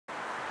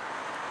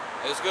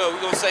It's good. We're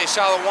going to say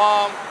Shalom.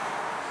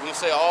 We're going to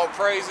say all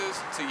praises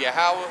to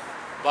Yahweh,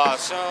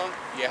 Ba'ashem,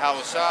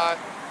 Yahweh Shai,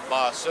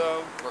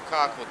 Ba'ashem,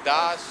 Rakak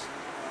Wadash.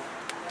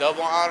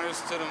 Double honors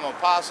to them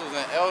apostles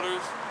and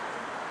elders.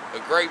 A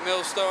great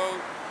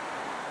millstone.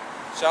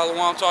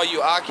 Shalom to all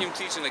you Akim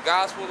teaching the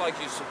gospel like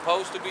you're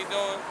supposed to be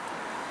doing.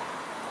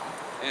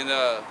 And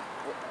the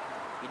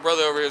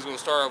brother over here is going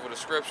to start off with a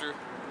scripture.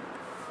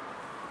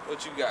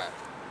 What you got?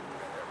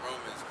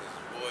 Romans, because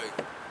boy,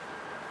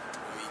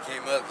 when he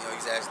came up,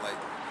 he's asking like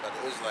about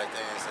the Israelite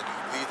thing. I said, "Do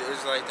you believe the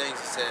Israelite things?"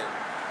 He said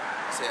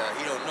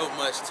he don't know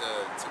much to.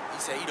 He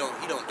said he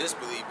don't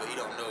disbelieve, but he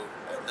don't know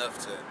enough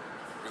to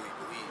really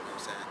believe. You know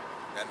what I'm saying?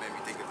 That made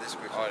me think of this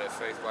scripture. Oh, that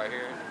faith by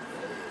hearing.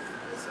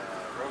 It's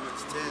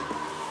Romans 10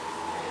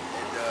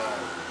 and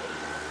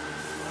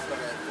start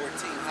at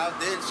 14. How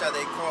then shall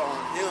they call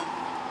on him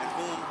in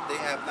whom they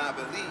have not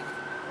believed?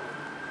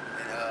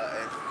 And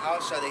how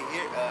shall they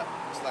hear?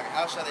 It's like,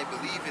 how shall they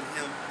believe in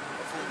him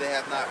of whom they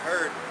have not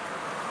heard?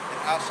 And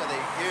how shall they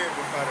hear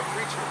without a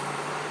preacher?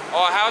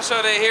 Oh, how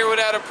shall they hear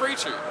without a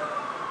preacher?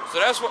 So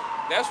that's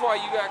why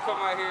you gotta come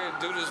out here and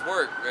do this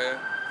work, man.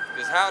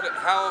 Because how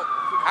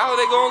are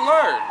they gonna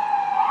learn?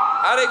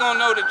 How they gonna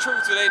know the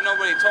truth if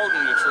nobody told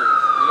them the truth?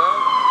 You know?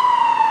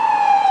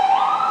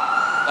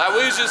 Like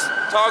we was just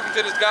talking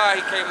to this guy.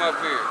 He came up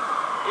here.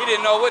 He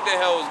didn't know what the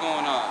hell was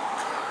going on.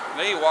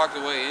 Then he walked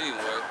away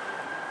anyway.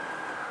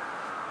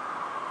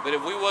 But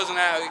if we wasn't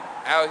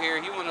out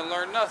here, he wouldn't have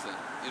learned nothing.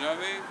 You know what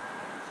I mean?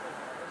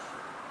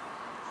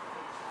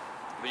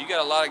 But you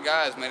got a lot of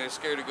guys, man, they're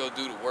scared to go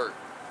do the work.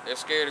 They're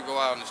scared to go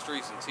out in the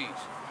streets and teach.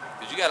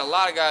 Because you got a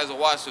lot of guys that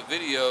watch the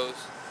videos.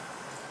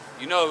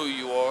 You know who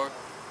you are.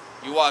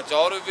 You watch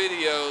all the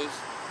videos.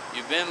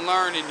 You've been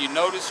learning. You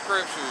know the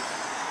scriptures.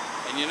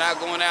 And you're not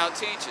going out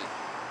teaching.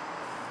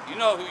 You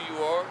know who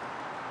you are.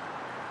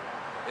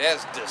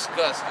 That's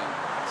disgusting.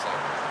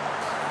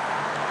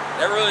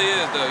 That really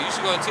is, though. You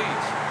should go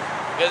teach.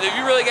 Because if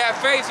you really got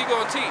faith, you're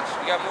going to teach.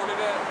 You got more to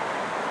that?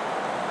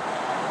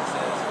 It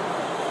says,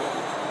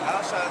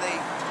 how shall they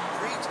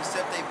preach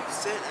except they be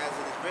sent, as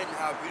it is written,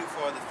 how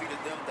beautiful are the feet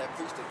of them that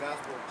preach the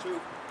gospel of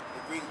truth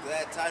and bring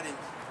glad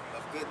tidings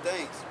of good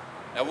things.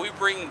 Now we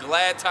bring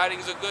glad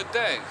tidings of good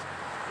things.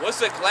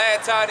 What's the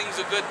glad tidings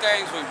of good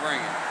things we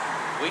bringing?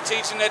 We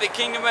teaching that the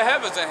kingdom of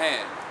heaven's at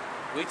hand.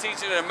 We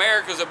teaching that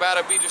America's about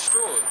to be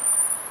destroyed.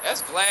 That's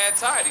glad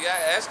tidings.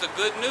 That's the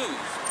good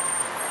news.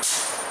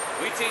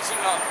 We teaching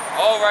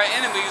all of our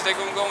enemies they're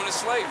going to go into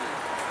slavery.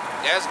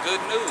 That's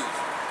good news.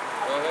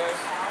 Go ahead.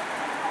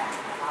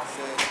 It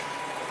says,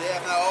 they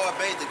have not all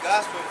obeyed the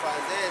gospel. For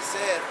Isaiah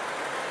said,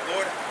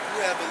 Lord,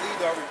 you have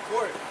believed our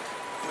report.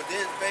 For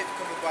then faith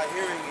cometh by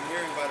hearing, and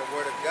hearing by the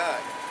word of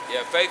God.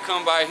 Yeah, faith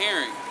come by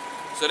hearing.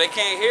 So they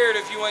can't hear it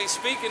if you ain't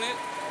speaking it.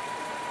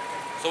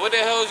 So what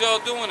the hell is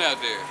y'all doing out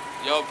there?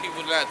 Y'all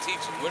people not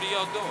teaching. What are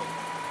y'all doing?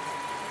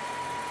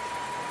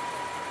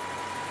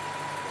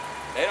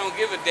 They don't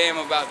give a damn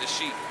about the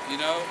sheep, you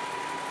know?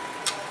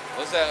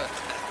 What's that?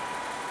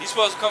 You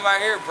supposed to come out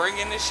here and bring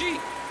in the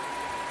sheep.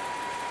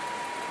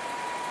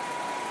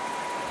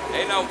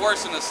 Ain't no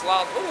worse than a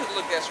sloth. Ooh,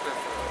 look at scripture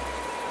up.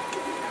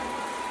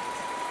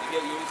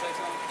 You want to say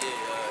something? Yeah,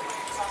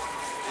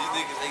 these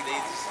niggas, they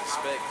just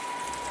expect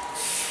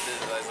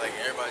that, like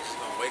everybody's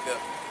just gonna wake up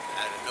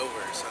out of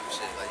nowhere or some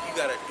shit. Like, you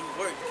gotta do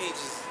work. You can't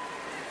just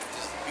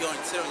be on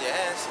sit on your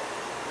ass. You know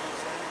what I'm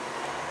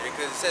saying?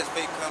 Because it says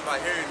faith come by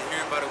hearing, and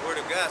hearing by the word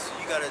of God. So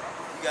you gotta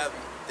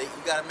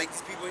make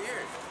these people hear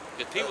it.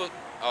 Because people,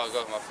 oh,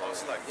 go my fault.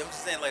 It's like, I'm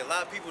just saying, like a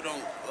lot of people don't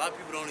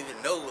even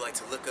know, like,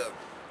 to look up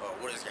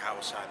what does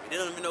Yahweh Shai mean.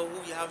 They don't even know who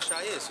Yahweh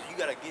Shai is. So you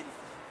gotta get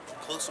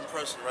close and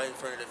personal right in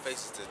front of their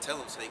faces to tell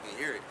them so they can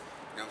hear it.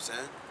 You know what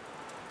I'm saying?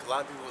 A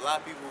lot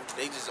of people,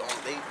 they just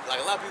like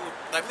a lot of people,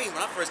 like me,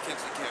 when I first came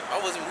to the camp, I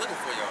wasn't even looking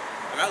for y'all.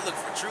 I mean, I was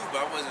looking for truth,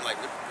 but I wasn't like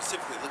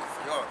specifically looking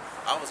for y'all.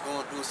 I was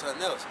going doing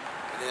something else.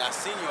 And then I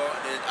seen y'all,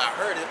 and then I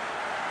heard it,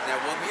 and that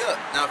woke me up.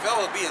 Now, if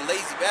y'all was being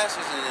lazy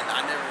bastards, and then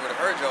I never would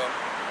have heard y'all,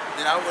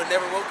 then I would have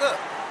never woke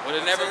up. Would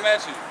have never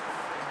met you.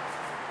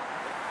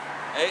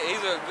 Hey,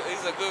 he's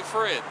a good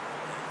friend.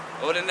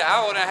 I would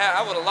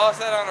have lost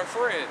that on a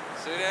friend.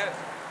 See that?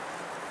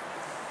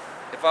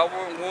 If I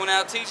weren't going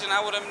out teaching,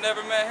 I would have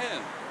never met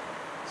him.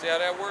 See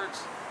how that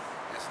works?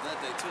 That's another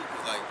thing too,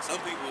 because like some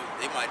people,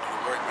 they might do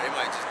the work, but they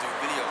might just do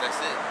videos. That's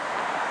it.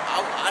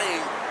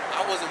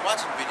 I wasn't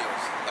watching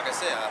videos. Like I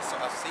said, I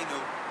seen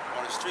them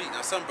on the street.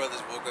 Now some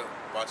brothers woke up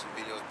watching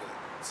videos, but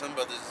some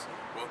brothers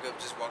woke up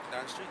just walking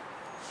down the street.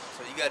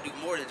 So you gotta do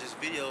more than just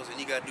videos, and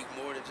you gotta do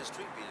more than just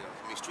street videos.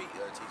 I mean, street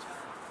teaching.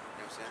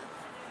 You know what I'm saying?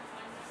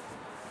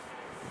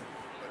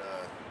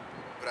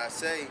 But I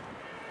say,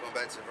 going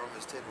back to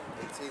Romans 10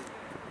 and 18.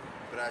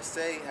 But I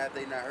say, have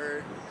they not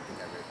heard? I think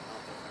I read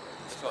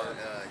this. But,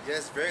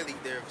 yes, verily,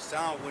 their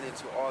sound went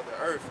into all the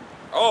earth.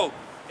 Oh,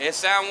 its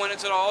sound went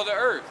into all the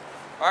earth.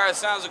 Our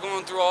sounds are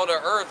going through all the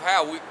earth.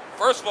 How?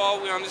 First of all,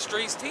 we're on the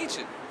streets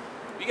teaching.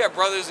 You got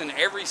brothers in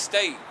every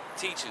state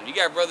teaching. You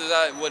got brothers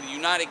out in the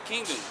United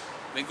Kingdom.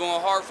 Been going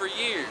hard for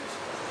years.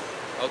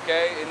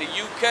 Okay? In the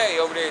UK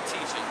over there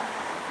teaching.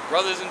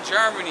 Brothers in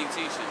Germany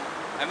teaching.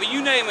 I mean,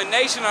 you name a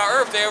nation on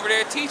earth, they over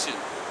there teaching.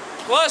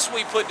 Plus,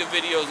 we put the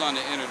videos on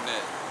the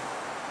internet.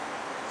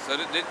 So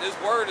this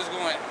word is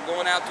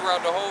going out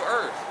throughout the whole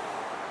earth.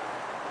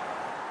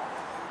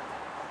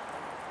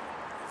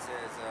 It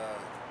says,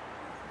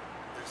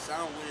 their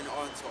sound went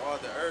onto all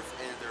the earth,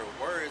 and their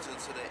words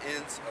into the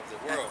ends of the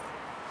world.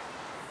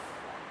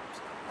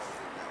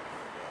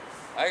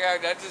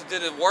 I just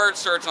did a word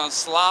search on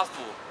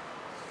slothful,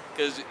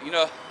 cause you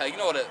know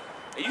what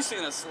you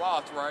seen a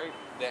sloth, right?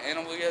 The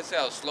animal, you see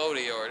how slow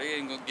they are. They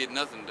ain't gonna get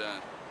nothing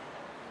done.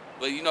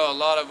 But you know, a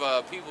lot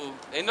of people,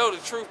 they know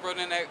the truth, but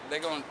then they're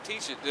gonna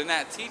teach it. They're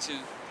not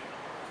teaching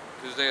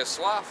because they're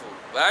slothful.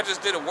 But I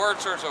just did a word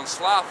search on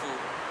slothful.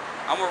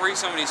 I'm gonna read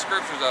some of these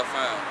scriptures I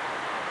found.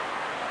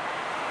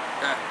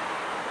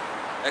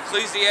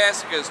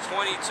 Ecclesiasticus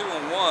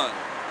 22:1.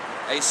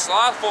 A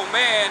slothful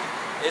man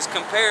is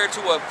compared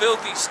to a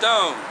filthy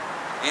stone,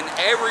 and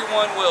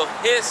everyone will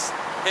hiss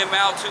him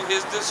out to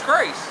his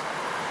disgrace.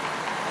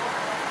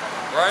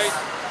 Right?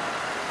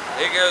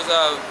 Here goes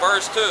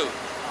verse 2.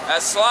 A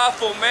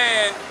slothful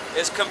man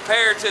is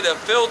compared to the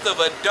filth of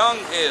a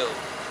dunghill.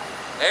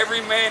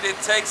 Every man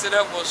that takes it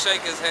up will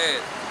shake his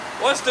head.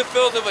 What's the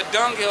filth of a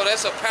dunghill?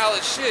 That's a pile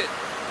of shit.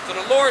 So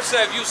the Lord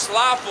said, if you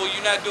slothful,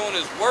 you're not doing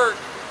his work,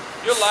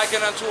 you're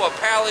likened unto a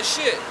pile of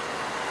shit.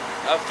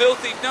 A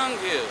filthy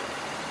dunghill.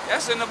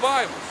 That's in the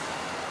Bible.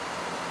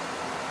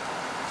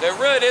 So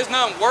really, there's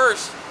nothing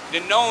worse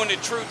than knowing the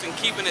truth and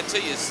keeping it to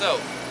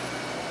yourself.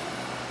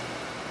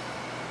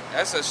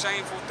 That's a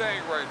shameful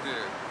thing right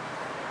there.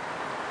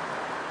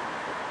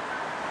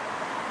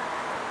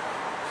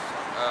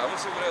 I'm gonna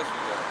see what else we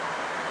got.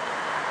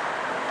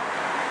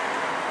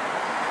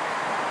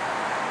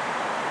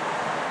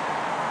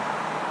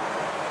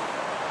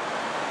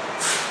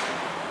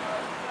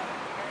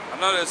 I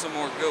know there's some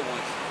more good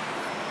ones.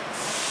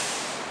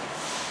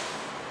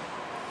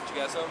 You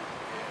got something?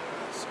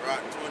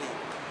 Sirach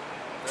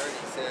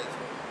 20:30 says,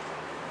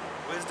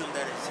 wisdom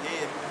that is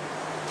hid,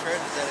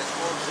 treasure that is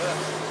hoarded up,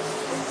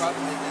 what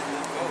profit is in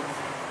them both?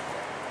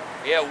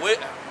 Yeah,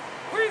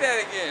 read that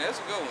again. That's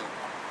a good one.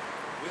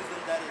 Wisdom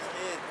that is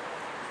hid,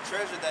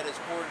 treasure that is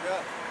hoarded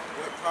up,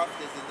 what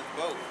profit is in them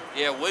both?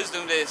 Yeah,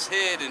 wisdom that's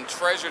hid and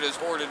treasure that's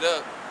hoarded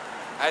up.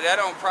 That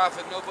don't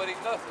profit nobody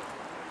nothing.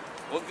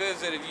 What good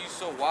is it if you're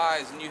so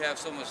wise and you have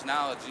so much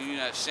knowledge and you're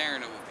not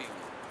sharing it with people?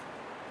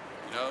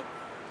 You know?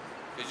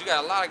 Because you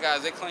got a lot of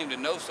guys, they claim to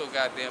know so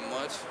goddamn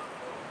much,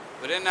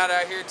 but they're not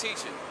out here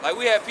teaching. Like,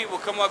 we have people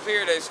come up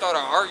here, they start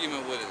an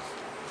argument with us.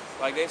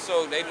 Like, they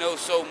know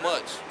so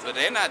much, but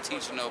they're not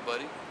teaching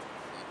nobody.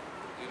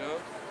 You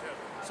know?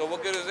 So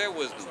what good is their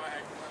wisdom?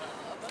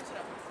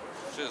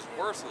 It's just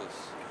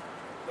worthless.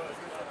 It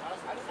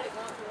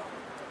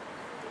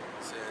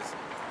says,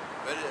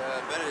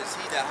 better is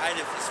he that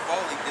hideth his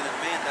folly than a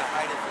man that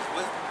hideth his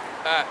wisdom.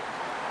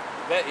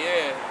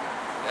 Yeah,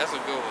 that's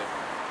a good one.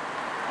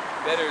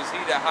 Better is he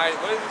that hideth,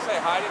 what does it say?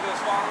 Hideth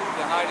his folly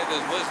than hideth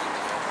his wisdom.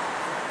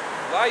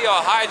 A lot of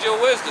y'all hide your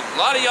wisdom. A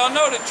lot of y'all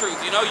know the truth.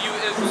 You know, you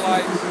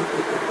Israelites,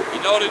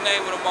 you know the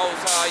name of the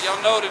Most High.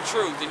 Y'all know the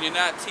truth and you're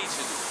not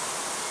teaching it.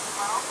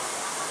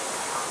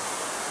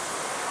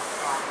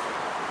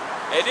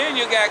 And then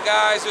you got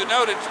guys who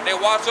know that they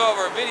watch all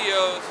of our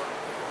videos.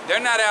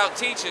 They're not out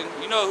teaching.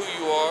 You know who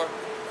you are.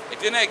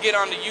 And then they get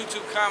on the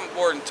YouTube comment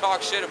board and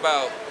talk shit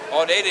about,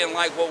 oh, they didn't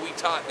like what we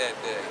taught that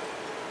day.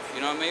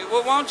 You know what I mean?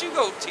 Well, why don't you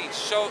go teach?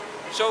 Show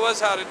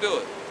us how to do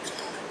it.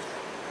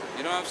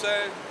 You know what I'm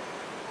saying?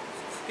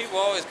 People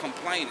always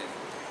complaining.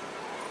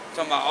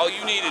 Talking about, oh,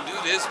 you need to do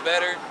this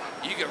better.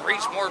 You can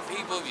reach more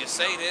people if you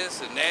say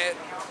this and that.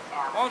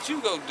 Why don't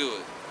you go do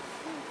it?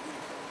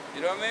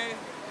 You know what I mean?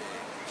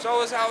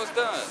 Show us how it's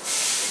done.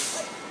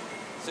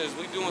 Since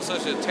we doing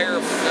such a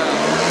terrible job.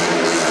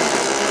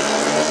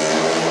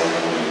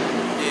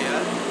 Yeah,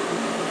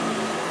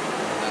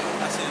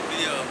 I seen a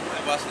video,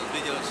 I watched this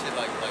video and shit,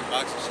 like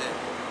boxing shit.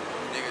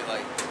 Nigga,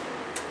 like,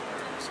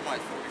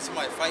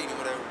 somebody fighting or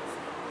whatever.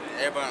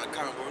 And everybody on the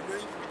comment board, no,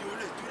 you can be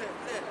doing this, do that,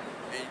 do that.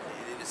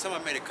 And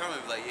somebody made a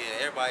comment like,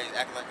 yeah, everybody's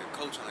acting like a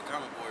coach on the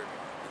comment board.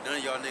 None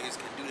of y'all niggas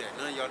can do that.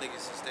 None of y'all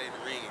niggas can stay in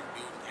the ring and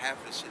do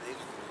half of the shit they was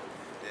doing.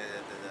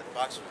 The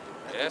boxers do.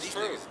 That's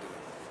true.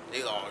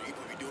 They like, oh, you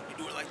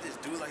do it like this,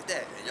 do it like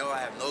that. And y'all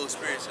have no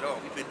experience at all.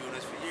 We've been doing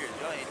this for years.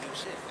 Y'all ain't doing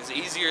shit. It's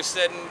easier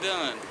said than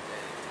done.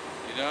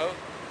 You know?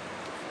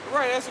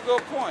 Right, that's a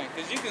good point.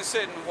 Because you can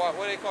sit and what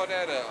they call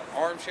that,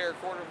 armchair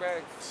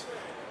quarterback?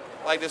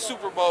 Like the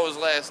Super Bowl was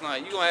last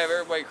night. You're going to have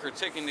everybody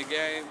critiquing the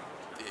game.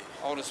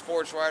 Yeah. All the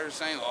sports writers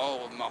saying,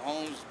 oh,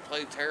 Mahomes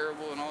played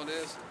terrible and all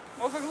this.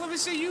 Motherfucker, let me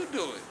see you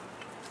do it.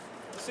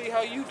 Let's see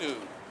how you do.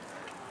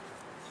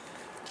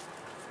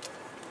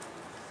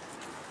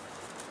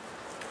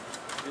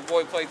 Your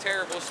boy played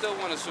terrible, still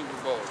won a Super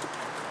Bowl.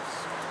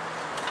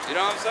 You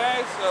know what I'm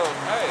saying? So,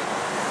 hey.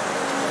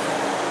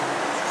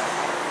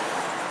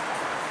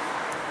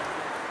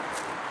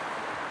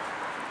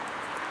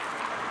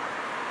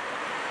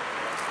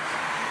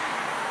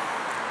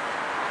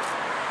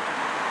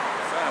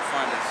 I'm trying to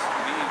find this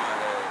meme I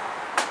had.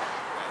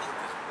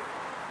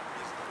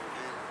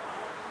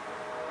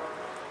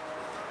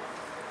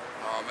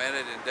 Oh man,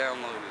 I didn't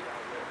download it.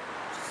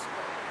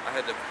 I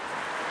had to.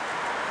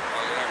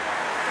 Oh yeah.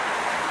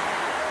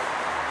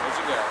 What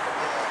you got?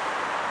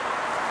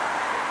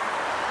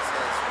 It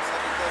says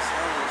 2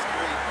 Thessalonians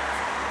 3.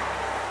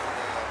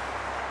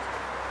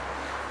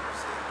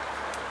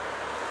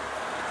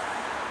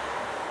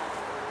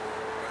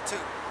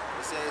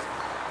 It says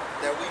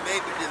that we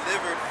may be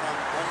delivered from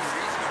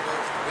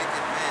unreasonable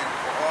wicked men,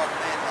 for all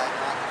men have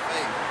not the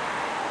faith.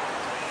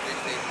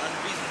 They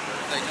unreasonable.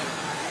 It's like, no,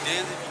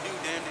 damned if you do,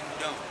 damned if you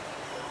don't.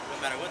 No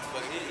matter what the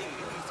fuck. He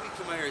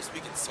come out here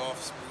speaking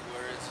soft, smooth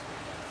words.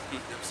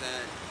 You know what I'm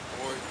saying?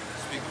 Or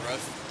speak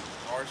rough,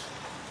 harsh.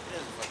 It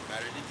doesn't fucking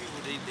matter. These people,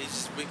 they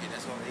just wicked.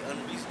 That's all. They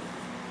unreasonable.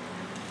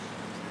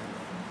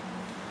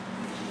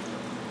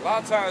 A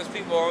lot of times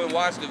people only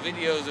watch the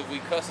videos if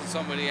we cussing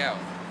somebody out.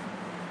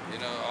 You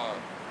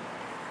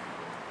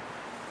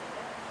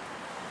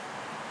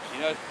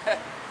know,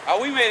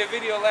 we made a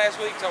video last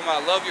week talking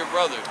about love your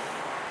brother.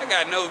 I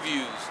got no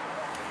views.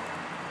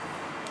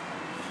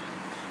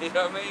 You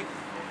know what I mean?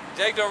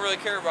 Jake don't really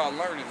care about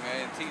learning,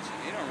 man, and teaching.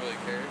 He don't really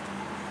care.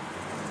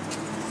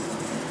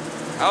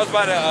 I was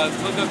about to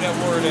look up that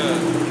word.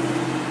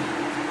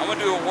 I'm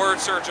gonna do a word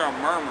search on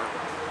murmur.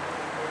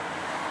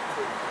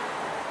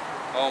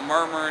 Oh,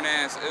 murmuring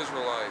ass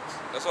Israelites.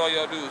 That's all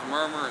y'all do is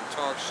murmur and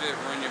talk shit,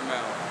 run your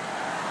mouth.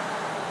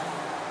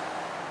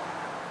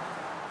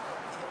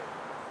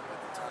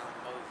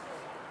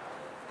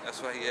 That's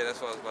why I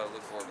was about to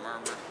look for,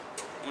 murmur.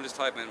 I'm gonna just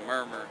type in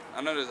murmur.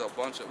 I know there's a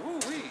bunch of,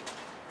 woo-wee.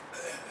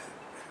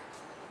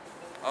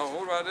 Oh,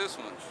 what about this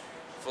one?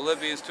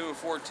 Philippians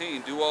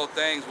 2:14, do all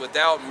things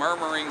without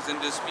murmurings and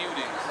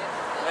disputings.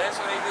 That's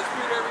when they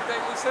dispute everything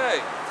we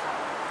say.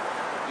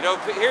 You know,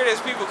 here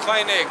there's people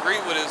claim they agree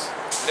with us.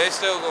 They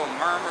still gonna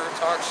murmur,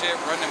 talk shit,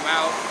 run their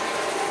mouth.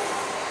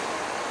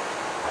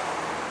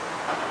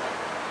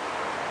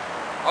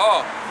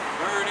 Oh,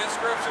 remember this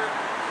scripture?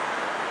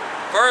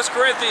 1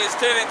 Corinthians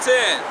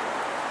 10:10.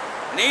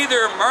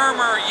 Neither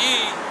murmur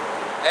ye,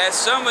 as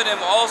some of them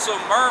also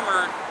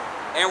murmured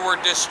and were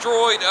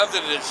destroyed of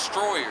the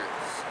destroyers.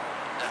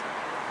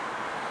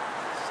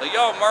 So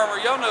y'all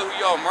murmur, y'all know who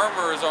y'all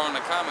murmurers are on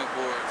the comment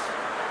boards.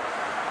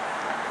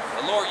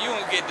 The Lord, you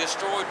won't get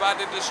destroyed by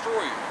the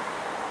destroyer.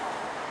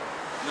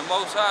 The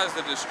Most High is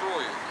the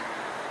destroyer.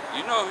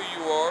 You know who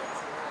you are.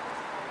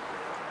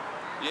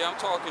 Yeah, I'm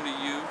talking to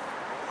you.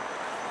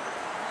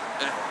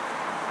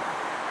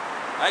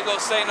 I ain't gonna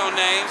say no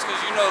names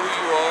because you know who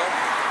you are.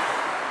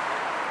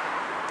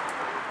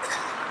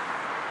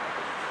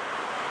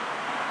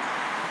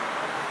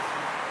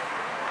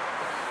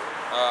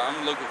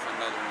 I'm looking for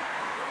another one.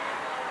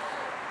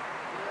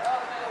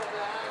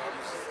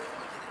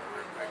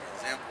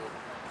 Example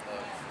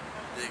of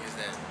niggas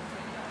that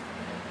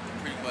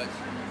pretty much,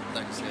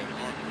 like I said,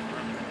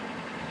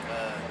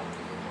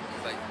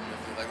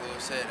 like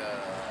Lord said,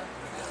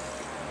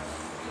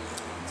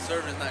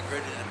 servant is not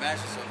greater than the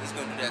master, so if he's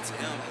gonna do that to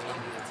him, he's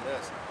gonna do that to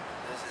us.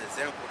 There's an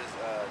example, this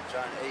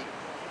John 8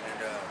 and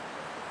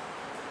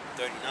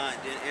 39.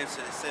 Then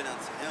answered and said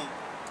unto him,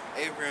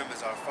 Abraham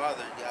is our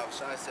father.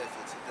 Yahushua said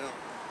unto them,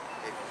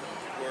 if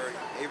you were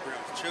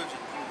Abraham's children,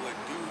 you would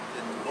do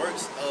the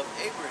works of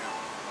Abraham.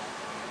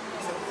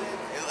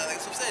 Like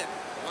I'm saying,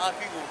 a lot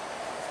of people,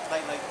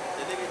 like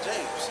the nigga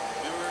James.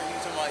 Remember he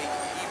was talking about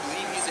he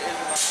believed he's an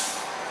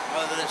Israelite,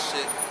 all of that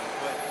shit.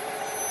 But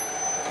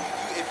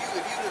if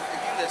you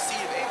the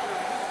seed of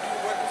Abraham, you do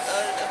the work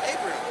of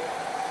Abraham. You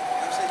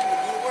know what I'm saying? You would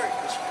do the work.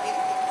 But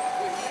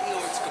he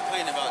always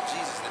complain about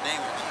Jesus, the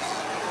name of Jesus.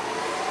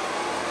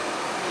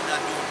 He's not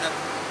doing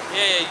nothing.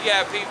 Yeah, you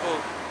got people.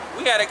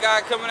 We had a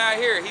guy coming out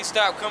here. He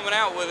stopped coming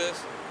out with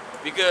us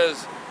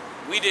because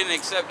we didn't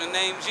accept the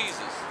name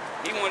Jesus.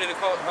 He wanted to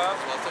call, huh?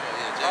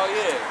 Oh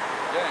yeah,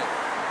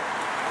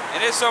 yeah.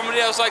 And there's somebody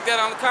else like that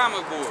on the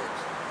comment boards.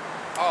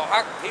 Oh,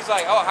 he's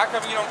like, oh, how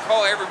come you don't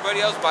call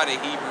everybody else by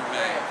their Hebrew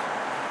name?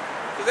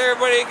 Because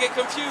everybody get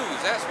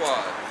confused. That's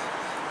why.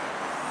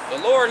 The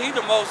Lord,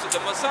 the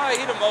Messiah,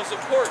 he the most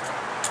important.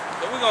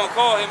 So we're gonna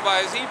call him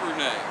by his Hebrew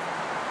name.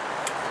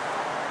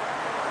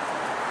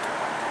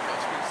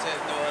 Said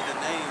no other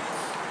name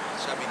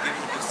shall be given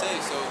to be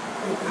saved. So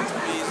it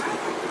means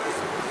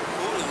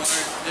cool to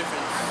learn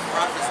different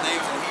prophets'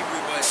 names in Hebrew,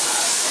 but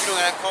you don't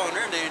gotta call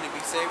their name to be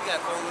saved. You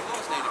gotta call the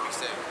Lord's name to be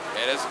saved.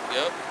 Yeah,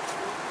 yep.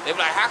 They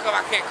be like, how come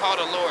I can't call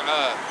the Lord?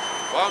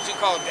 Why don't you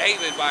call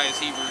David by his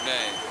Hebrew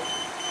name?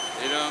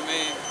 You know what I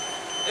mean?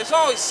 It's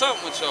always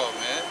something with y'all,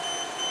 man.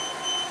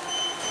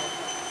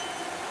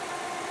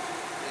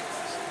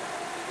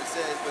 It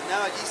says, but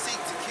now ye seek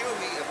to kill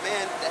me, a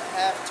man that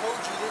hath told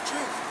you the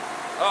truth.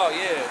 Oh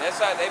yeah,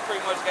 that's how they pretty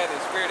much got the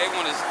spirit. They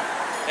want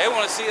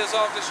to see us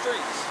off the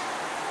streets.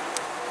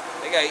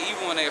 They got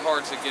evil in their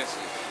hearts against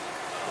us.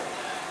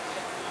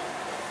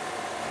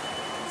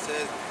 It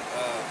says,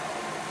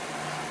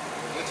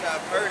 which I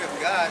have heard of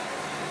God,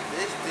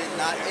 this did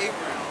not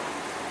Abraham.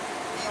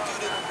 He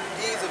do the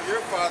deeds of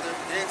your father.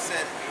 Then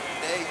said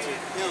they to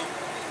him,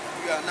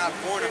 we are not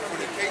born of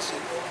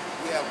fornication.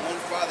 We have one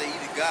Father,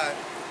 even God,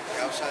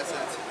 Yahushua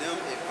said to them,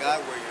 if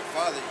God were your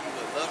father, you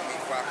would love me,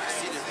 for I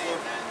proceeded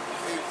forth and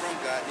came from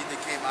God, neither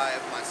came I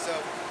of myself,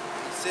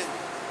 he sent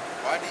me.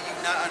 Why do you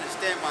not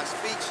understand my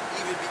speech,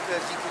 even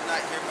because you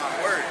cannot hear my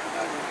word?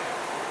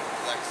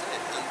 Like I said,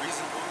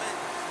 unreasonable men.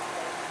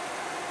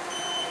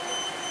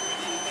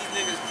 These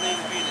niggas claim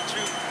to be in the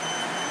truth.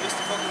 What's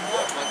the fucking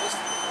walk? Like, what's,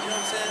 you know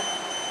what I'm saying?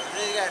 And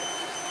then you got,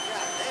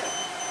 god damn.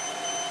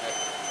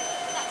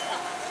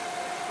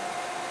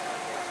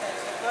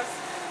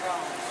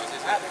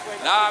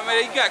 Nah,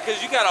 man, you got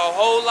a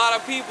whole lot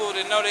of people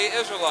that know they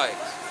Israelites.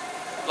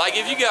 Like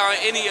if you got on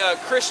any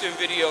Christian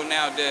video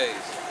nowadays,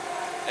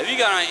 if you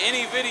got on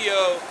any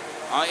video,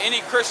 on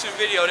any Christian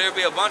video, there'll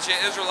be a bunch of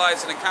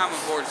Israelites in the comment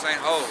board saying,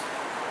 "Oh,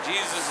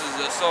 Jesus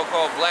is a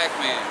so-called black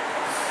man.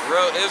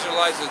 Real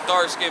Israelites is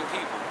dark-skinned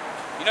people."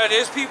 You know,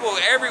 there's people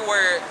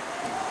everywhere,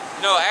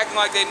 you know, acting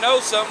like they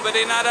know something, but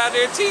they're not out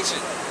there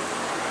teaching.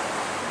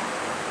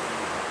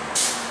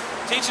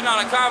 Teaching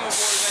on a comment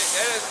board,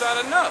 that's not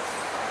enough.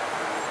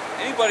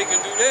 Anybody can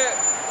do that.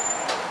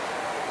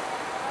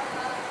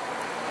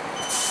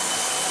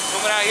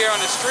 Coming out here on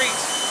the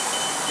streets,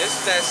 this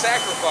is that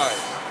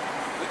sacrifice.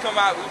 We come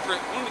out, let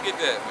me get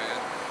that, man.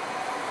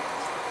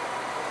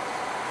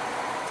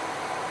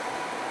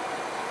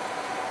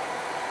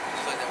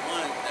 Just like that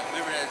one,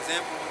 remember that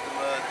example with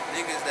the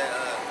niggas that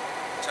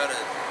try to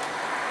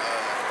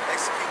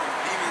execute them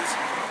demons?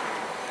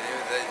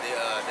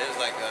 They was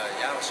like,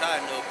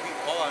 Yahushua know,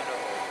 Paul know.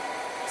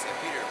 He said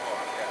Peter and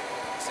Paul, yeah.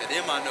 He said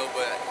them I know,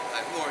 but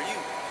like, who are you?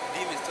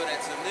 Demons told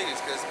that to them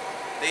niggas because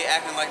they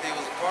acting like they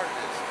was a part of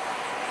this.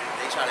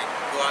 They try to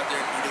go out there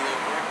and do the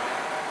little work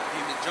and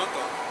demons jumped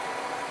on them.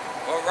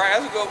 Well, right,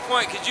 that's a good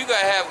point, because you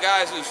gotta have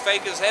guys who's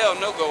fake as hell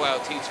no go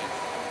out teaching.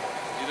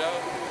 You know?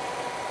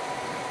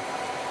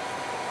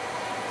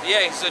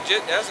 Yeah, so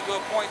that's a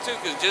good point too,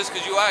 because just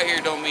because you out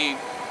here don't mean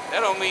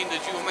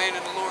that you a man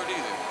of the Lord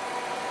either.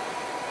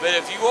 But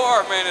if you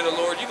are a man of the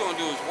Lord, you're gonna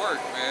do his work,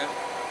 man.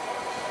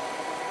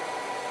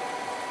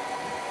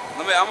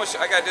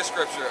 I got this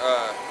scripture,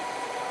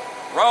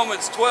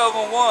 Romans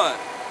 12:1.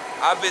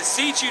 I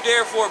beseech you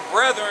therefore,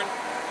 brethren,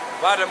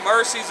 by the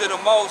mercies of the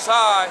Most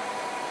High,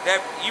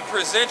 that you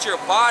present your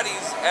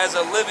bodies as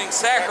a living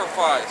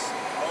sacrifice,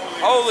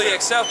 holy,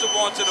 acceptable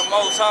unto the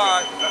Most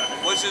High,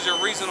 which is a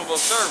reasonable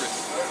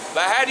service.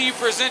 But how do you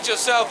present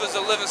yourself as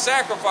a living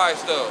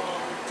sacrifice, though?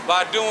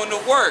 By doing the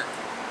work.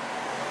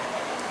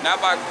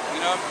 Not by,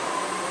 you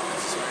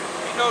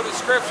know the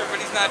scripture, but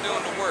he's not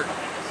doing the work.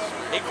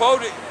 He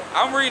quoted,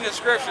 I'm reading the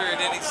scripture, and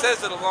then he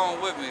says it along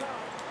with me,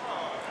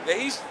 that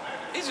he's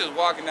just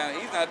walking down,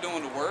 he's not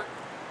doing the work.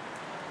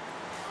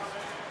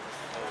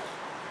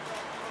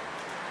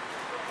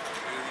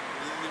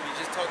 We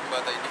just talking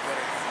about that. You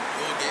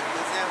gave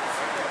an example.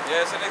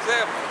 Yeah, it's an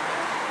example.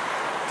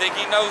 Think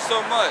he knows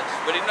so much,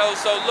 but he knows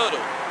so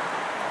little.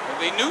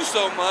 If he knew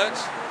so much,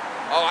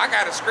 oh, I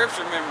got a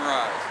scripture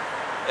memorized.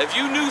 If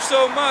you knew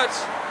so much,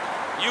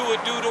 you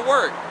would do the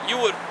work. You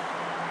would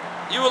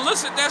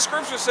listen. That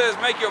scripture says,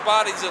 make your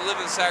bodies a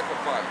living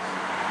sacrifice.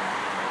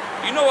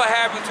 You know what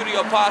happened to the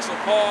Apostle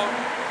Paul?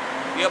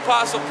 The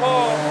Apostle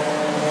Paul,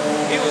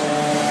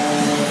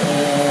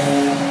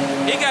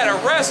 he got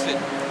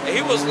arrested. And he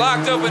was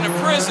locked up in a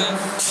prison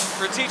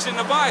for teaching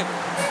the Bible.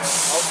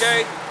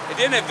 Okay? And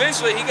then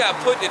eventually he got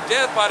put to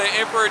death by the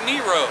Emperor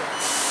Nero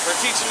for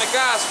teaching the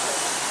gospel.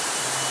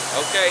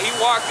 Okay? He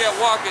walked that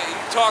walk and he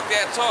talked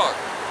that talk.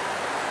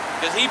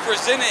 Because he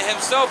presented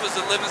himself as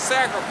a living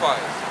sacrifice.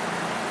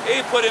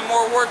 He put in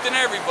more work than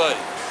everybody.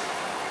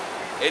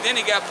 And then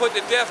he got put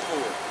to death for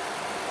it.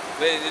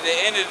 But at the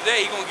end of the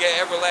day, he's going to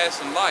get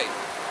everlasting life.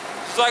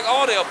 Just like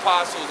all the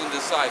apostles and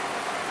disciples.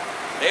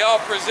 They all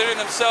presented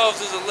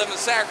themselves as a living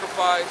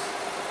sacrifice,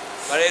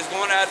 but they was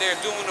going out there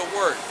doing the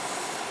work.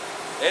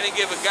 They didn't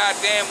give a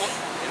goddamn,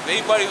 if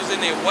anybody was in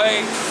their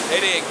way, they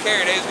didn't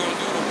care, they was going to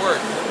do the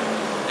work.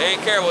 They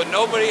didn't care what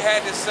nobody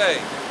had to say.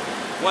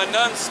 Wasn't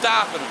nothing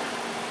stopping them.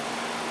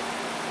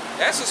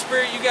 That's the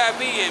spirit you got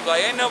me in.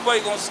 Like, ain't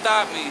nobody going to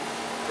stop me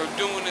from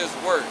doing this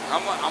work. I'm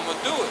going to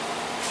do it.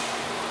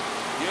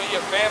 You know,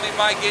 your family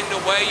might get in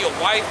the way, your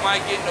wife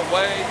might get in the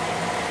way.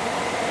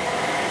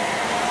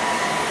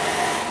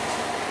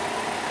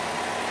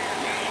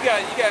 You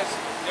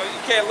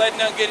can't let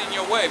nothing get in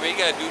your way, but you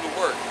gotta do the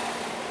work.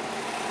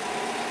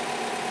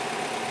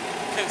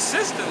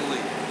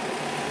 Consistently.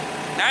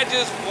 Not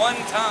just one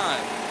time.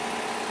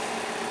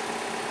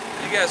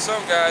 You got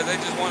some guys, they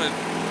just wanna,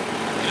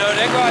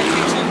 they go out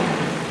teaching.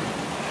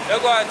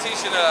 They'll go out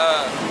teaching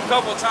a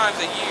couple times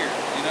a year,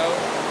 you know?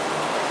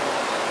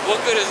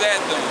 What good is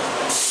that doing?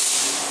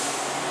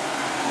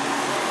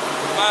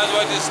 You might as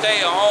well just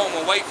stay at home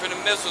and wait for the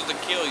missiles to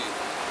kill you.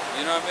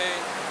 You know what I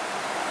mean?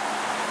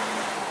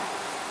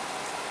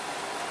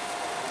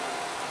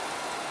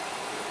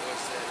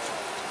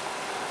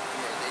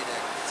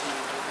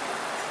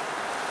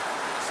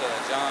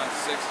 John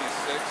 66,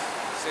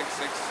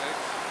 666.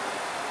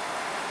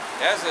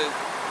 That's a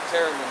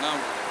terrible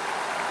number.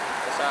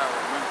 That's how I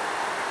remember.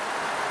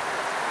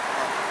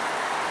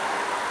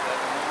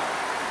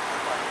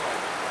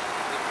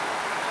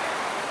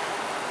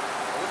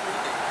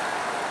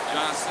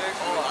 John 6?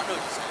 Oh, I know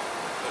what you're saying.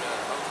 But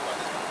I was about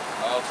this one.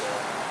 Oh, okay.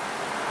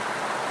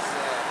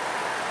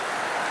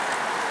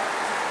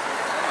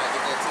 I might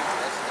get that too.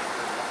 That's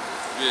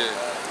Yeah.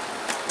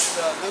 It's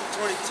Luke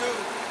 22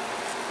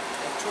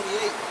 and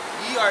 28.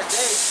 Ye are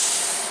they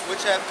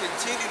which have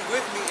continued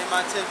with me in my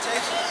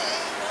temptation.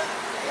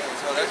 Yeah,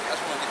 so that's I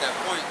just want to get that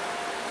point.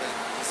 Because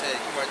he said,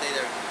 you are they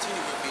that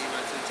continue with me in my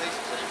temptation.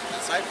 So there's a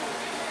disciple.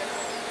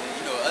 And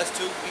you know, us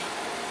too, we,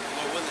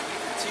 Lord willing, we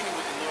continue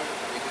with the Lord.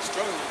 We can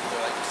struggle with the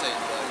Lord. Like you said,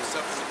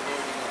 suffer with the Lord,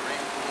 we're going to reign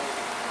with the Lord.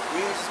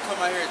 We don't just come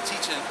out here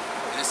teaching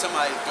and then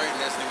somebody threaten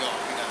us and go, oh,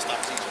 we got to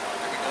stop teaching.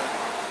 Are we done?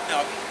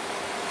 No,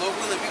 Lord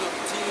willing, we're going to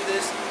continue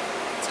this.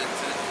 If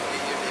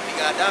we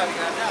gotta die, we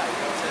gotta die. You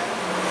know what I'm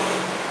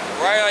saying?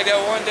 Right, like that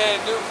one day,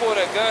 the dude pulled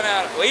a gun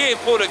out. Well, he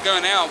didn't pull the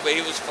gun out, but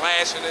he was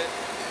flashing it,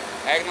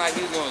 acting like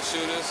he was gonna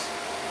shoot us.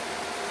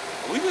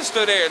 We just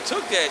stood there and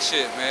took that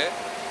shit, man.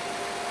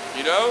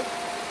 You know?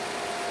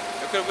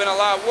 It could have been a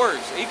lot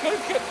worse. He could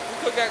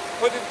have got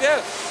put to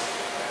death.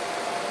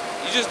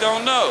 You just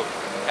don't know.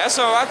 That's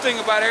all I think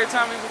about every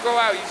time people go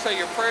out. You say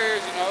your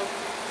prayers, you know.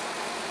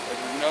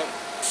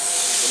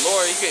 The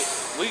Lord,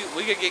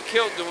 we could get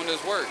killed doing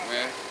this work,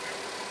 man.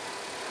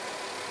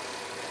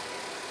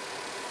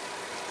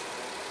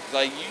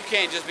 Like, you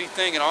can't just be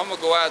thinking, oh, I'm going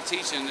to go out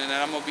teaching and then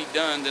I'm going to be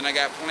done, then I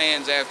got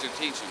plans after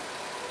teaching.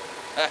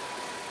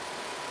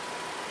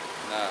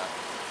 Nah.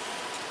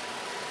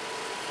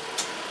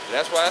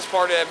 That's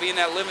part of that, being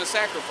that living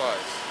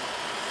sacrifice.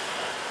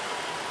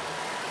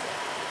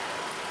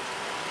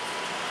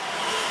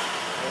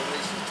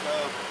 Revelation 12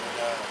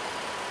 and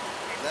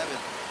 11.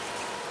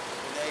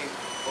 And they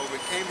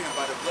overcame him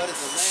by the blood of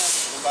the Lamb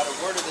and by the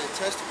word of their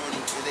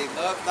testimony, and they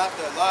loved not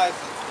their lives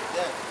unto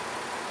the death.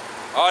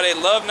 Oh, they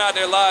love not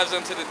their lives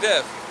unto the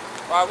death.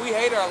 Why, we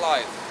hate our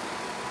life.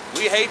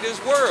 We hate this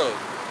world.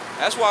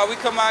 That's why we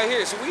come out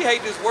here. So we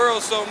hate this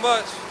world so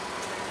much.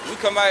 We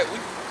come out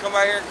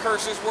here and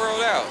curse this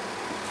world out,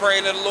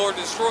 praying that the Lord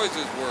destroys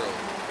this world.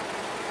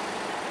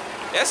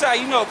 That's how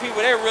you know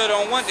people, they really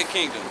don't want the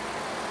kingdom.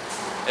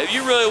 If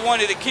you really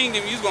wanted the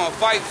kingdom, you're gonna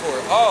fight for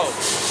it. Oh,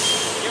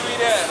 give me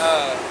that.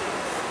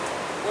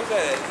 What's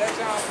that? Is that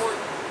John 14?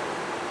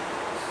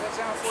 Is that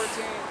John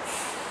 14?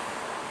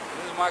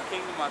 This is my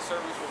kingdom, my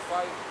servants will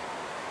fight.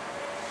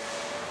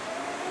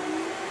 You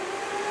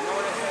know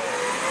what it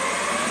says?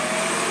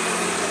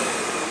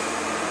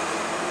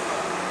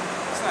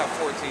 It's not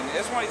 14.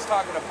 That's when he's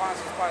talking to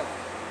Pontius Pilate.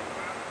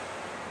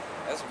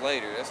 That's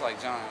later. That's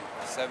like John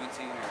 17 or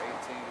 18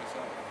 or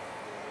something.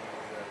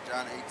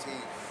 John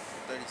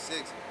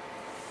 18:36.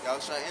 Y'all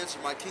shall answer,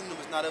 my kingdom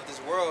is not of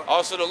this world.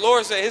 Also, the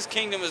Lord said his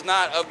kingdom is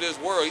not of this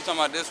world. He's talking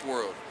about this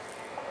world.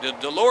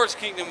 The Lord's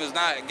kingdom is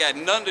not got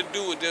nothing to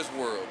do with this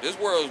world. This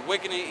world is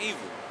wicked and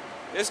evil.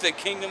 It's the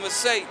kingdom of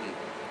Satan.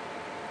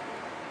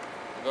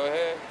 Go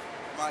ahead.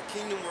 My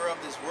kingdom were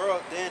of this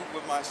world, then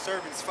would my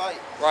servants fight.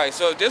 Right.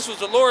 So if this was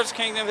the Lord's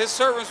kingdom, his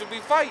servants would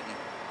be fighting.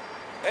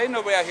 There ain't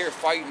nobody out here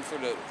fighting for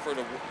the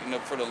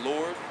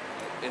Lord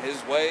in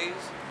his ways.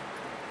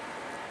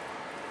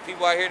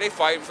 People out here, they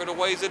fighting for the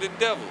ways of the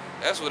devil.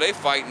 That's what they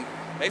fighting.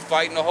 They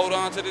fighting to hold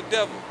on to the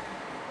devil.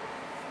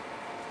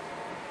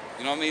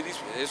 You know what I mean?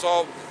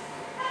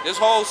 This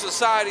whole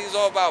society is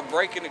all about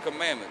breaking the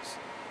commandments.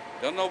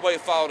 Don't nobody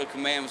follow the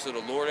commandments of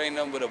the Lord. Ain't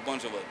nothing but a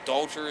bunch of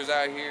adulterers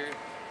out here.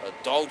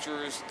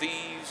 Adulterers,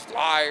 thieves,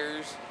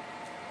 liars.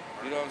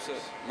 You know what I'm saying?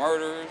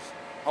 Murderers,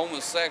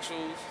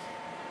 homosexuals,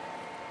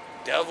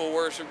 devil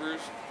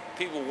worshipers.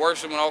 People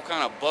worshiping all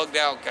kind of bugged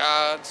out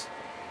gods,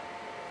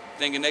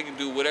 thinking they can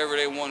do whatever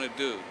they want to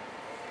do.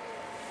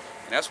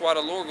 And that's why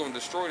the Lord going to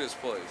destroy this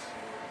place.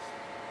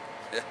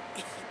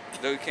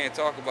 Though we can't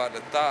talk about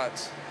the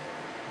thoughts.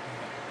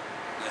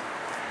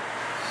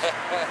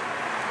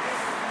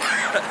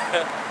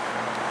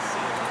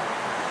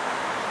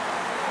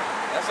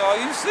 That's all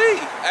you see.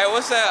 Hey,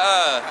 what's that?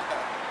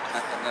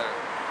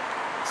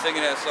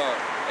 Singing that song.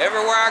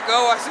 Everywhere I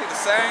go, I see the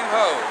same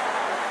hoe.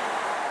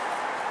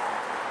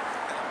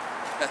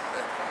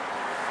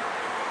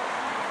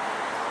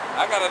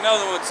 I got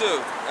another one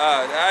too.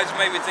 That just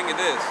made me think of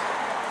this.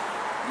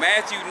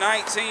 Matthew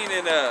 19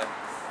 and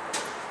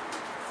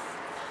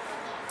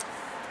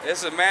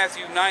this is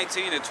Matthew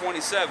 19 and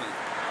 27.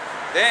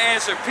 Then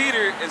answered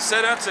Peter and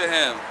said unto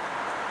him,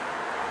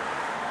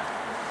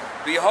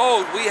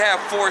 Behold, we have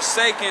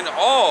forsaken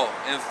all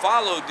and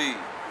followed thee.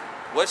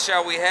 What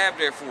shall we have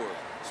therefore?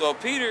 So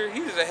Peter, he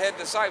was a head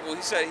disciple.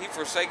 He said he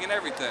forsaken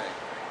everything.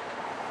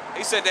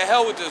 He said, to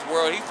hell with this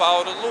world. He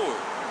followed the Lord.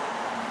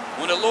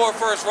 When the Lord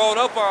first rolled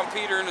up on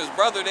Peter and his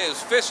brother, they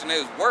was fishing,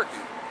 they was working.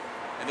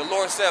 And the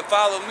Lord said,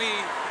 follow me,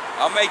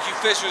 I'll make you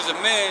fishers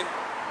of men.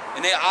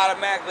 And they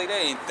automatically,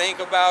 they didn't think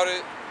about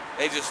it.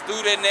 They just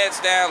threw their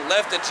nets down,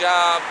 left the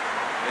job,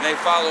 and they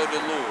followed the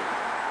Lord.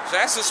 So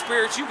that's the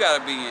spirit you gotta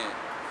be in.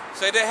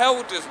 Say, to hell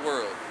with this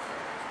world.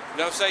 You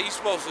know what I'm saying? You're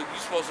supposed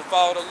to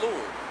follow the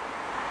Lord.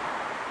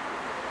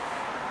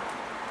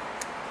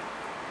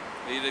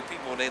 The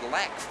people, they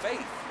lack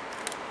faith.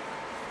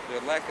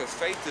 Their lack of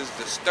faith is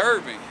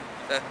disturbing.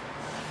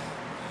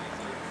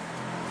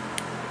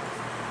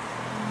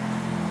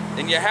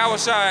 And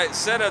Yahushua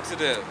said unto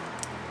them,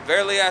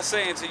 Verily I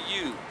say unto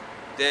you,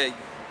 that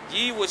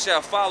ye which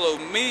shall follow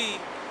me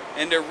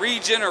in the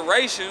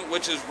regeneration,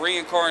 which is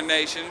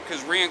reincarnation,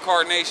 because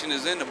reincarnation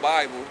is in the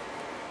Bible,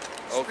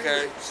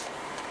 okay?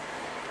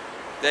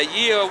 That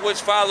ye are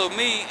which follow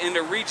me in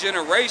the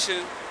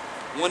regeneration,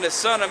 when the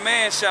Son of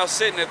Man shall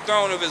sit in the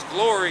throne of his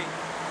glory,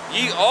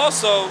 ye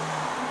also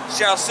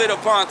shall sit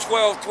upon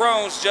 12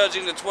 thrones,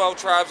 judging the 12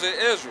 tribes of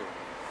Israel.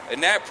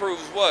 And that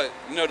proves what?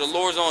 You know, the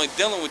Lord's only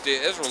dealing with the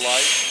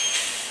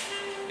Israelites.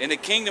 In the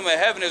kingdom of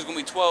heaven, there's going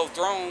to be 12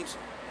 thrones,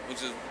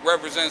 which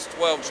represents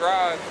 12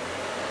 tribes.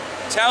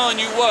 Telling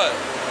you what?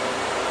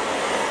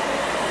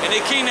 In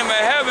the kingdom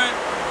of heaven,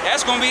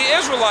 that's going to be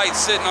Israelites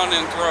sitting on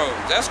them thrones.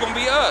 That's going to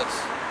be us.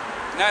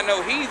 Not no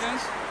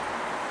heathens.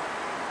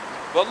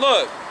 But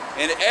look,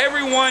 and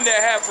everyone that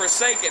have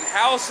forsaken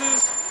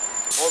houses,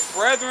 or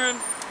brethren,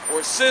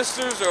 or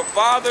sisters, or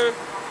father,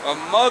 or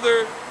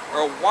mother,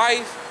 or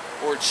wife,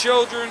 or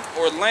children,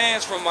 or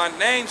lands for my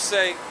name's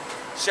sake,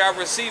 shall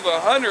receive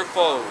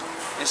 100-fold,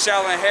 and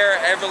shall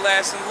inherit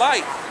everlasting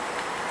life.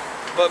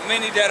 But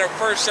many that are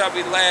first shall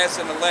be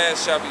last, and the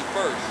last shall be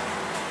first.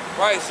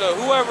 Right, so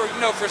whoever, you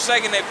know,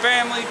 forsaking their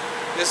family,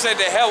 they said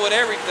to hell with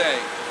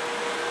everything.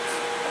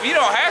 You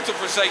don't have to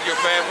forsake your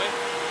family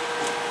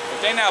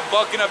if they're not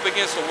bucking up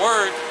against the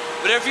word.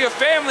 But if your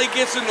family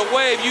gets in the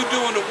way of you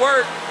doing the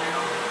work,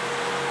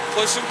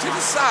 push them to the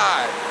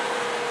side.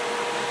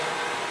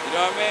 You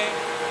know what I mean?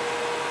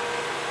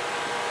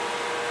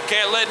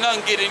 Can't let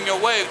nothing get in your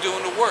way of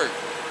doing the work.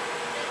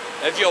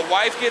 If your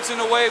wife gets in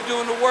the way of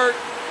doing the work,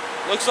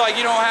 looks like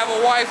you don't have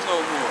a wife no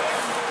more.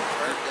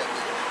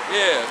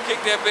 Yeah,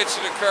 kick that bitch to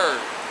the curb.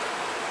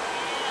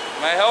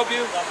 May I help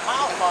you? The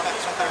mouth on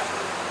this person.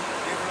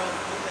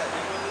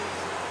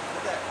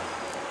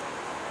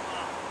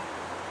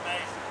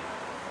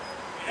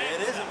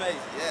 It is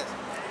amazing, yes.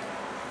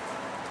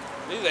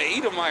 These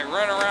Edomite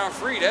run around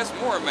free. That's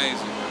more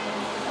amazing.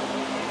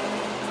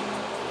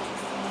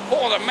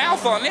 Pull the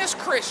mouth on this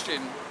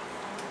Christian.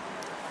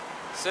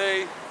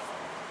 See?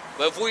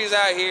 But if we was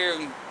out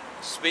here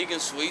speaking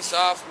sweet,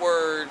 soft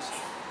words,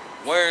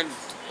 wearing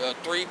a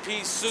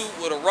three-piece suit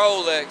with a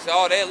Rolex,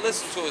 oh, they'd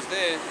listen to us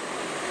then.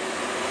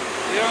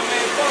 You know what I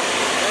mean? Fuck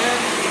you, man.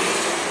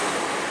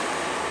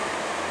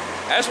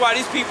 That's why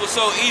these people are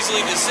so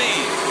easily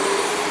deceived.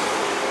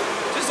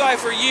 Just like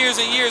for years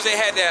and years, they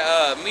had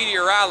that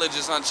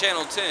meteorologist on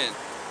Channel 10.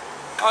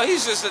 Oh,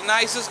 he's just the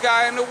nicest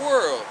guy in the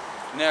world.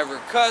 Never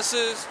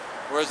cusses,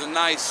 wears a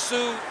nice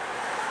suit.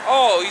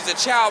 Oh, he's a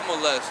child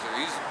molester.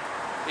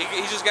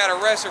 He just got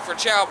arrested for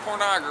child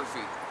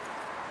pornography.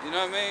 You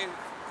know what I mean?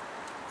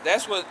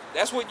 That's what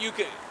you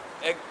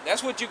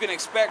can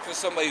expect from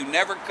somebody who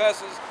never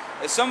cusses.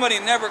 If somebody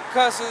never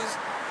cusses,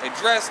 they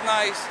dress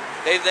nice,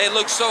 they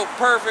look so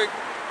perfect,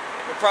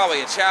 they're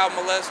probably a child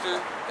molester,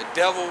 a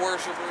devil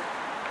worshiper.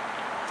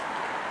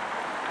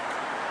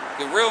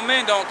 The real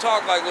men don't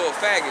talk like little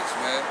faggots,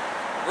 man.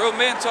 Real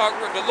men talk,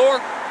 the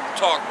Lord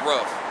talk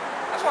rough.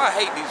 That's why I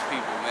hate these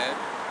people, man.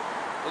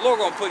 The Lord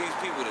gonna put these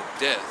people to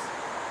death.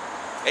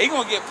 They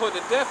gonna get put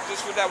to death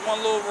just for that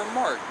one little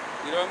remark.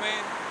 You know what I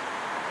mean?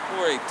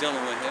 Who are they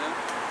dealing with him?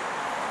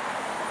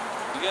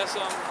 You got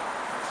something?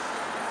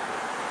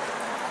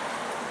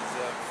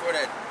 So before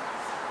that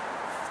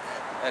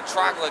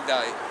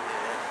troglodyte.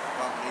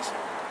 abomination.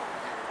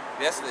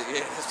 That's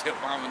the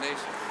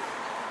abomination.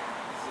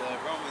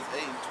 Romans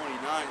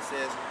 8:29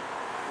 says,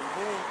 "From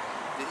whom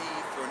did he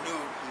foreknew,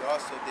 he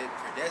also did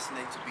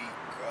predestinate to be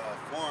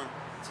formed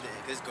to the."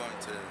 This going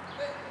to,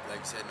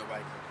 like you said,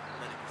 nobody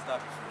can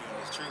stop you from doing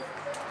this truth.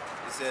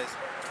 It says,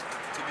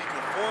 "To be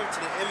conformed to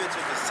the image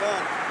of the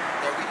Son,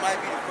 that we might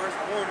be the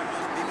firstborn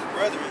among many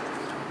brethren.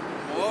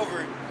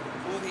 Moreover,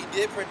 whom he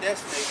did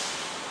predestinate,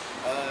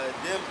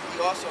 them he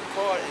also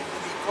called, and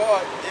whom he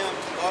called, them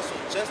he also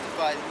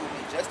justified, and whom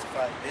he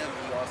justified, them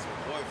he also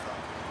glorified."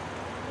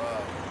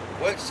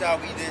 What shall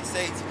we then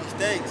say to these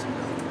things?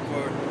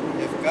 For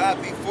if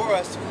God be for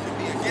us, who can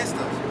be against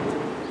us?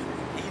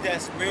 He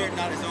that spared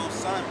not his own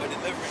Son, but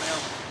delivered him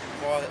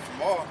for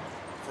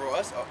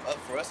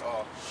us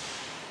all.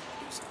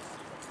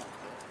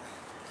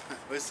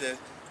 But it says,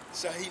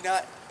 shall he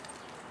not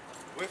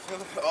with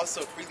him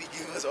also freely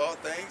give us all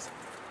things?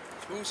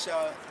 Who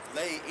shall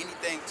lay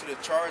anything to the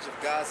charge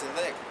of God's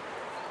elect?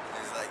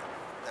 And it's like,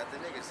 that the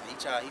niggas, he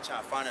try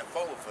to find that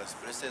fault with us.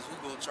 But it says, who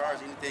gonna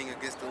charge anything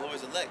against the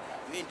Lord's elect?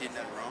 We ain't did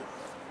nothing wrong.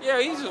 Yeah,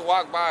 he just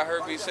walked by,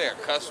 heard me say a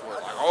cuss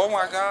word. Like, oh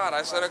my God,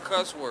 I said a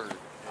cuss word.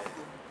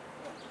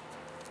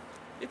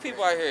 These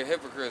people out here are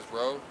hypocrites,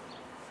 bro.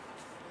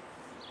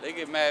 They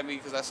get mad at me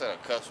because I said a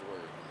cuss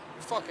word.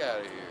 Fuck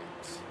out of here.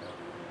 It's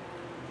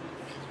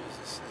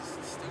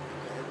stupid,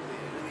 man.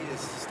 It really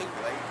is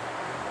stupid. Like,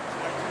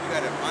 you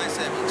got a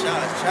mindset of a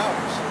child. It's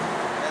childish.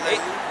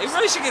 He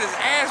really should get his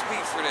ass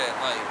beat for that.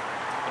 Like,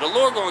 but the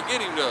Lord gonna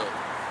get him though.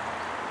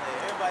 Hey,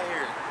 everybody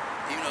here,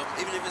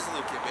 even if it's a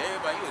little kid, but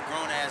everybody, you a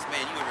grown ass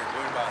man, you ever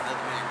worried about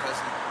another man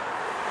cussing?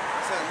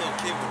 That's how a little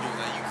kid would do.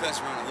 Like, you cuss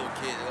around a little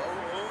kid.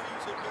 Oh, you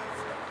so bad.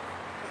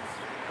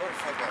 Go the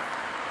fuck up.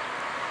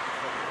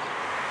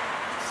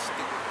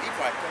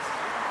 probably cusses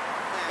you.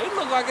 He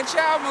looked like a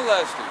child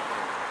molester. It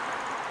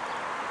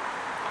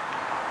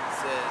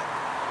says,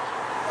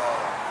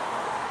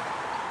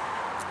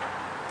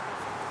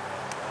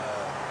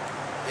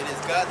 it is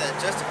God that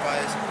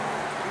justifies.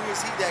 Who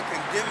is he that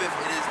condemneth?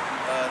 It is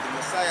the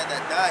Messiah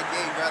that died,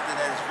 yea, rather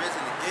that is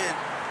risen again,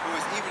 who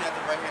is even at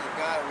the right hand of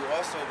God, who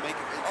also maketh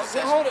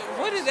intercession. Hold it.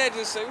 for What us. did that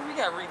just say? We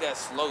gotta read that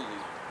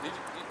slowly.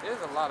 There's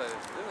a lot of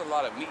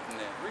meat in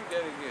that. Read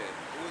that again.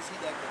 Who is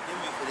he that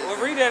condemneth? It is Well,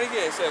 read that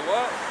again. Say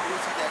what? Who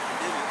is he that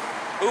condemneth?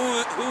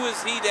 Who is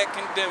he that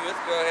condemneth?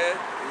 Go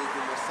ahead. It is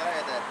the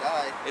Messiah that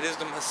died, It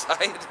is the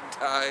Messiah that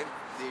died.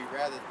 yea,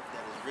 rather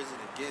that is risen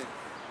again,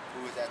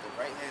 who is at the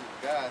right hand of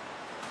God,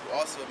 who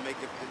also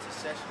maketh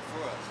intercession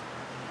for us.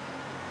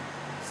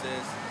 It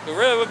says, But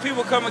really, when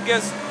people come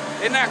against,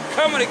 they're not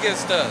coming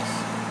against us.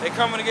 They're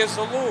coming against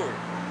the Lord.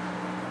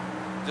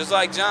 Just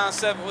like John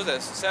 7, what was that,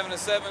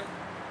 7:7?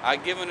 I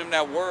given them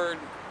that word,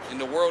 and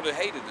the world that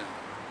hated them.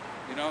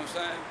 You know what I'm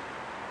saying?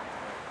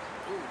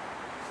 ooh,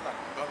 it's like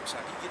a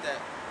barbershop. You get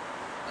that,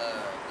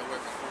 the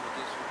word performed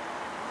against you.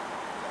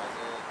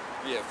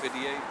 Isaiah. Yeah,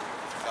 58.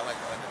 I like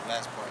the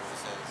last part where it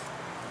says,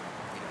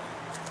 you know,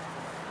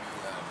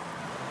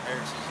 we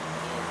heresies of the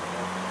Lord.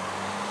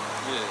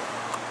 Yeah.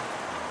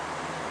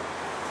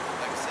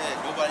 Like I said,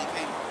 nobody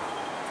can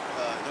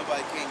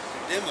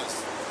condemn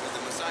us. Because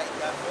the Messiah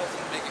died for us,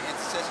 he's making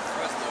intercession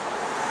for us now.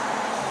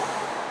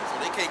 So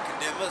they can't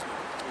condemn us, but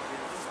they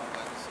can't condemn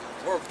us.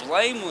 We're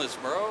blameless,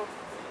 bro.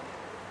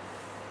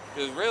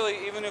 Because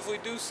really, even if we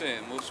do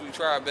sin, which we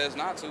try our best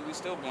not to, we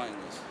still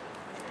blameless.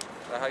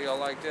 So how y'all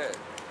like that?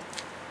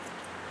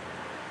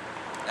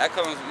 That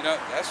comes, you know,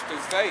 that's through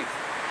faith.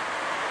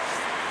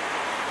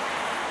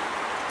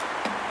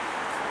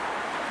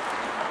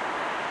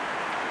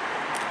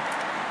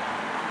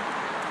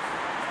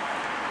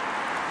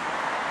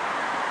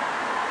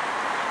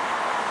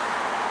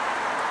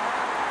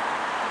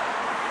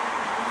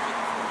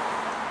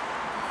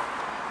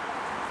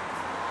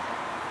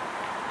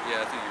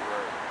 Yeah, I think you're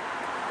right.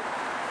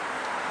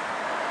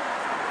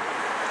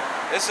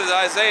 This is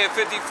Isaiah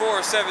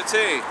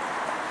 54:17.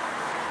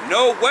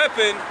 No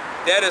weapon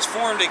that is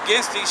formed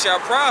against thee shall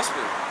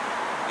prosper,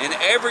 and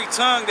every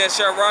tongue that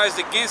shall rise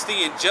against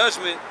thee in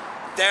judgment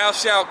thou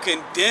shalt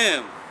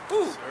condemn.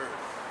 Whew.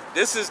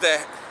 This is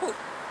the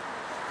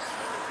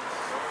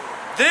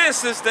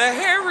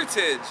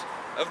heritage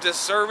of the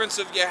servants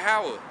of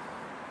Yahweh,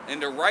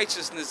 and the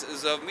righteousness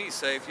is of me,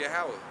 saith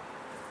Yahweh.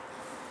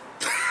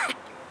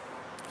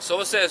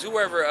 So it says,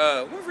 whoever,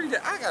 we'll read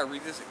it. I gotta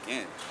read this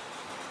again.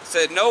 It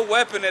said, no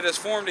weapon that is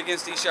formed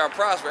against thee shall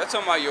prosper. That's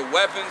talking about your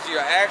weapons, your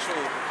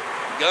actual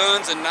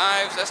guns and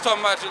knives. That's talking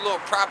about your little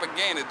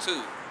propaganda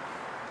too.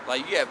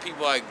 Like you have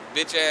people like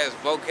bitch ass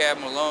Vocab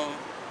Malone.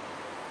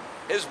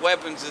 His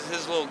weapons is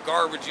his little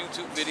garbage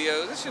YouTube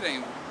videos. This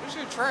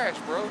shit trash,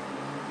 bro.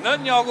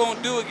 Nothing y'all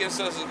gonna do against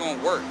us is gonna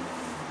work.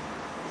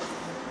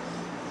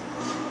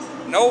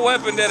 No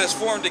weapon that is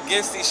formed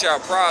against thee shall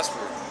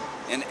prosper,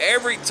 and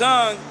every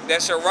tongue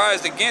that shall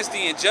rise against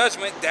thee in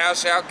judgment thou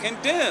shalt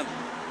condemn.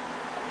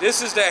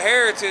 This is the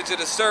heritage of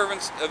the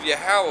servants of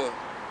Yahweh,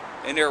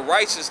 and their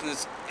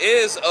righteousness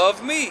is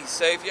of me,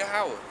 saith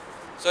Yahweh.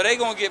 So they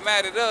gonna get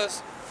mad at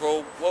us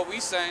for what we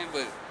saying,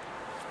 but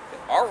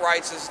our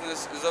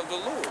righteousness is of the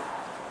Lord.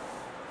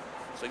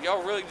 So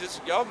y'all really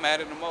y'all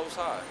mad at the Most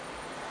High.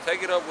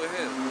 Take it up with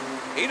him.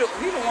 He the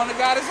one that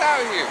got us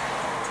out here.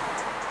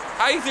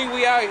 How you think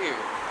we out here?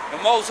 The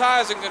Most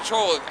High is in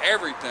control of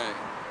everything.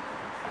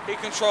 He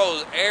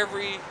controls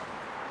every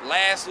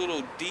last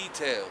little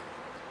detail.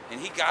 And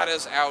he got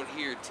us out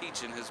here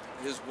teaching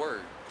his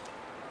word.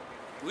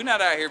 We're not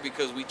out here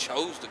because we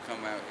chose to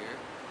come out here.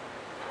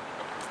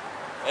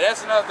 And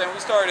that's another thing. We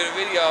started a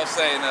video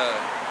saying,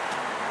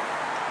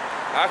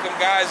 how come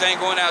guys ain't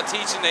going out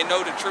teaching? They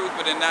know the truth,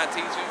 but they're not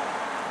teaching.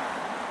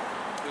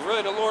 Because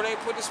really the Lord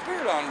ain't put the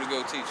Spirit on them to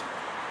go teaching.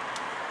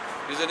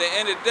 Because at the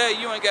end of the day,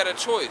 you ain't got a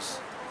choice.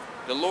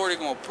 The Lord is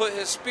going to put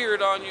his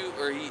Spirit on you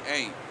or he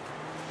ain't.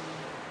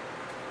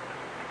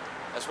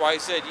 That's why he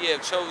said, ye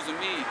have chosen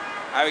me.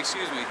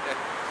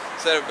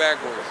 Said it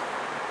backwards.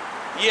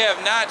 Ye have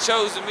not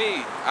chosen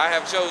me, I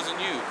have chosen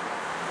you.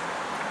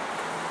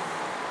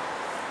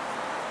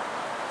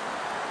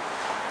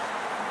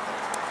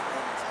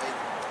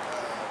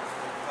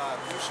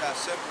 Who shall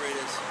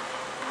separate us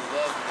from the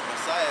love of the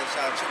Messiah?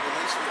 Shall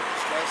tribulation or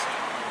distress or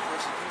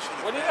persecution?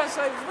 What did I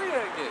say? Read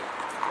that again.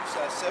 Who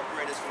shall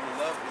separate us from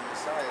the love of the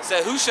Messiah? It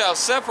said, who shall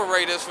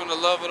separate us from the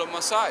love of the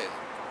Messiah?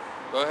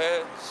 Go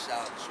ahead.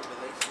 Shall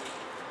tribulation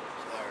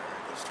or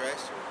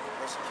distress or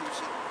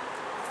persecution,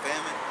 or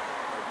famine,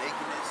 or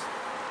nakedness,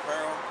 or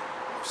peril,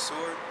 or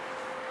sword?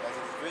 As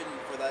it is written,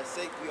 for thy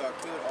sake we are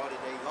killed all the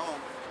day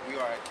long. We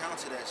are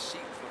accounted as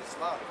sheep for the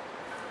slaughter.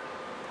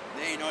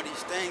 Nay, in all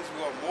these things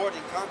we are more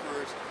than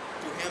conquerors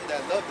through him that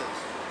loved us.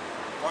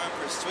 For I am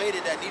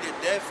persuaded that neither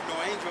death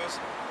nor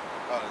angels,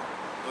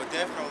 nor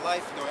death nor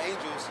life nor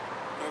angels,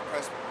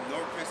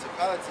 nor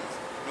principalities,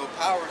 nor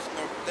powers,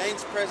 nor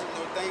things present,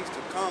 nor things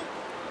to come,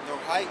 nor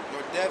height,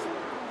 nor depth,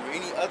 nor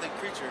any other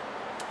creature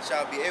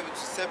shall be able to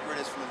separate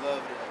us from the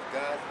love of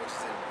God, which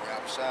is in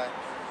Yahushua,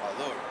 our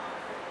Lord.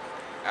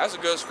 That's a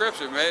good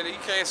scripture, man. You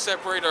can't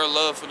separate our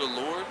love for the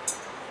Lord.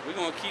 We're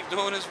going to keep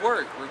doing His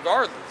work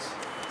regardless.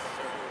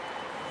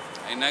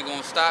 Ain't that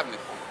going to stop me?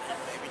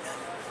 Maybe not.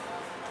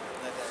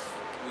 Not that.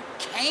 We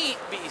can't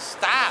be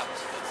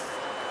stopped.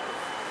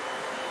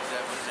 Is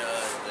that when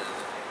the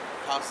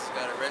apostles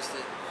got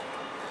arrested?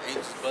 The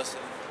angels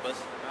busted them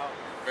out.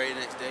 The very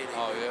next day, they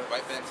went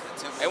right back to the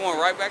temple. They went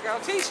right back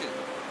out teaching.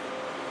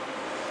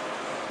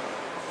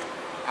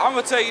 I'm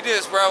going to tell you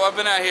this, bro. I've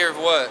been out here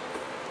for what?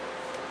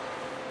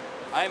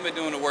 I ain't been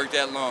doing the work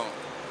that long.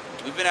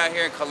 We've been out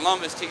here in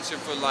Columbus teaching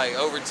for like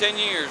over 10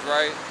 years,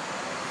 right?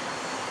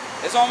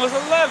 It's almost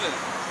 11.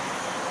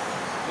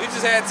 We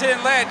just had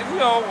 10 last,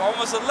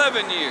 almost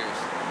 11 years.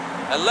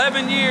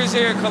 11 years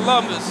here in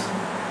Columbus.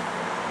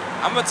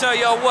 I'm gonna tell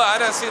y'all what, I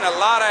done seen a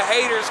lot of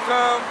haters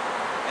come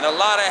and a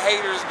lot of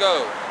haters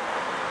go.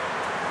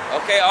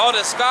 Okay, all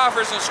the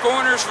scoffers and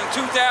scorners from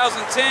 2010,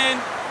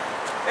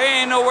 they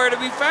ain't nowhere to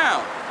be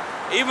found.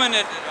 Even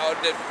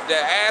the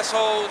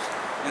assholes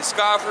and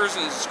scoffers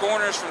and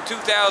scorners from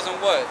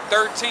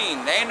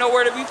 2013, they ain't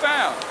nowhere to be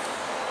found.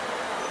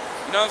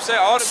 You know what I'm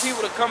saying? All the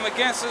people that come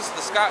against us,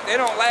 they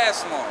don't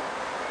last long.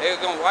 They're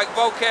gonna, like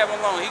Vocab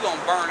alone, he gonna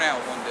burn out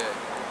one day,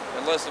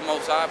 unless the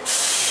Most High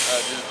just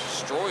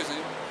destroys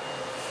him.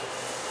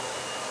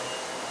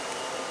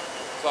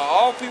 So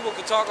all people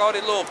can talk all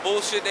that little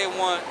bullshit they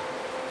want.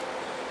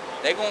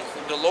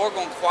 The Lord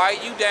gonna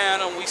quiet you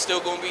down, and we still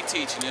gonna be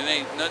teaching. And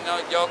ain't nothing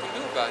y'all can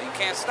do about it. You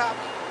can't stop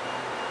it.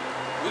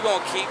 We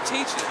gonna keep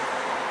teaching.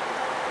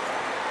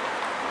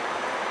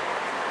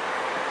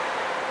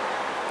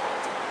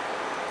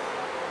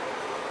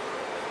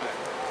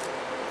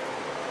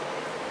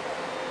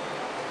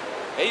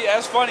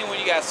 That's funny when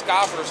you got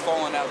scoffers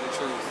falling out the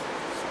truth.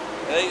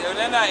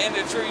 They're not in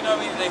the truth, you know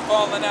what I mean? They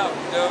falling out,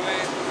 you know what I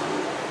mean?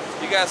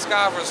 You got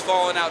scoffers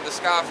falling out the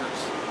scoffers.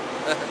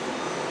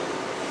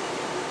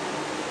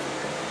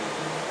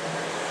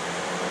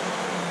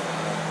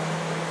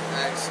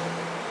 Acts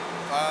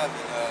 5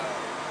 and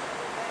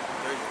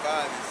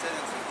 35, and said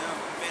unto them,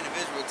 men of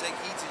Israel, take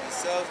heed to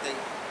yourselves that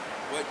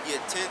what ye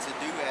intend to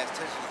do as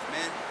toucheth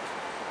men.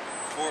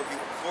 For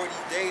before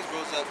these days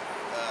rose up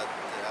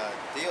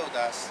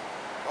Deodas,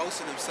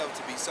 boasting himself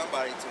to be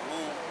somebody, to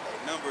whom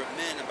a number of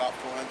men, about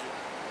 400,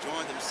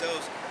 joined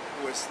themselves,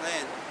 who were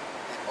slain,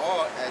 and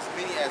all, as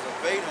many as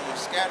obeyed him, were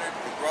scattered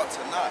and brought to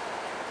naught.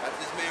 After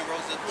this man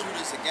rose up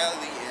Judas of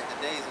Galilee in the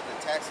days of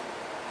the taxing,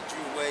 and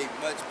drew away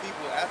much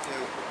people after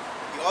him.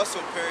 He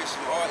also perished,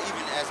 and all,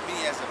 even as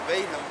many as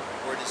obeyed him,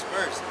 were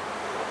dispersed.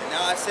 And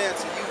now I say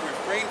unto you,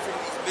 refrain from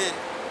these men,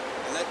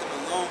 and let them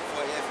alone,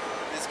 for if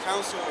this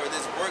counsel or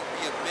this work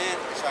be of man,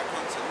 it shall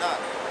come to naught.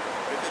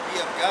 But if it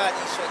be of God,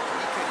 he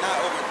could not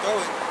overthrow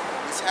it.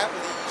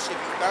 Happily you should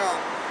be found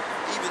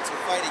even to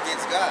fight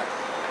against God.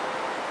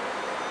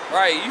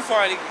 Right, you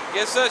fight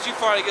against us, you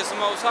fight against the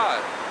Most High.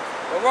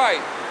 But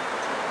right.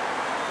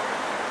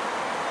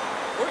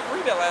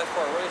 Read that last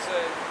part, what it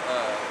say?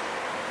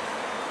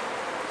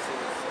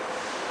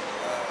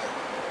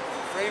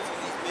 Refrain from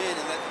these men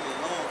and let them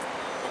alone.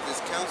 If this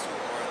counsel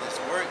or this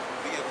work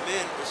be of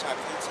men, it shall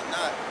come to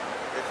naught.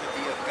 If it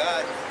be of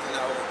God, he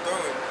cannot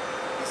overthrow it.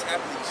 He's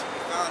happily you should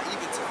be found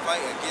even to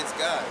fight against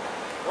God.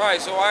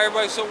 Right, so why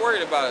everybody so worried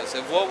about us?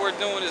 If what we're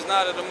doing is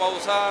not of the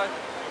Most High,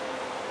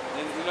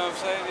 then, you know what I'm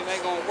saying, it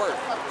ain't gonna work.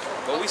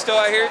 But we still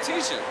out here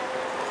teaching.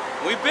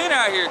 We've been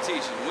out here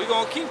teaching. We're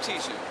gonna keep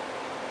teaching.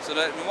 So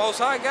that the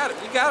Most High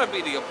we gotta be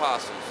the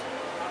apostles.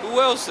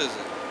 Who else is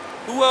it?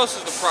 Who else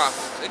is the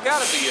prophets? It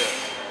gotta be us.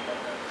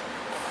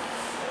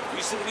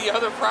 You see the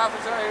other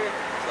prophets out here?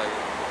 It's like,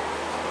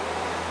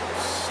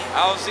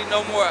 I don't see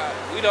no more.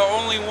 We the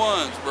only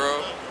ones,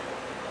 bro.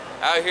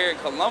 Out here in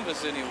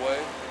Columbus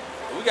anyway.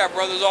 We got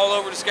brothers all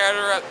over the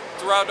scatter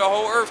throughout the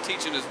whole earth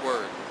teaching His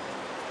word.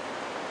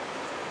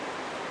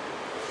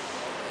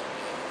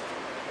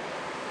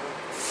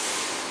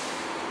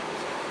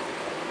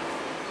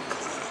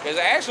 Because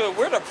actually,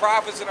 we're the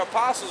prophets and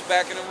apostles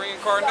back in the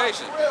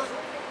reincarnation.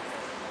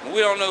 We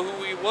don't know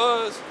who he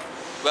was,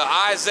 but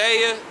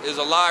Isaiah is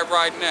alive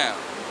right now.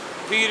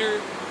 Peter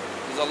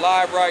is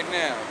alive right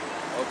now.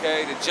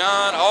 Okay, the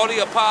John, all the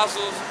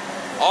apostles,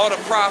 all the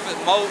prophets,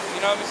 you know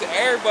what I'm saying?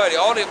 Everybody,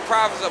 all the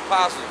prophets,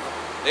 apostles.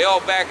 They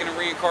all back in the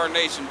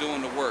reincarnation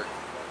doing the work.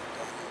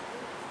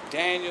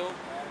 Daniel.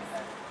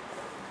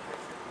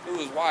 Who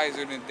was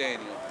wiser than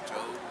Daniel?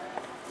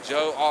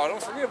 Job. Oh,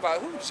 don't forget about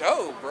who?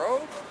 Job,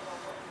 bro.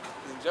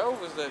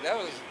 Job was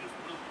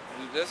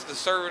that's the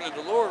servant of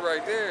the Lord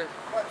right there.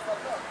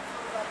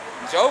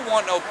 Job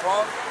wasn't no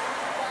punk.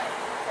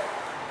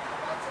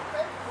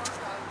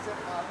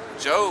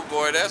 Job,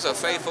 boy, that's a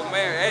faithful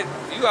man.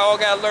 Hey, you all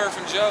gotta learn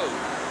from Job.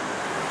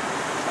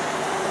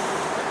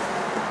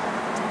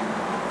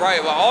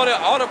 Right, well,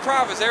 all the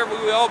prophets,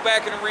 everybody, we all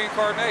back in the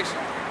reincarnation.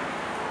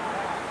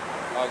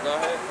 Oh, go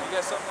ahead. You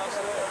got something else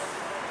to say?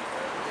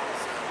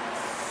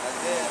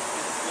 Isaiah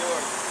 54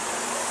 and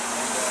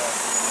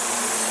 15.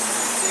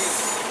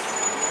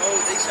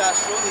 Behold, they shall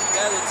surely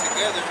gather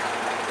together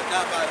the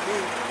not by me.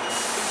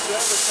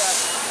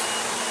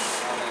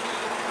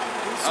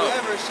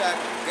 Whosoever shall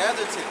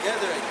gather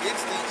together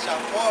against thee shall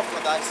fall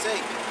for thy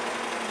sake.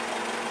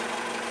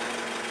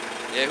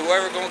 Yeah,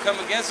 whoever gonna come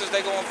against us,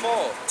 they gonna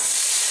fall.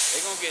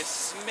 They gonna get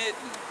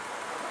smitten.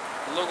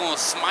 The Lord gonna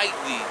smite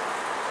thee.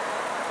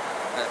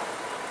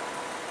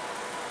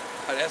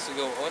 Oh, that's a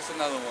good one. What's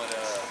another one? I'm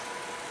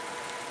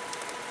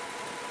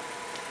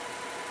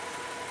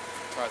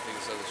trying to think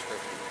of some other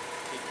scripture.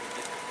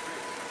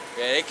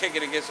 Yeah, they kick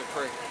it against a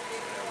prick.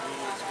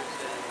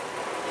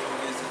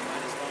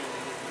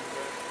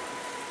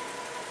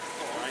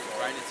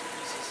 Right into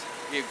pieces.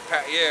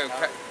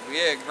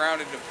 Yeah,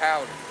 grounded to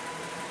powder.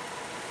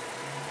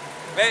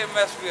 Man, it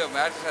messed me up,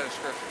 man. I just had a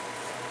scripture.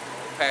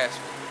 It passed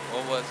me.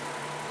 What was it?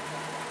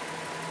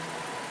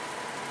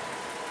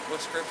 What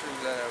scripture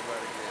was that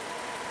everybody get?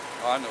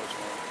 Oh, I know which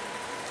one.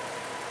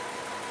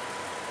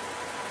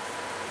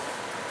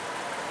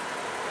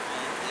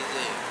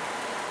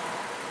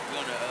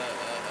 We're on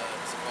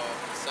it's called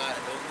the side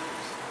that don't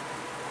lose.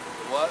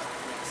 The what?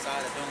 We're on the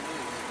side that don't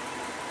lose.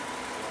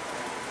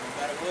 No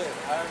matter whatever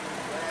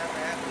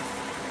happens,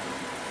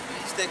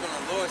 if you stick on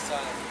the Lord's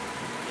side,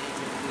 you ain't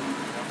gonna lose.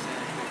 You know what I'm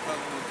saying? You're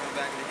gonna come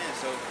back in the end.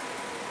 So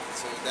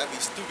that'd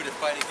be stupid to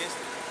fight against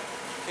it.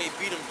 You can't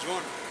beat them,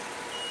 join them.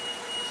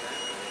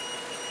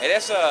 Hey,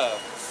 that's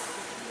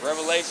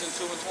Revelation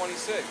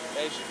 2:26.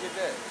 Hey, you should get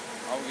that.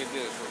 I'm gonna get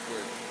this real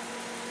quick.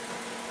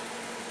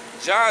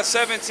 John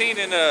 17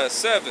 and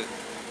 7.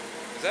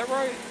 Is that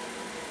right?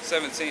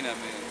 17, I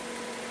mean.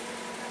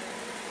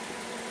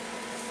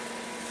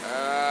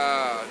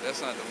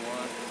 That's not the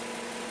one.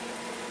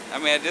 I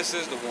mean, this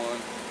is the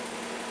one.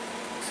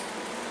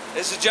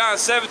 This is John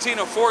 17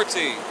 and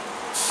 14.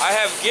 I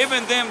have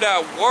given them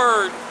thy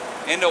word,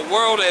 and the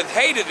world hath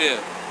hated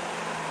them,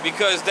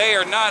 because they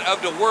are not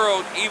of the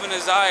world, even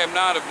as I am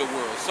not of the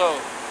world. So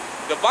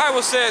the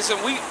Bible says,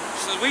 since we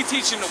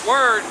teaching the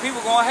word,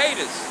 people gonna hate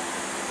us.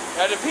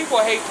 Now the people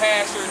hate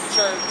pastor in the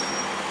church.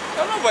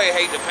 Don't nobody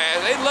hate the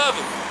pastor. They love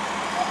him.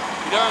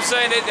 You know what I'm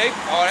saying?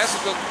 Oh, that's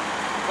a good.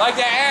 Like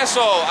that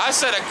asshole. I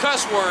said a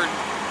cuss word,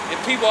 and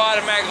people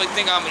automatically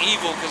think I'm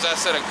evil because I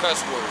said a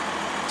cuss word.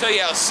 Tell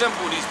you how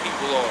simple these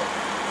people are.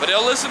 But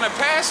they'll listen to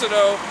pastor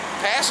though.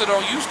 Pastor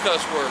don't use cuss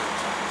words.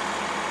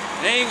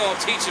 They ain't gonna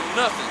teach him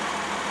nothing.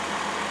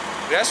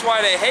 That's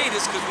why they hate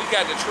us, because we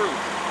got the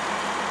truth.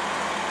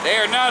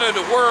 They are not of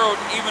the world,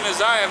 even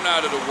as I am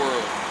not of the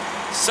world.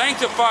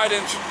 Sanctify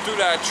them through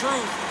thy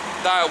truth.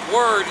 Thy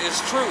word is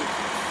truth.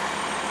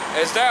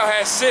 As thou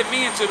hast sent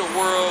me into the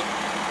world,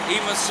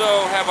 even so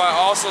have I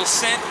also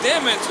sent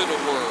them into the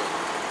world.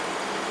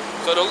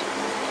 So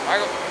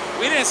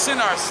we didn't send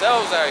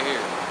ourselves out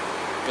here.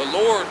 The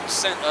Lord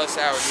sent us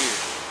out here.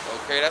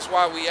 Okay, that's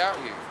why we out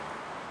here.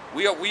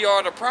 We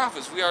are the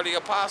prophets. We are the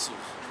apostles.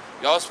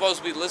 Y'all supposed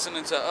to be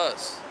listening to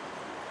us.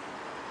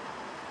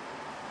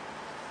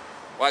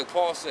 Like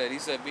Paul said, he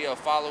said, be a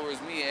follower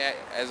of me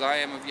as I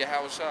am of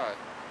Yahushua.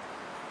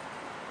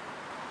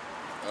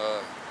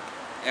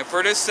 And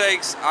for this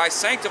sake, I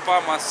sanctify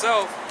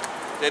myself,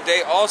 that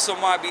they also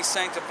might be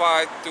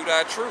sanctified through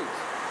thy truth.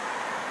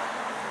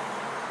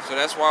 So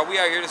that's why we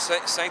are here to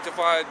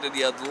sanctify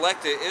the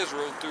elected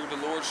Israel through the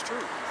Lord's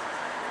truth.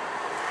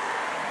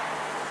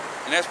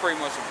 And that's pretty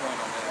much the point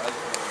on that.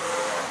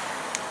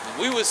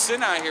 We was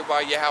sent out here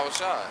by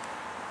Yahushua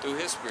through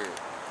his spirit.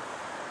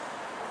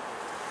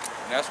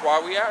 And that's why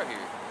we out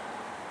here.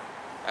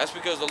 That's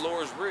because the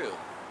Lord is real.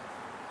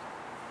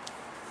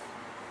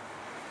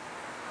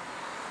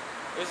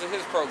 This is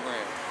his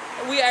program.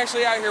 And we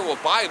actually out here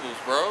with Bibles,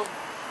 bro.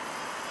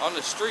 On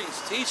the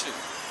streets, teaching.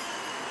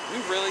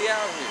 We really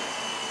out here.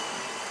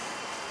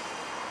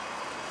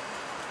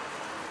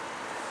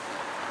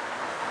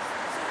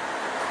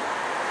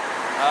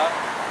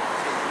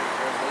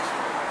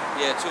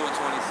 Yeah, 2 and 26.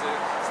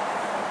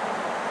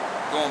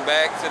 Going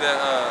back to the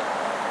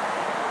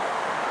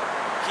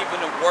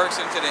keeping the works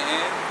into the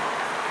end.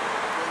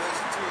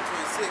 Revelation 2 and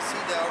 26.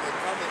 He that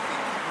overcometh and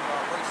keepeth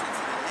my works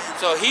unto the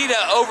end. So he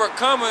that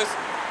overcometh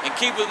and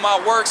keepeth my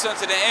works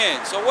unto the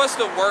end. So what's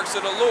the works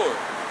of the Lord?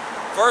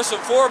 First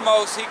and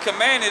foremost, he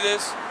commanded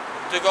us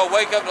to go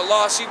wake up the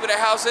lost sheep of the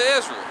house of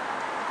Israel.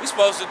 We're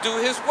supposed to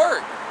do his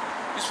work.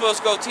 You're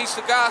supposed to go teach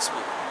the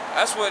gospel.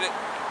 That's what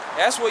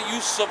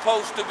you're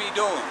supposed to be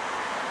doing.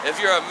 If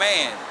you're a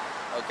man,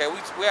 okay, we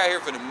out here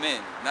for the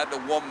men, not the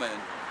woman,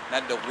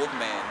 not the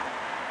woman.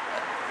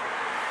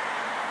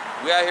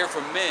 We out here for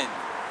men.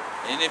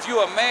 And if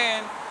you're a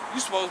man,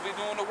 you're supposed to be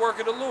doing the work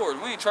of the Lord.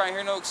 We ain't trying to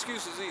hear no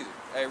excuses either.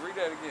 Hey, read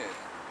that again.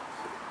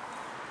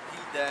 He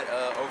that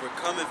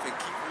overcometh and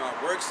keepeth my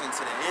works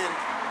unto the end,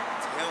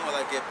 to him will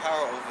I give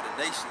power over the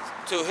nations.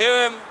 To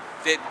him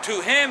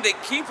that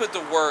keepeth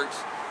the works,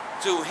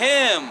 to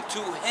him,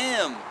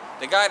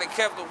 the guy that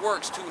kept the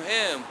works, to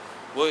him,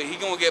 well, he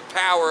gonna get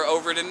power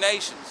over the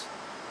nations.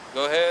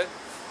 Go ahead.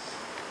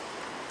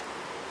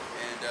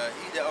 And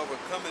he that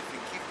overcometh and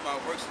keepeth my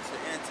works unto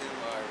the end, to him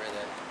I read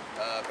that,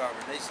 power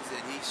over the nations,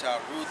 and he shall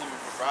rule them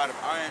with a rod of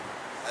iron,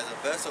 as a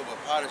vessel of a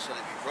potter shall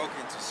it be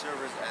broken to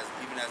silver,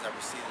 even as I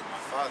received of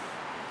my Father.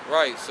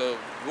 Right. So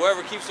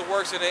whoever keeps the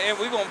works in the end,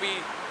 we're gonna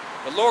be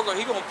the Lord.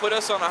 He gonna put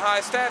us on a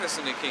high status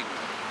in the kingdom.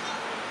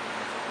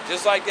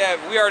 Just like that,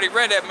 we already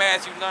read that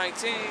Matthew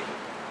 19.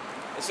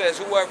 It says,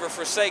 "Whoever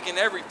forsaken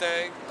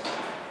everything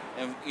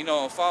and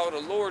follow the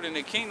Lord in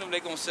the kingdom, they're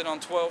gonna sit on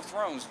 12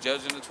 thrones,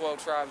 judging the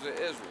 12 tribes of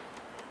Israel."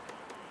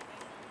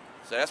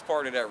 So that's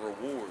part of that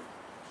reward.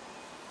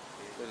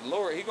 The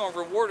Lord, He gonna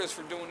reward us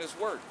for doing this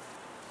work.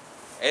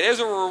 And there's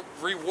a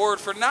reward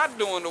for not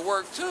doing the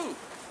work too.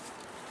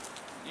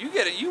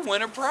 You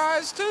win a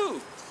prize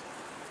too.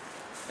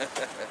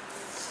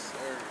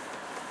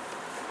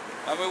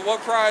 I mean,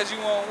 what prize you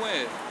want to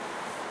win?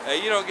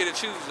 Hey, you don't get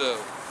to choose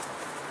though.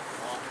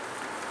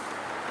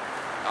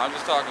 I'm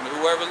just talking to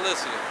whoever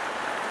listening.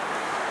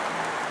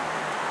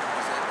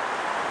 He said,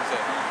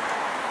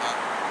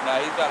 Nah,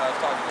 he thought I was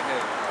talking to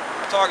him.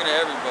 I'm talking to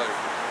everybody.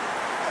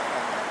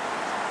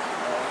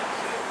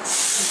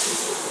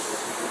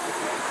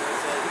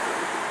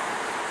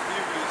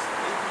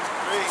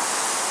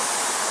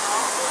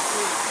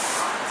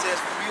 It says,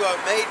 "For you are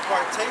made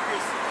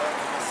partakers of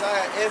the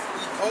Messiah if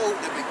we hold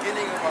the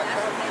beginning of our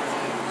confidence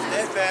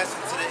steadfast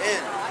unto the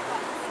end."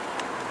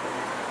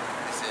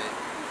 It said,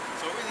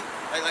 so really,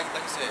 like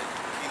you said,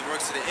 He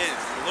works to the end.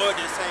 The Lord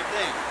did the same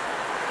thing.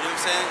 You know what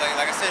I'm saying?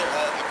 Like I said,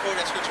 I quoted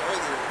that scripture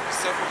earlier. "We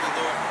suffer with the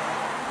Lord,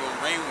 we will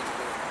reign with the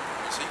Lord."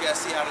 So you gotta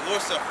see how the Lord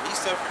suffered. He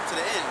suffered to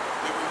the end.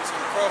 Remember, He was on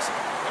the cross.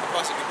 At the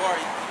cross of Gabar,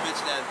 he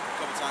mentioned that a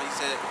couple times. He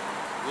said,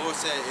 the Lord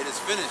said, "It is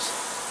finished."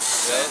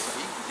 Yeah. So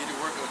He did the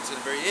work until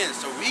the very end.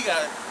 So we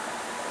gotta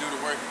do the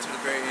work until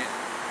the very end.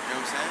 You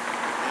know what I'm saying?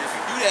 And if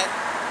you do that,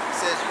 it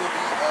says you will be.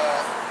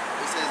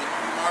 It says if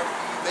you are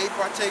made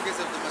partakers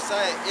of the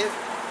Messiah if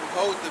we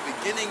hold the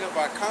beginning of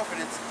our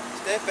confidence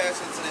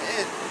steadfast unto the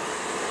end.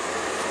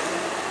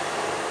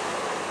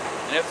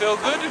 And it feels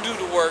good to do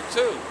the work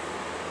too.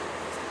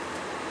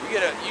 You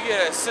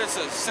get a sense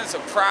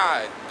of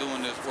pride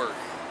doing this work.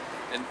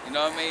 And you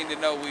know what I mean? To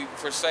know we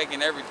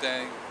forsaken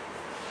everything.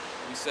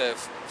 We said,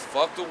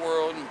 fuck the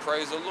world and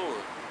praise the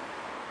Lord.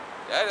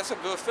 Yeah, that's a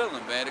good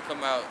feeling, man, to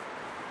come out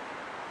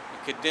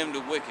and condemn the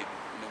wicked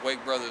and to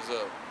wake brothers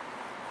up.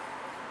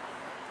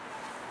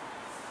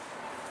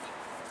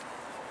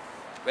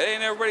 But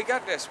ain't everybody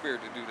got that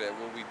spirit to do that,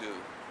 what we do.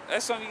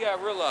 That's something you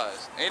gotta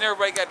realize. Ain't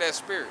everybody got that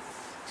spirit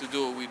to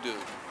do what we do.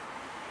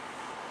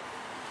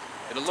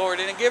 And the Lord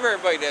didn't give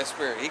everybody that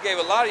spirit. He gave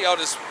a lot of y'all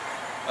this,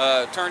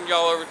 turned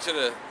y'all over to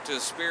the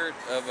spirit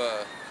of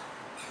a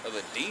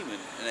demon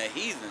and a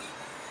heathen.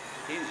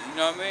 You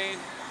know what I mean?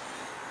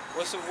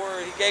 What's the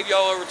word? He gave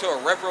y'all over to a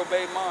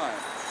reprobate mind.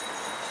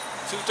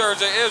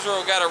 2/3 of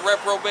Israel got a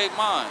reprobate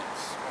mind.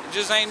 It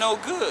just ain't no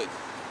good.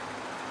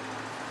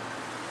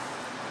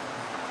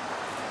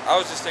 I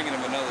was just thinking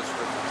of another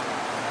scripture.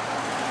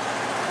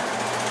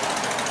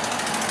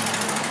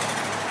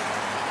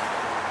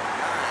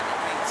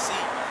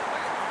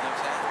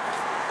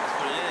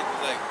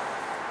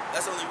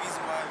 That's the only reason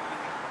why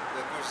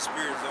of course the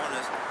Spirit is on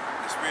us.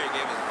 The Spirit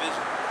gave us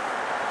vision.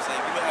 I'm saying,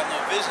 if you don't have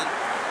no vision,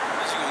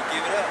 you're going to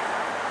give it up.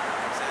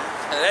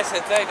 And that's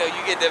the thing though,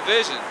 you get the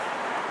vision.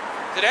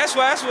 So that's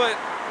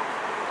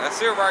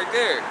it right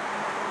there.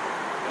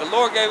 The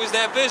Lord gave us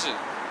that vision.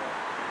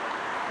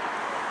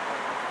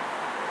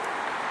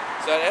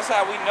 So that's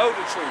how we know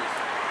the truth.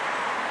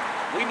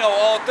 We know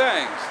all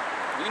things.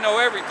 We know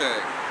everything.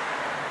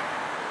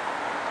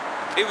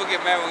 People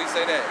get mad when we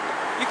say that.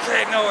 You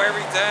can't know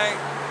everything.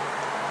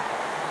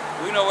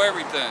 We know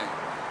everything.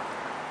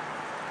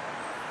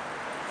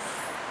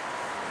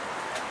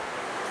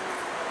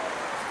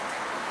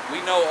 We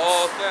know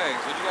all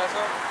things. What you guys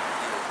talking?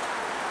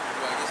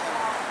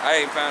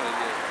 I ain't found it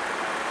yet.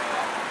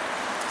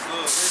 It's a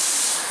little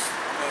listen.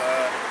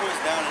 Of course,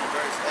 down in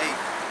verse 8,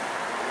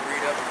 we'll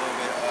read up a little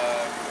bit.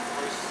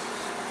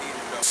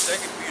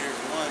 Second Peter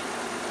 1,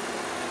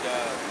 and the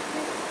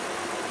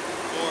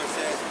Lord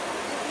says,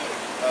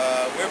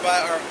 whereby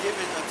are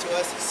given unto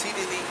us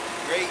exceedingly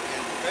great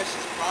and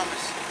precious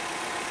promise,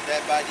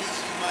 that by these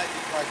you might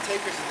be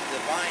partakers of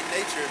the divine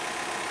nature,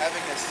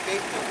 having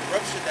escaped the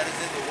corruption that is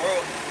in the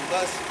world through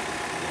lust.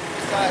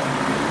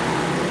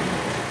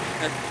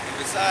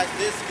 Besides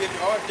this, give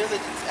all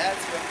diligence, add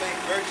to your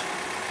faith virtue,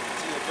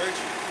 to your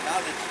virtue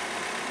knowledge,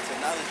 to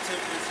knowledge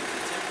temperance, and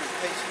to temperance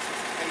patience, and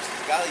to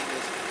patience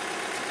godliness,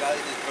 to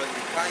godliness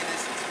brotherly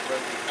kindness, and to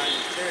brotherly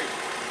kindness charity.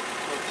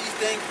 For if these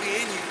things be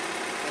in you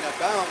and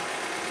abound,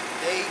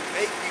 they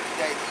make you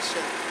that ye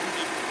should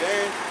neither be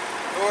barren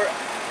nor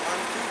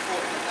unfruitful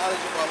in the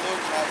knowledge of our Lord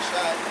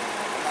Yahshua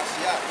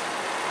HaMashiach.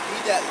 He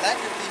that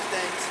lacketh these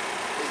things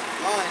is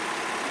blind,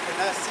 and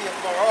cannot see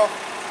afar off,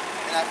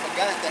 and hath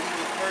forgotten that he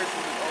was purged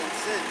from his old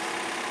sins.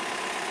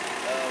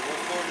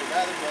 Wherefore the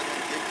rather, brethren,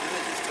 give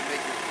diligence to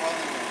make your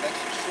calling and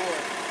election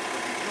sure. For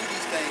if you do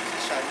these things, ye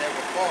shall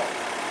never fall.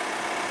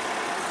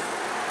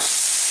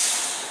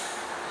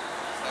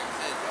 Like I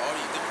said, all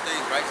these different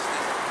things,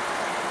 righteousness,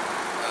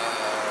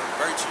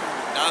 virtue,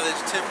 knowledge,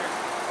 temperance,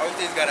 all these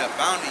things got to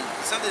abound in you.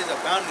 Something is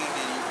abounding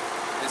in you,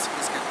 it's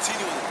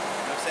continually,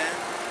 you know what I'm saying?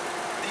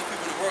 These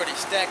people in the world, they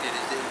stagnant.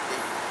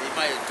 They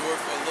might endure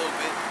for a little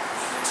bit,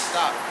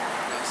 stop. You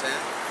know what I'm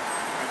saying?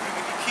 If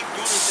you keep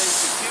doing things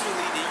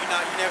continually, then you're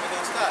never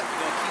gonna stop.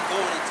 You're gonna keep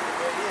going until the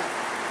very end.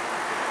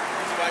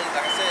 That's why,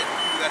 like I said,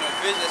 people got no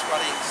vision. That's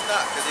why they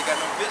stop, because they got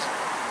no vision.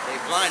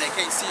 They blind. They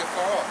can't see it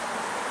far off. You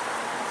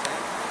know what I'm saying?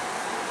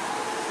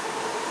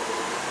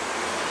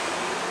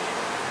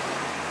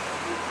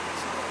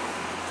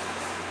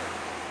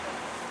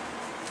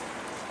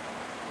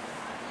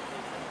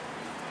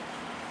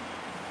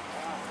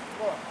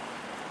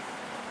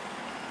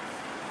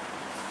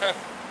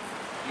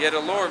 Yeah, the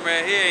Lord,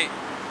 man, he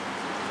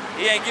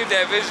ain't give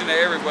that vision to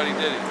everybody,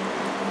 did he?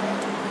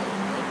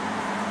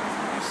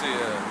 You see,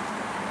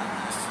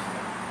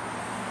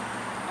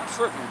 I'm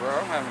tripping, bro.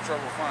 I'm having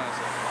trouble finding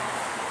something.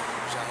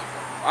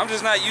 I'm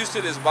just not used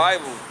to this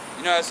Bible.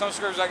 You know, at some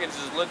scriptures I can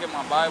just look at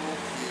my Bible.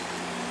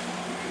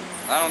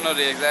 I don't know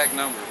the exact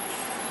number.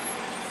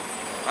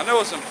 I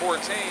know it's in 14.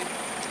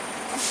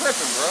 I'm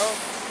tripping, bro.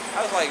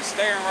 I was like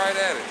staring right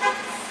at it.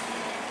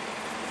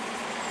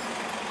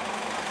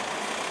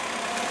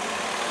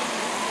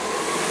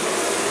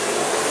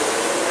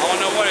 I don't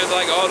know what it's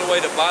like all the way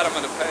to the bottom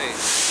of the page.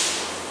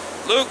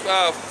 Luke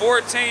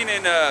 14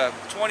 and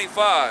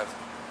 25.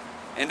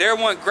 And there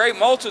went great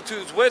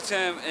multitudes with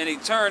him, and he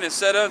turned and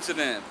said unto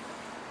them,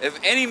 if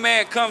any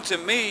man come to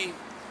me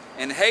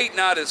and hate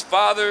not his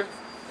father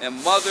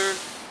and mother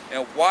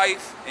and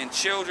wife and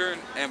children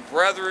and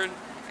brethren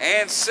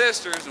and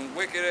sisters, and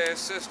wicked ass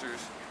sisters,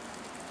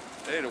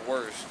 they the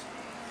worst,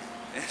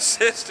 and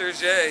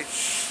sisters, yea,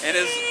 and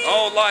his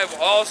own life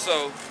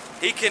also,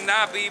 he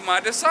cannot be my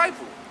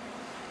disciple.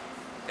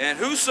 And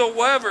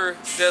whosoever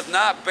does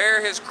not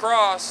bear his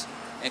cross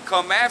and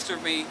come after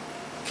me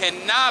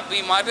cannot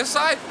be my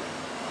disciple.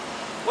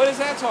 What is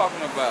that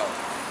talking about?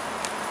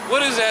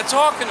 What is that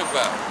talking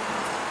about?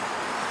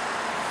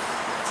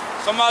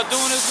 Something about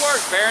doing his work,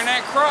 bearing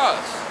that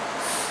cross,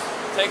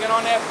 taking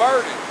on that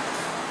burden.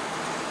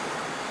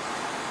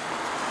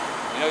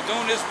 You know,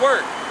 doing this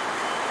work.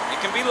 It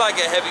can be like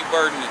a heavy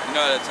burden, you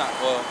know, at a time.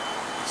 Well,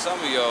 some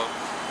of y'all.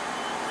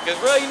 Because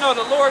really, you know,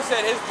 the Lord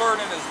said his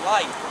burden is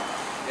light.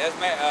 That's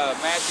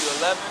Matthew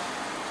 11.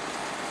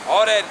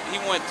 All that he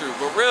went through.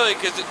 But really,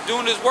 because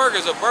doing his work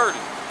is a burden.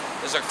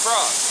 It's a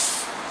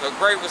cross. It's a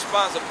great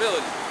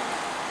responsibility.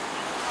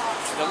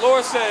 The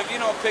Lord said, if you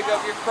don't pick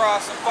up your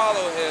cross and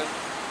follow him,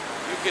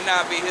 you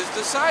cannot be his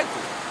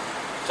disciple.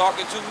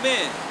 Talking to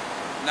men,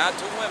 not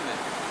to women.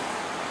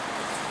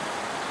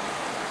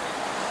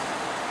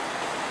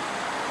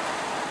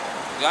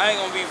 I ain't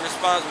gonna be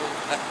responsible.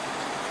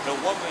 The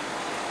woman,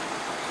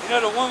 you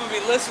know, the woman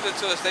be listening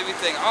to us. They be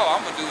thinking, "Oh,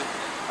 I'm gonna do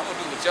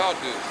what y'all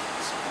do."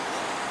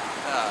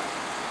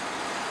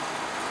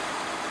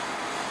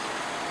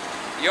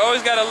 You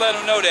always gotta let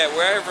them know that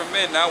we're here for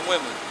men, not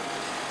women.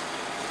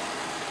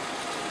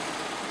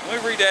 Let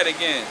me read that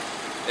again.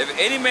 If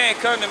any man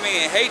come to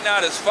me and hate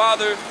not his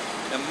father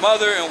and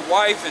mother and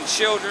wife and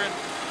children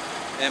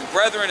and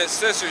brethren and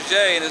sisters,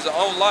 yea, and his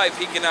own life,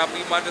 he cannot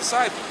be my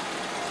disciple.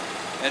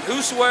 And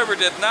whosoever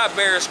doth not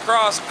bear his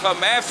cross and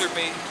come after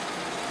me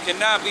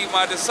cannot be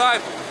my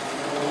disciple.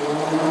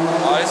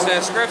 Oh, it's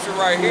that scripture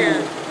right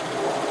here.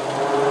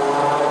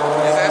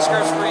 It's that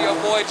scripture for your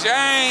boy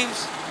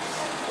James.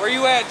 Where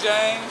you at,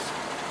 James?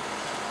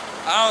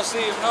 I don't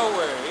see him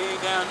nowhere. He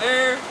ain't down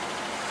there.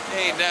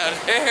 He ain't down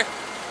there.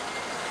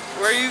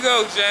 Where you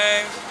go,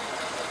 James?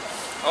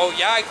 Oh,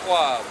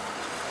 Yaquab.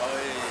 Oh,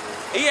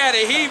 yeah. He had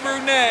a Hebrew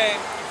name.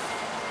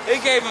 He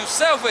gave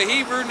himself a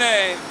Hebrew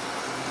name.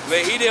 But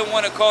he didn't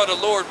want to call the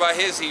Lord by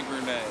his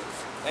Hebrew name.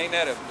 Ain't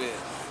that a bitch?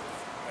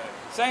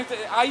 Same thing.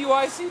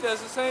 IUIC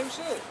does the same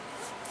shit.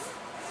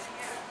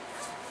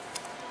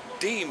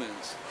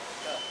 Demons.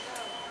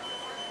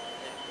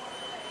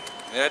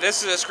 Yeah,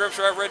 this is a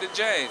scripture I read to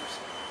James.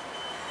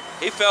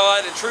 He fell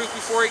out of the truth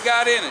before he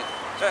got in it.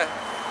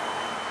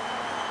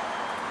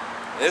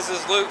 This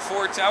is Luke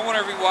 14. I want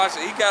to rewatch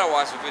it. He got to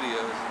watch the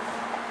videos.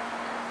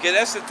 Okay,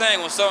 that's the thing.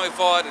 When somebody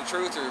fall out of the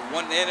truth or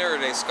want in it or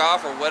they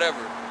scoff or whatever,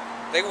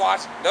 they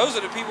watch. Those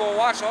are the people who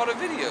watch all the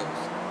videos.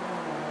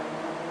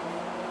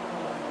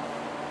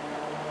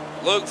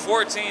 Luke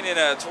 14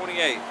 and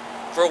 28.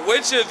 For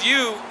which of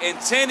you,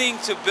 intending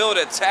to build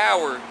a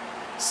tower,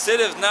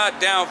 sitteth not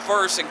down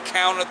first and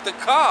counteth the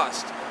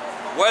cost,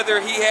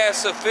 whether he has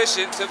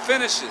sufficient to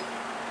finish it?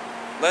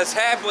 Lest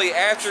happily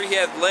after he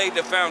hath laid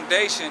the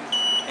foundation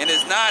and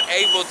is not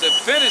able to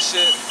finish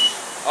it,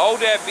 all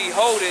that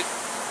behold it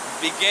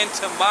begin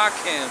to mock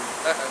him.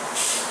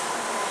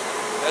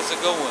 That's a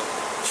good one.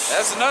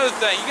 That's another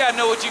thing. You gotta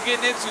know what you're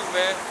getting into,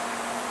 man.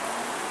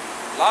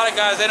 A lot of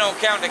guys, they don't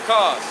count the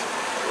cost.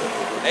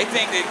 They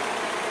think,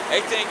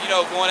 you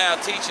know, going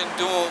out teaching,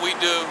 doing what we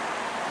do,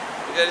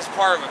 that it's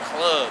part of a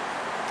club,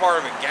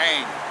 part of a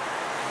gang.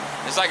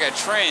 It's like a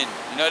trend.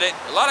 You know,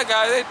 a lot of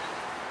guys,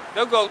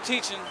 they'll go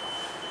teaching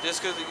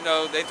just because, you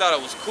know, they thought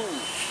it was cool.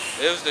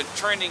 It was the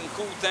trending,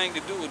 cool thing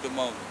to do at the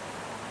moment.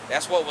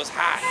 That's what was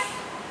hot.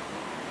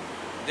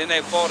 Then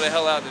they fall the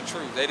hell out of the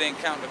truth. They didn't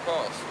count the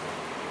cost.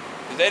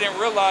 Because they didn't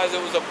realize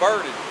it was a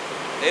burden.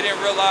 They didn't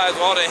realize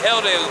all the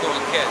hell they was going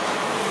to catch.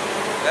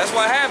 That's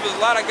what happens.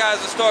 A lot of guys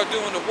that start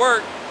doing the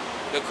work,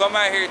 they'll come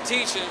out here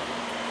teaching,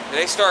 and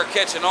they start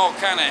catching all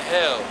kind of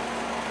hell.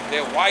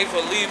 Their wife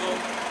will leave them,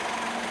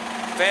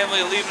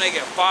 family will leave them, they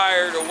get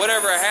fired, or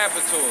whatever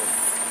happened to them.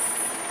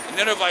 And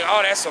then they're like,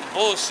 oh, that's some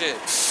bullshit.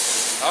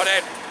 Oh,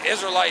 that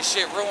Israelite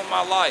shit ruined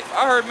my life.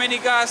 I heard many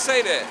guys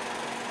say that.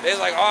 They're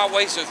like, oh, I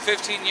wasted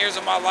 15 years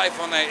of my life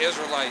on that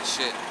Israelite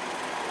shit.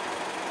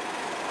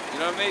 You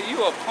know what I mean?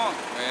 You a punk,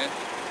 man.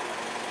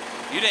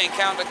 You didn't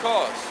count the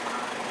cost.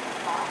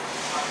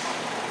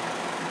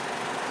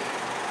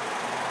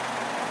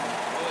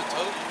 Well, I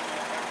told you.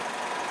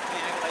 You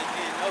act like you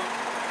didn't know.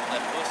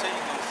 Like, what say you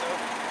gonna sell?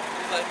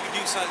 It's like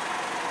you do something,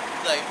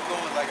 like you go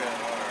in like you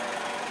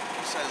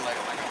something like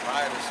a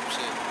riot or some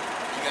shit.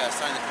 You gotta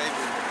sign the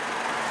paper.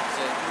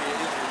 So if you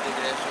get injured,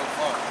 nigga, that's your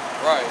fault.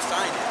 Right. You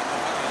signed it.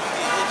 If you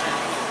get injured,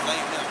 you can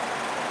blame them.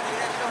 Nigga,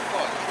 that's your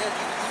fault.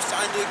 You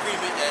signed the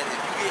agreement that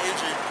if you get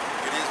injured,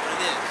 it is what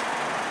it is.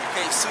 You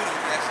can't sue them.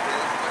 That's what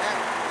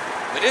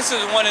happened. But this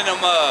is one of them,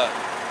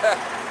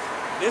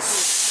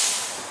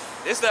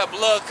 this that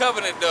blood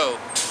covenant though.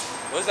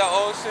 What's that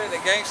old shit, the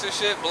gangster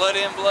shit, blood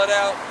in, blood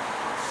out?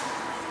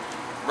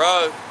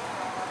 Bro,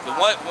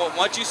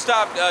 once you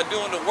stop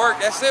doing the work,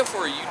 that's it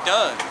for you, you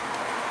done.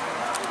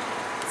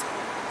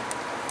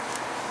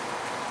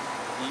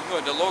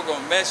 The Lord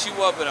gonna mess you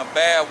up in a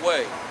bad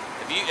way.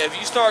 If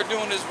you start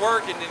doing this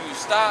work and then you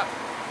stop,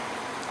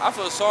 I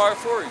feel sorry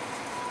for you.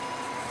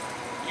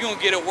 You gonna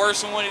get it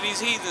worse than one of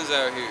these heathens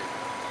out here.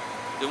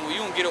 Then you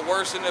gonna get it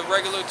worse than the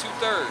regular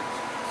 2/3.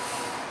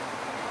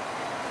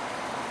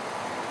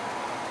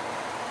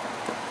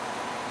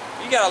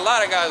 You got a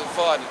lot of guys that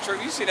fall out of the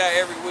truth. You see that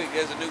every week.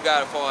 There's a new guy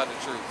that fall out of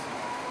the truth.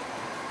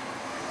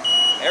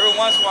 Every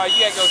once in a while,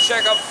 you gotta go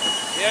check up.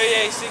 Yeah,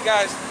 you see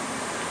guys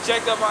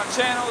checked up on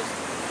channels.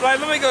 Like,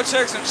 let me go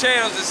check some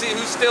channels to see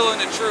who's still in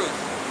the truth.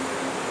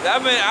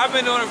 I've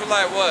been doing it for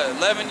like what,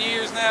 11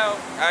 years now,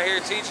 out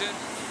here teaching.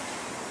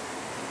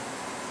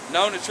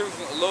 Known the truth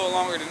a little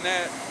longer than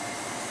that.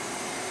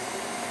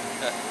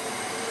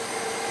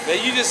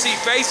 Then you just see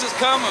faces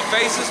come and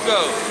faces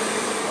go.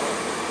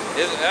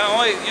 You know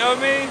what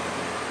I mean?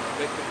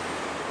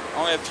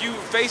 Only a few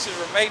faces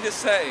remain the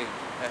same.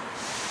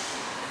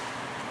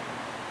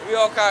 We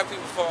all kind of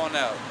people falling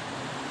out.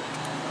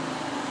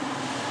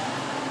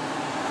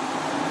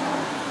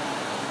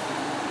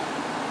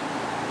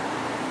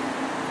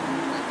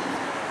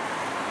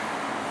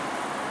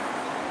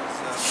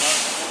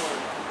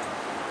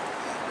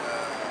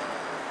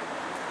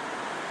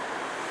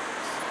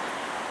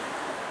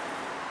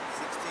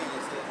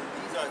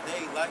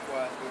 They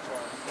likewise which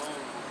are sown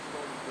on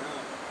stony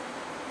ground,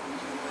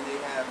 even when they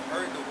have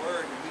heard the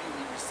word and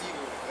immediately receive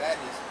it with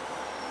gladness,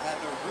 have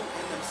no root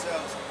in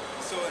themselves,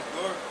 so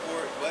endure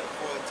for it but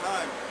for a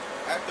time.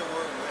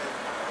 Afterward, when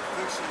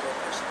affliction or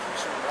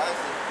persecution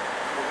rises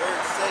for the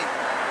word's sake,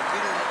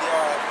 immediately they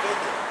are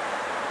offended.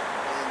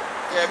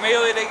 Yeah,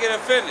 immediately they get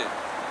offended.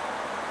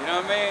 You know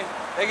what I mean?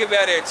 They get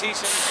out there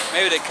teaching.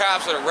 Maybe the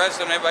cops are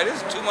arresting them. Everybody,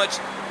 this is too much.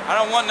 I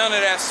don't want none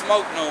of that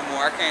smoke no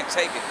more. I can't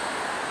take it.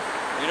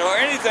 You know,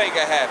 anything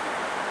could happen.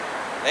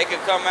 They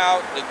could come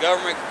out, the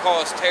government could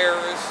call us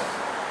terrorists,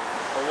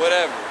 or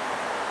whatever.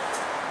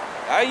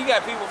 Now you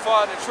got people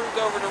following the truth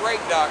over the rape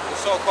doctrine, the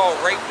so-called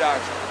rape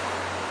doctrine.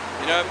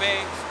 You know what I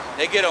mean?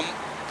 They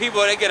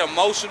get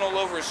emotional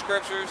over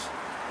scriptures.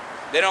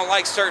 They don't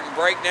like certain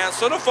breakdowns,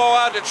 so they'll fall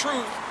out of the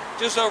truth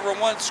just over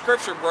one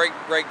scripture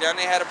breakdown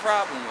they had a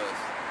problem with.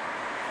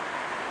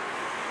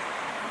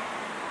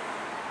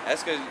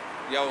 That's because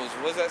y'all was,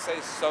 what does that say,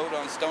 sowed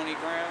on stony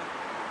ground?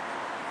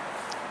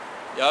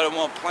 Y'all don't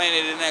want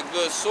planted in that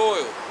good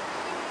soil.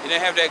 You didn't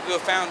have that good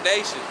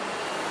foundation.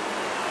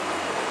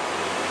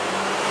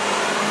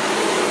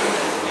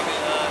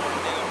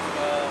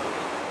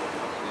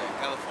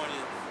 California,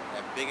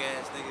 that big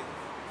ass nigga,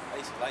 I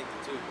used to like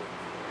him too, but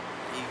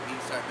he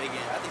started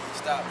making, I think he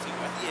stopped too.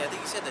 Yeah, I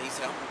think he said that. He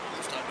said, I'm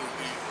gonna start doing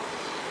weed.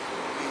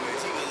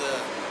 Anyways, he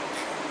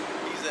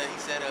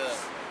said,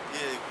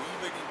 yeah, when you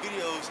make these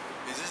videos,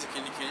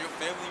 can your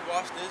family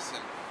watch this? And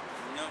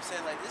you know what I'm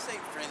saying? Like, this ain't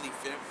family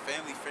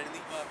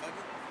friendly,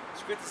 motherfucker.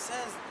 Scripture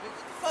says, what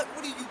the fuck?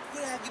 What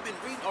have you been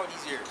reading all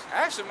these years?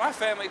 Actually, my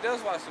family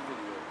does watch the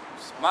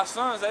videos. My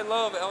sons, they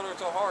love Elder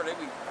Tahar. They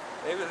be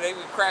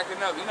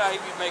cracking up. You know how he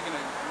be making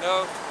it, you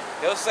know?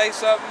 He'll say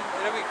something,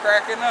 and they'll be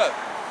cracking up.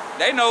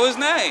 They know his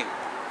name.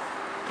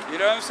 You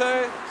know what I'm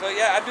saying? So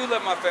yeah, I do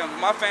love my family.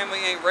 My family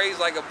ain't raised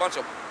like a bunch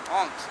of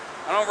punks.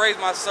 I don't raise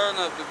my sons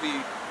up to be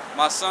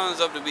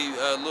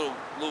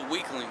little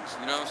weaklings.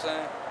 You know what I'm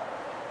saying?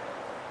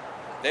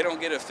 They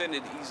don't get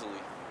offended easily.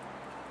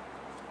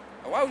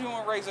 Why would you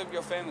want to raise up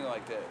your family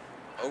like that?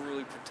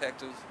 Overly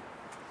protective.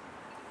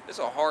 It's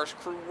a harsh,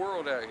 cruel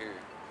world out here.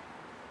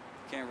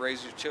 You can't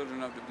raise your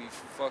children up to be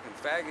fucking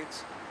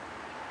faggots.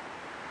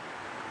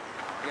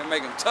 You gotta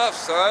make them tough,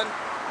 son.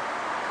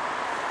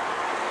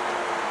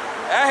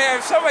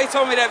 Somebody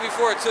told me that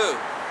before too.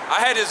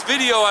 I had this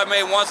video I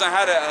made once on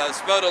how to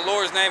spell the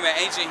Lord's name in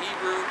ancient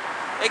Hebrew.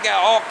 It got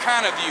all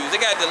kind of views.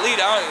 It got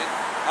deleted.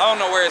 I don't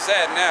know where it's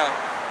at now.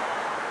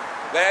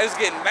 But it's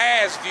getting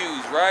mass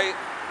views, right?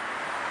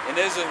 And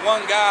there's this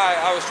one guy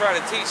I was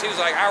trying to teach. He was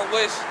like, I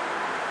wish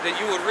that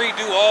you would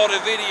redo all the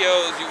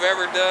videos you've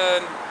ever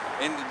done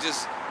and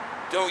just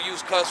don't use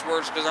cuss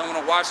words because I'm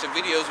going to watch the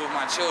videos with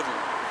my children.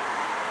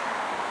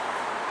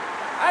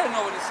 I didn't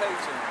know what to say to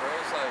him, bro.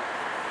 It's like,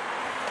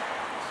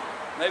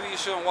 maybe you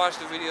shouldn't watch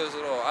the videos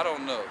at all. I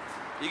don't know.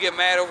 You get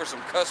mad over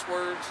some cuss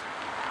words?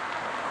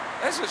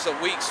 That's just a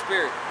weak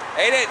spirit.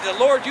 Hey, the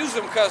Lord used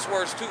them cuss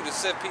words too to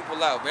sift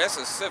people out, but that's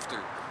a sifter.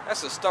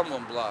 That's a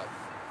stumbling block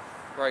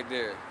right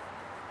there.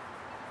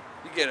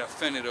 You get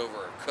offended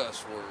over a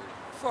cuss word.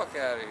 Fuck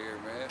out of here,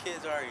 man.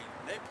 Kids already,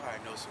 they probably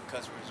know some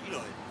cuss words you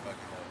don't even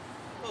fucking know.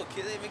 Little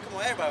kids, I mean, come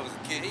on, everybody was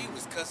a kid. He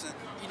was cussing.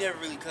 You never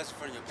really cuss in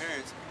front of your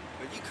parents,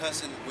 but you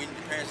cussing when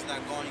your parents are not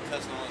going, you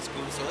cussing all in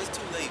school, so it's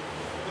too late.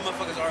 You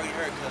motherfuckers already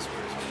heard cuss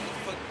words. What the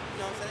fuck, you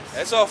know what I'm saying?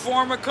 That's a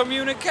form of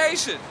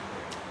communication.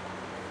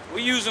 We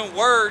using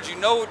words, you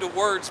know what the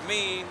words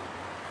mean,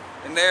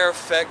 and they're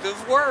effective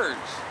words.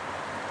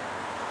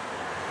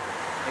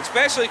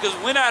 Especially because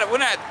we're not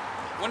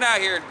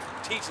here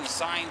teaching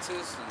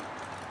scientists,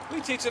 and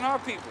we teaching our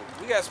people.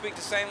 We gotta speak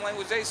the same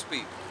language they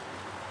speak,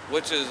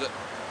 which is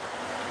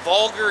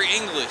vulgar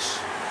English.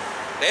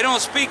 They don't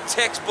speak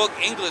textbook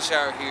English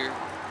out here,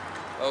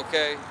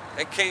 okay?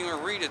 They can't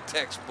even read a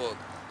textbook.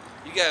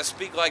 You gotta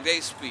speak like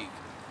they speak.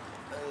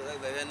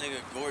 Like that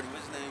nigga Gordon,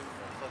 what's his name?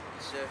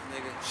 Fucking chef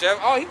nigga. Chef,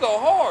 oh, he go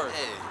hard.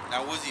 Yeah.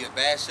 Now was he a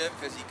bad chef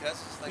because he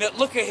cusses? Like, Now,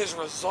 look at his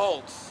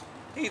results.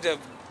 He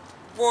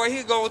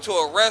go to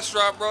a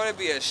restaurant, bro, that'd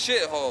be a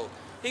shithole.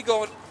 He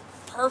go,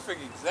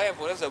 perfect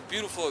example. That's a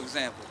beautiful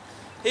example.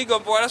 He go,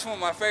 boy, that's one of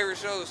my favorite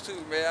shows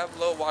too, man. I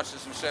love watching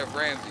some Chef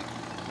Ramsay.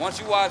 Once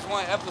you watch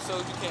one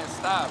episode, you can't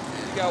stop.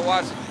 You gotta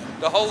watch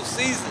the whole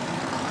season.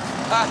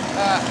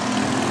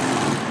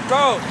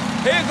 Bro,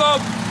 he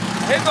go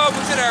up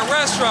into that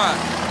restaurant.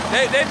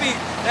 They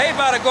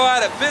about to go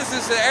out of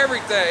business and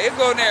everything. He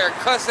go in there and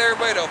cuss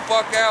everybody the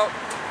fuck out.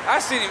 I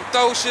seen him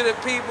throw shit at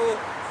people,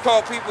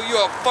 call people,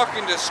 you're a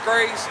fucking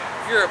disgrace.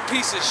 You're a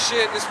piece of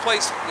shit. This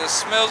place that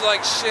smells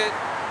like shit.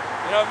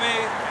 You know what I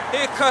mean?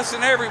 He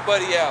cussing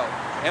everybody out.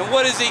 And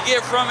what does he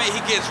get from it?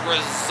 He gets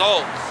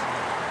results.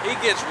 He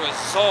gets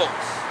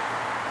results.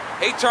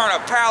 He turned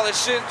a pile of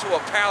shit into a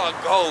pile of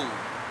gold.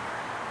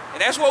 And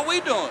that's what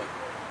we doing.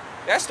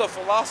 That's the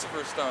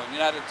philosopher's stone.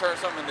 You know how to turn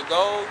something into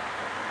gold?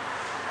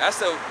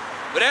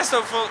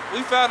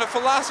 We found a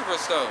philosopher's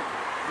stone.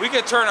 We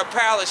can turn a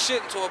pile of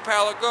shit into a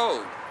pile of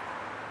gold.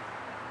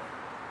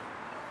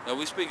 Now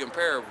we speak in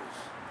parables.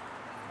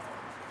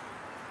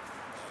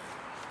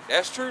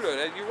 That's true though,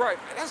 you're right.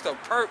 That's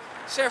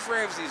Chef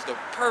Ramsay's the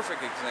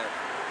perfect example.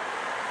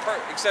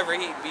 Except for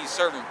he be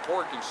serving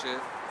pork and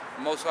shit.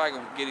 Most likely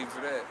gonna get him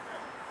for that.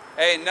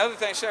 Hey, another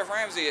thing, Chef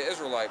Ramsay is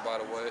Israelite, by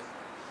the way.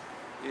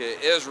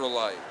 Yeah,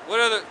 Israelite. What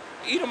other,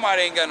 Edomite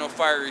ain't got no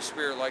fiery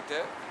spirit like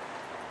that.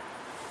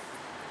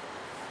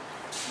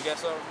 You got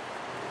something?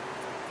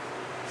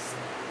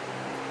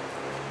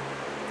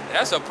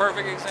 That's a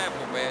perfect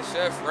example, man.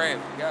 Chef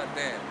Ramsay,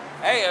 goddamn.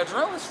 Hey, a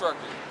drill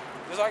instructor.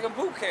 It's like a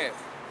boot camp.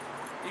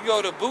 You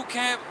go to boot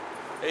camp,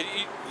 and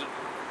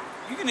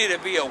you can either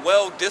be a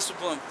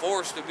well-disciplined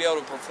force to be able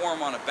to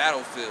perform on a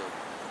battlefield.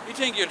 You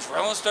think your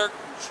drill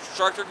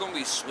instructor gonna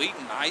be sweet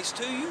and nice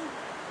to you?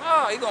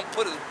 No, he gonna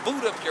put his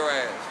boot up your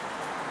ass.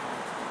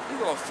 He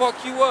gonna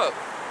fuck you up.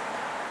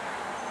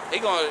 He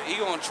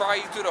gonna try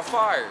you through the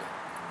fire.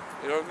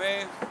 You know what I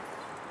mean?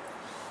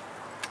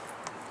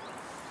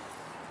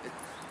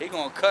 He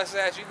gonna cuss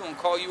at you. He gonna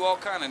call you all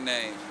kind of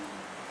names.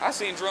 I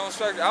seen drill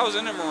instructors. I was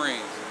in the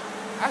Marines.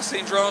 I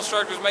seen drill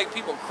instructors make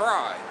people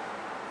cry.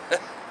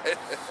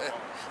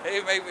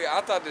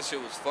 I thought this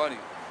shit was funny.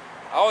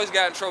 I always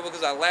got in trouble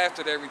because I laughed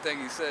at everything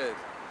he said.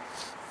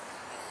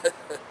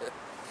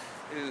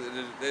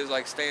 They was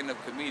like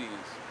stand-up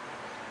comedians.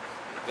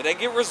 But they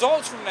get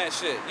results from that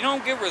shit. You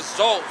don't get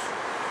results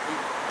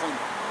from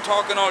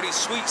talking all these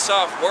sweet,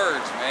 soft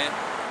words, man.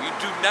 You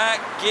do not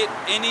get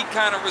any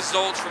kind of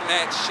results from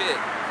that shit.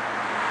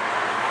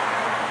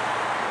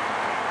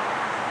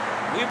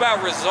 We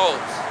about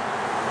results.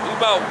 We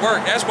about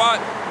work. That's why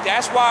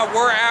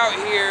we're out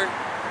here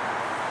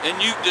and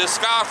you, the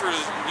scoffers,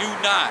 you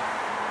not.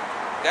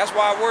 That's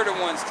why we're the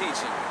ones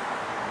teaching.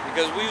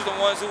 Because we was the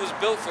ones who was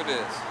built for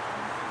this.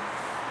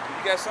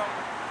 You got something?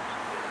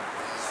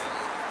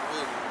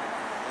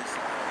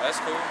 That's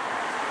cool.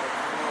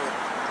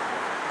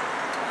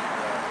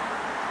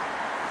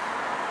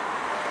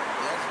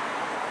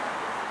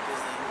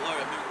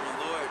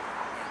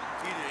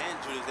 Peter and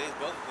Judas, they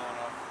both going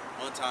off.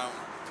 One time,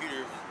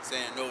 Peter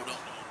saying, no, they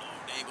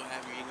ain't gonna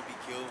have you, you ain't gonna be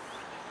killed.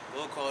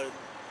 Lord called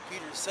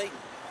Peter Satan.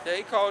 Yeah,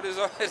 he called his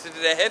the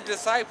head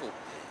disciple.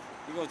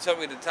 You gonna tell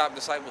me the top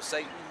disciple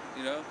Satan?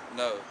 You know?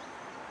 No.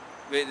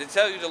 But they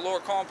tell you the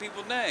Lord calling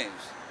people names.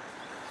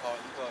 He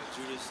called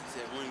Judas and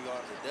said, one of y'all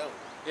is the devil.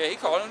 Yeah, he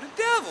called him the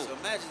devil. So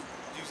imagine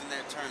using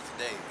that term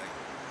today. Like,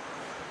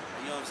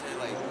 you know what I'm saying?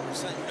 Like,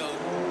 son, you know,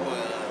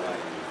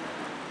 like,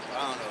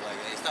 I don't know, like,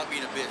 hey, stop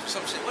being a bitch or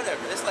some shit,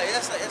 whatever. That's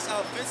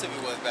how offensive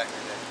it was back in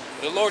the day.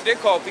 The Lord did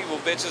call people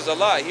bitches a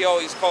lot. He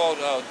always called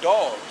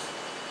dogs.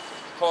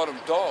 called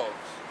them dogs.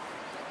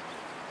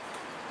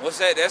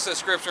 What's that? That's a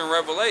scripture in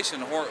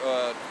Revelation.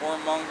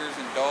 Whoremongers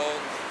and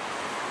dogs,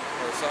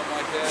 or something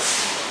like that.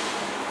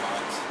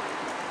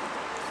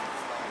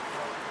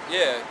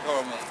 Yeah,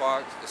 call him a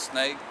fox, a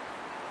snake.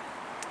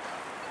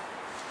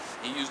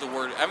 He used the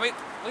word. I mean,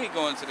 we ain't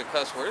go into the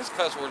cuss word. There's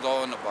cuss words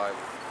all in the Bible.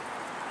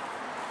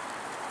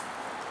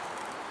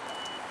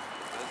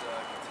 Let's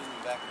continue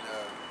back in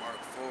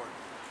Mark 4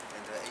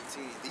 and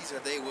 18. These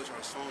are they which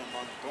are sown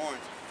among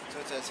thorns,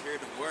 such as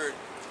hear the word,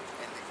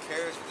 and the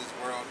cares of this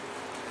world,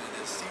 and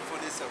the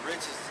deceitfulness of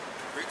riches,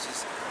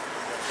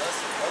 and the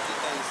lust of other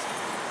things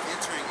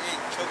entering in,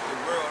 choke the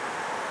word,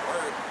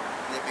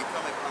 and it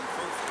becometh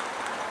unfruitful.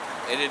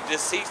 And the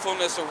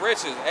deceitfulness of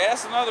riches. Hey,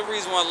 that's another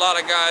reason why a lot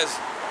of guys,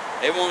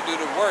 they won't do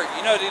the work.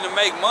 You know, to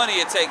make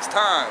money, it takes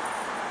time.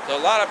 So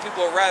a lot of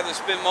people would rather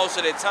spend most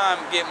of their time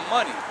getting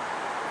money,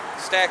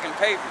 stacking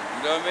paper.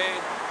 You know what I mean?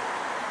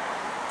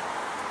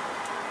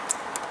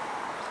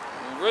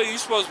 And really, you're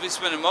supposed to be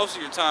spending most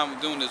of your time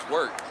doing this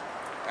work.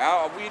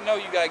 We know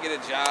you gotta get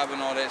a job and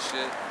all that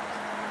shit.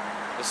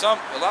 But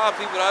a lot of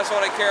people, that's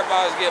all they care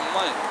about is getting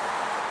money.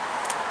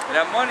 And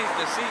that money's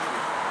deceitful.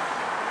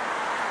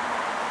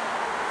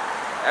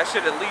 That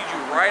shit'll lead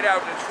you right out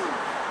the truth.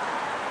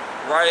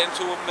 Right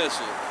into a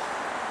missile.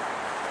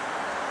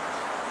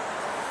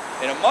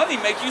 And the money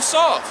make you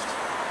soft.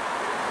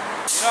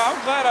 You know, I'm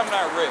glad I'm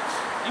not rich.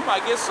 You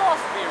might get soft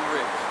for being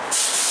rich.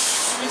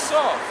 You be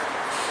soft.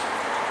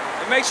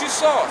 It makes you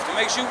soft. It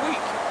makes you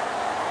weak.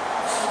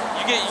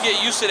 You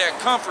get used to that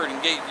comfort and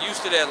get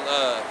used to that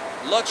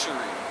luxury.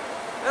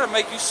 That'll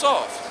make you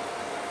soft.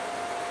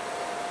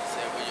 Say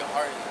where your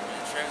heart is, where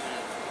your treasure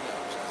is. You know,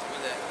 just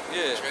with that.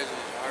 Yeah. Your treasure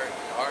is your heart.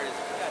 Your heart is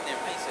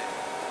goddamn basic.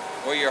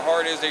 Where your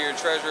heart is, there your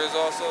treasure is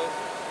also.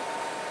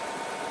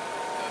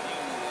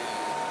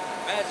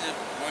 Imagine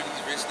one of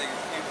these rich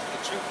niggas came to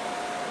the truth,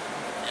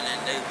 and then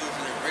they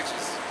losing their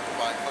riches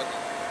by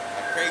fucking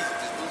like crazy,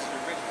 just losing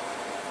their riches.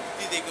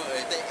 You think they gonna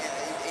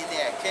in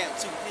their camp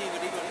too? You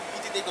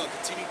think they gonna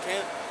continue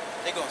camp?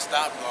 They gonna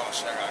stop? Oh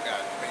shit, I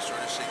gotta make sure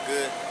this shit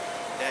good,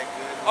 that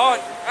good. Oh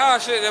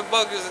shit, that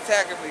bug is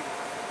attacking me.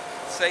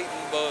 Satan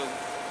bug.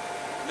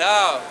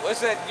 Nah, what's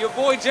that? Your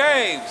boy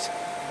James.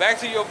 Back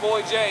to your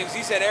boy James.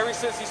 He said ever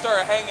since he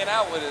started hanging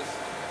out with us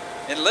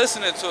and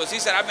listening to us, he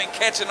said, I've been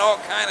catching all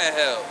kind of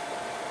hell.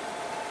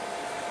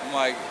 I'm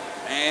like,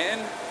 man.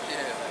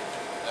 Yeah, like,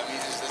 that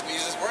means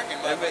it's working.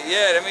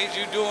 Yeah, that means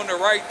you're doing the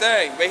right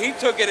thing. But he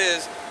took it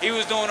as he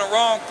was doing the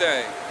wrong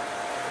thing.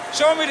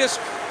 Show me the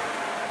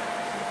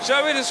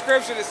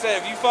scripture that said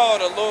if you follow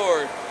the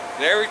Lord,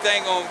 that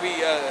everything gonna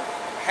be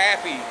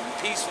happy and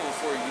peaceful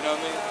for you. You know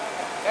what I mean?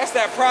 That's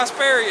that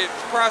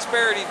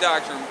prosperity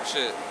doctrine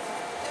shit.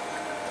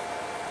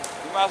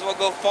 You might as well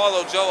go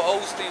follow Joe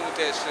Osteen with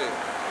that shit.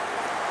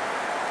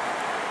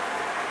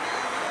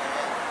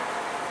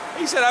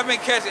 He said, I've been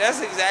catching,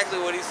 that's exactly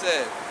what he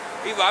said.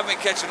 I've been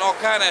catching all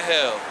kind of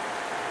hell.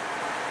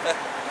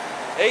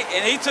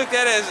 And he took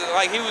that as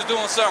like he was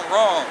doing something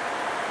wrong.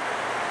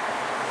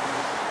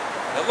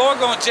 The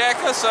Lord gonna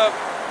jack us up.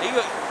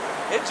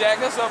 He'll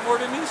jack us up more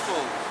than these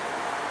fools.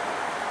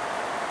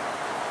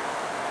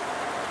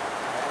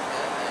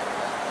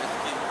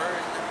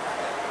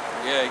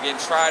 Yeah,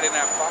 getting tried in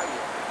that fire.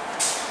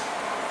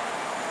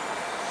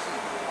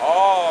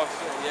 Oh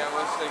shit, yeah,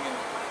 we're singing.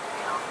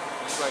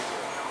 It's right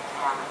here.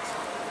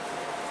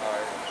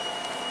 Alright.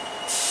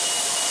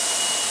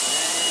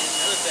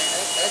 Another thing,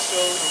 that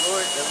shows the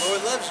Lord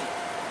loves you.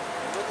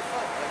 What the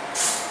fuck?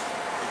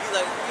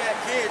 Like, if you got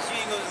kids, you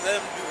ain't gonna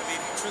let them do it. I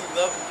mean, if you truly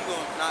love them, you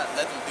gonna not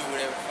let them do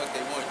whatever the fuck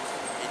they want.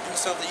 They do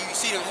something, you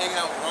see them hanging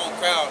out with the wrong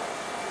crowd,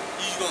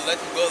 you just gonna let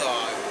them go,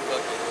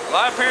 fuck it. A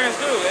lot of parents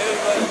do.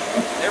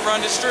 They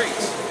run the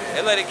streets.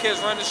 They let their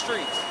kids run the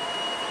streets.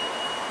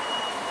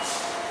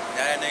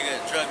 Now that nigga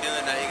a drug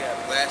dealer, now he got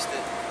blasted.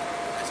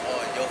 That's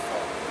all your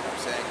fault. You know what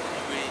I'm saying?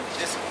 You ain't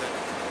disciplined.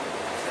 You know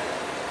what I'm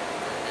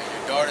saying?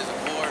 Your daughter's a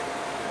whore. You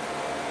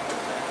know what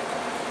I'm saying?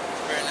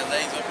 Spreading the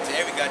legs up to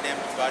every goddamn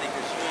body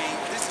because you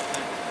ain't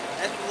disciplined.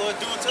 That's what the Lord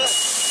doing to us.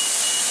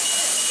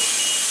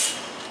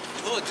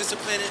 The Lord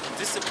disciplining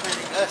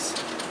us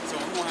so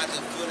we won't have to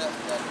feel that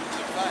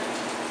nuclear fire.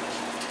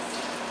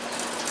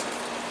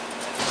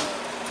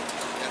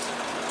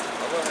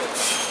 Go ahead.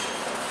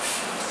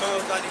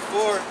 Psalms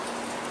 94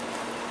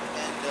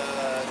 and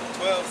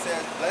 12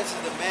 says, Blessed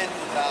is the man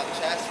whom thou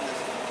chastenest,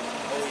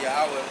 O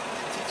Yahweh,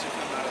 and teacheth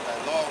him out of thy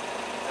law,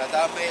 that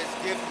thou mayest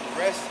give him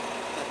rest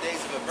in the days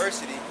of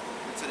adversity,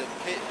 and to the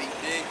pit be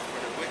digged for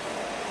the wicked.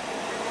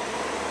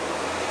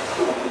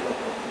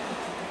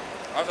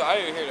 I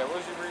didn't hear that.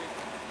 What did you read?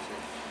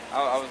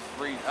 I was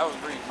reading.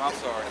 I'm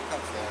sorry.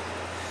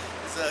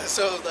 It's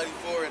Psalms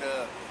 94 and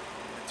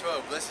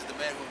 12. Blessed is the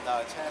man whom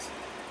thou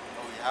chastenest,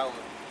 O Yahweh,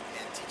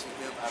 and teaching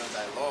him out of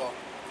thy law,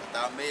 that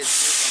thou mayest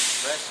give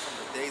him rest from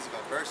the days of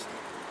adversity,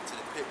 to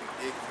the pit be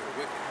digged for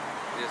the wicked.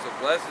 It's a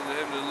blessing to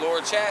him, the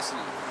Lord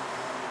chastening.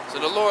 So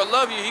the Lord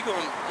love you. He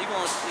gonna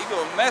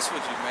mess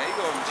with you, man. He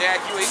gonna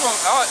jack you. He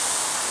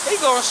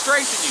gonna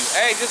strengthen you.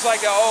 Hey, just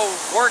like the old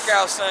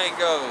workout saying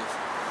goes,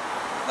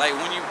 Like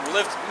when you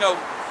lift,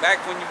 back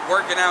when you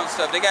working out and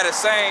stuff, they got a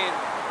saying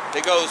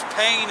that goes,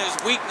 pain is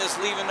weakness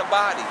leaving the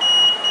body.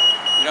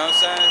 You know what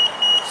I'm saying?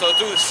 So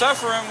through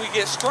suffering, we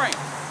get strength.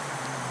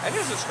 And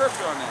there's a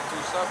scripture on that,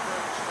 through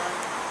suffering,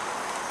 strength.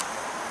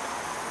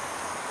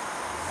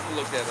 I'm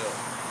gonna look that up.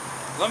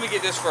 Let me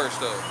get this first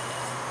though.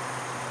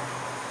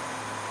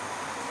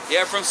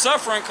 Yeah, from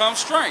suffering comes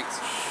strength.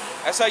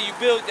 That's how you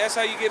build, that's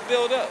how you get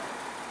built up.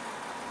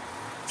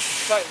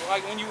 It's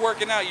like when you're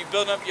working out, you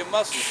build up your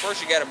muscles.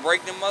 First you gotta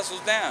break them muscles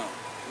down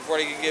before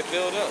they can get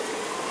built up.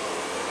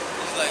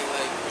 It's like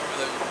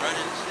running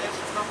and shit.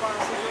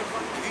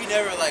 If you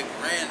never like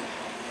ran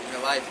in your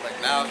life like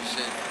now and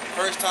shit,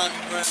 first time you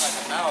run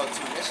like a mile or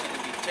two, that shit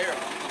can be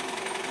terrible.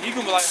 You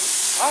can be like,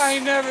 I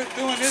ain't never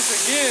doing this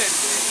again.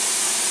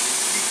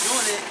 You keep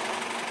doing it,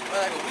 for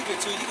like a week or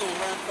two, you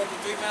gonna run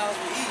fucking 3 miles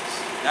with ease.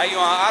 Now you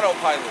on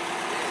autopilot.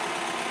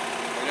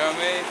 Yeah. You know what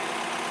I mean?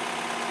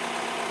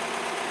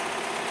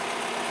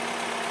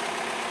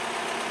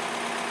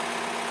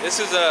 This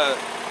is a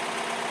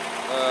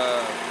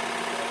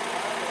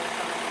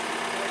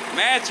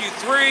Matthew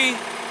 3,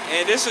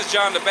 and this is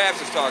John the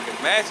Baptist talking.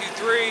 Matthew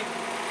 3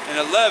 and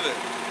 11.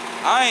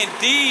 I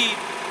indeed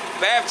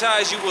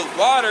baptize you with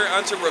water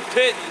unto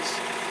repentance,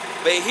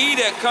 but he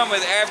that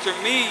cometh after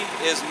me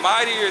is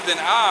mightier than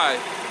I,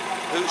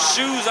 whose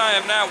shoes I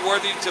am not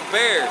worthy to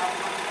bear.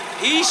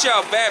 He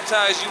shall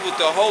baptize you with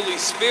the Holy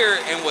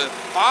Spirit and with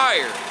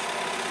fire,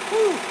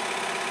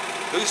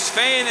 whose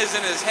fan is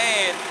in his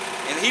hand,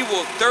 and he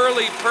will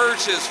thoroughly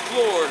purge his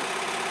floor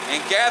and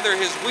gather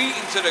his wheat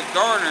into the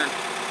garner,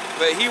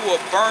 but he will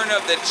burn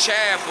up the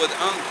chaff with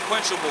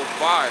unquenchable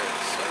fire.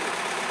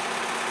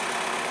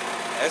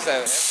 That's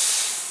a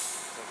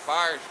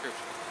fire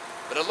scripture.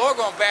 But the Lord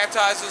gonna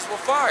baptize us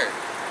with fire.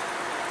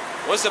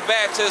 What's the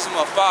baptism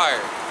of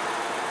fire?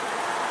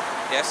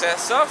 That's that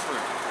suffering.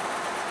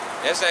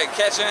 That's that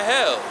catching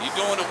hell. You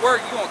doing the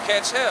work, you gonna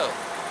catch hell.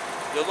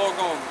 The Lord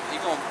he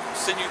gonna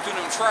send you through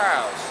them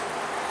trials.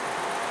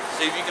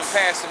 See if you can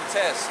pass some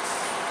tests.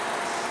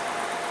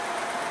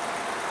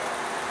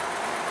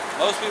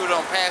 Most people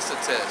don't pass the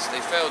test.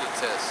 They fail the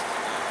test.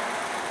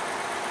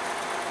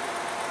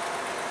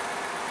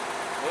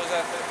 What was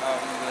that?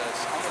 I'm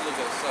gonna look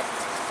at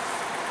suffering.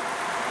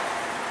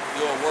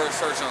 Do a word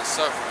search on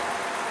suffering.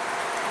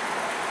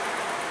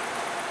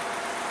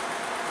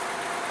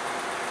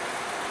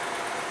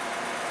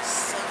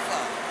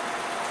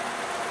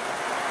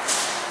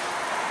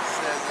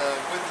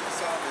 Wisdom of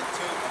Solomon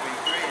 3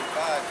 and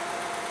 5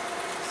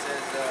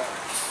 says,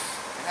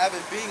 and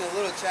having being a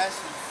little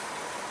chastened,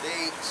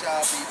 they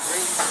shall be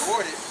greatly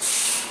rewarded.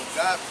 But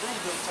God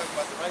proved them, talking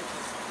about the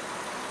righteous,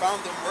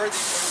 found them worthy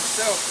for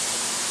himself,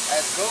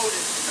 as gold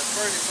in the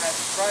furnace has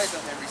tried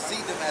them, and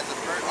received them as a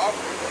burnt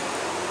offering.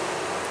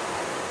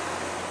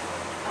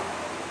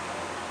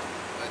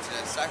 But to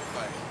that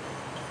sacrifice,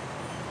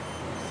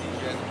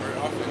 receives you as a burnt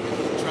offering,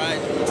 because he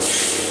tried you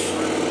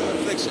with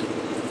affliction.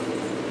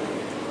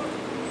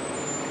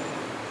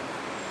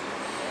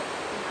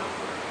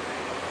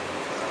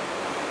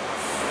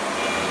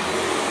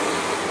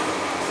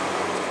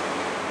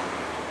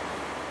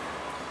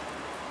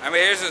 I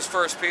mean, here's this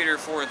 1 Peter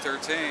 4 and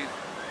 13.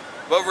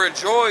 But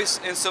rejoice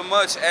in so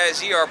much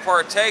as ye are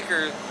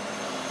partakers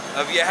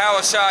of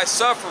Yahweh's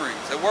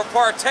sufferings. And we're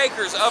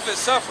partakers of his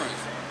sufferings.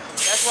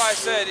 That's why I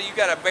said that you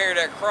got to bear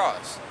that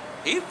cross.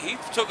 He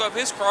took up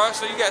his cross,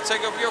 so you got to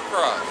take up your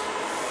cross.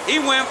 He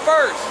went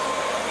first.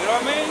 You know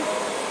what I mean?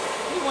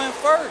 He went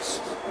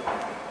first.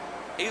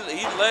 He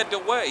led the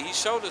way. He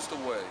showed us the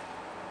way.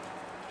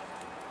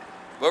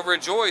 But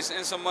rejoice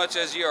in so much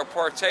as ye are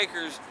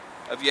partakers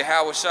of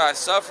Yahweh's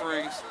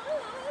sufferings,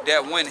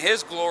 that when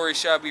his glory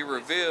shall be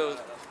revealed,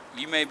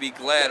 you may be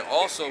glad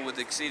also with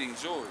exceeding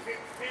joy.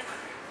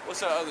 What's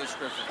that other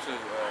scripture too?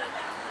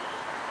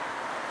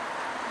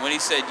 When he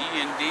said,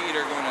 ye indeed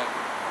are going to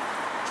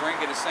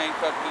drink of the same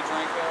cup he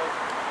drank of.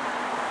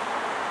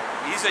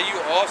 He said, you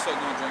also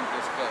going to drink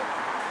this cup.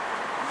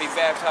 Be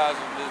baptized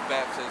with this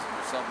baptism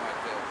or something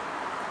like that.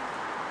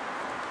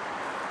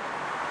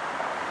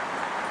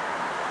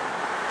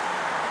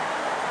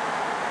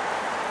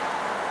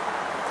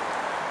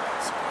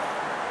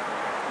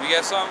 You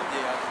got something?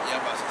 Yeah,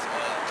 I'm about to say,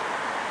 like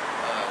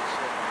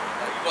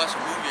you watch a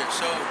movie or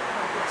show,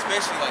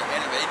 especially like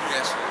anime, they do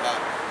that shit a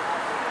lot.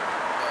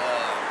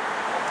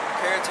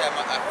 Character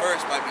at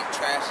first might be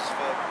trash as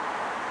fuck,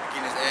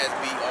 getting his ass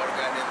beat all the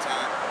goddamn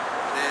time.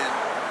 Then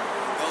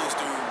goes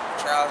through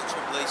trials and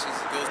tribulations,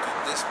 he goes through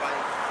this fight,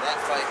 that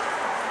fight.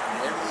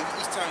 And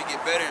each time you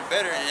get better and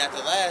better, and at the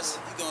last,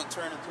 he's gonna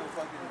turn into a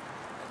fucking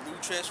new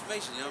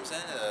transformation. You know what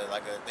I'm saying?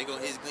 He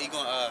gonna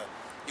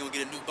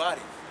get a new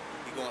body.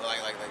 Going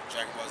like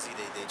Dragon Ball Z,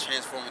 they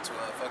transform into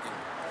a fucking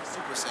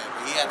Super Saiyan,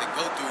 but he had to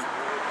go through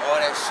all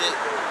that shit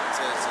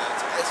to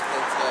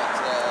escalate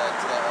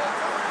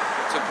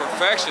to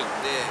perfection.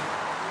 Yeah,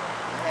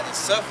 he had to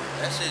suffer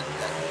that shit. He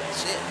had to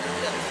suffer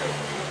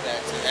that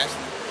to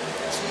actually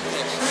achieve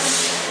that shit.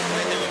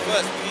 And then with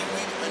us, we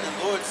in the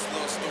Lord's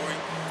little story,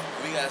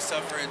 we gotta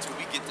suffer until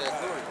we get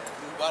that glory, that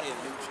new body,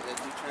 that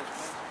new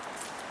transformation.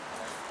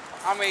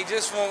 I mean,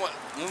 just when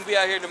we be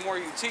out here, the more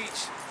you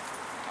teach,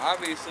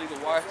 obviously the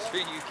wiser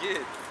you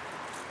get.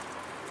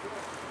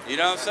 You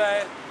know what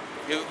I'm saying?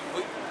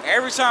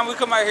 Every time we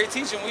come out here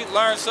teaching, we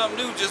learn something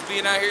new just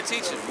being out here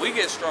teaching. We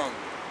get stronger.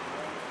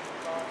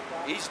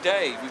 Each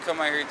day we come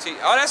out here and teach.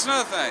 Oh, that's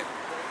another thing.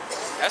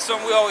 That's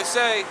something we always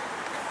say.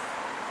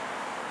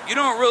 You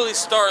don't really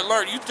start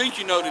learning. You think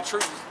you know the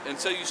truth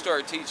until you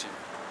start teaching.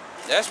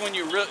 That's when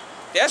you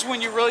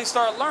really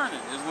start learning,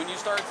 is when you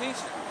start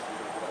teaching.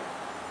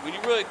 When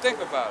you really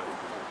think about it.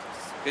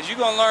 Because you're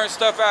going to learn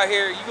stuff out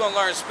here, you're going to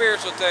learn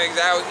spiritual things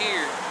out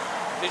here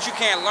that you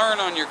can't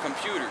learn on your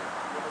computer.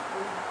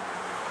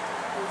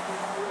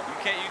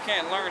 You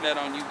can't learn that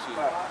on YouTube.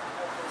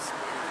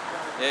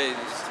 Yeah,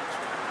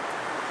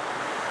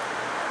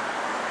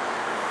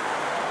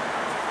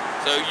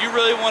 so you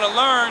really want to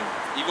learn,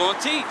 you're going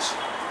to teach.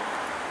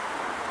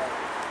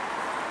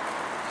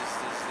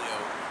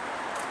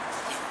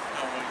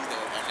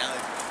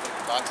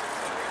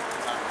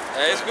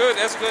 It's good.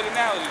 That's a good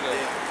analogy, though.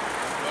 Yeah.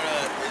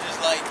 But it's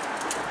just like,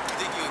 you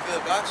think you're a good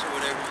boxer or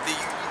whatever, you think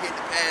you hit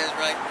the pads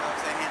right, you know what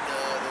I'm saying, hit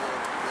the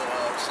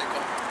shit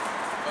called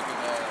fucking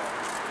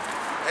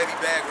heavy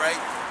bag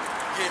right,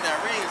 you get in that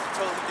ring, it's a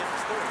totally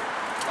different story.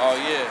 Oh,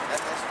 yeah.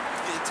 That's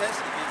you get tested,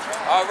 you get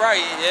tried. All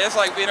right. Yeah, it's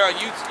like being on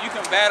YouTube. You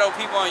can battle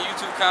people on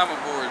YouTube comment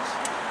boards.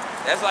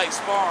 That's like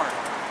sparring.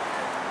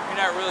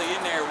 You're not really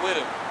in there with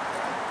them.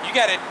 You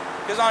got to,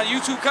 because on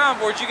YouTube comment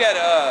boards, you got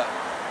to,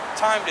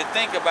 time to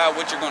think about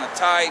what you're going to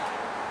type.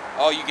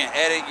 Oh, you can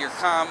edit your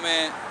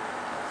comment.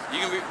 You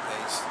can be,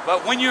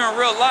 but when you're in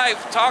real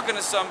life talking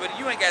to somebody,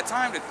 you ain't got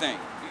time to think.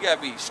 You got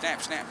to be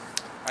snap, snap,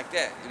 like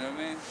that. You know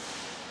what I mean?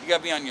 You got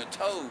to be on your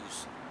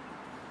toes.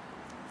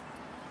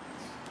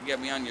 You got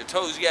to be on your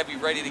toes. You got to be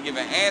ready to give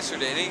an answer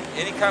to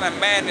any kind of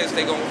madness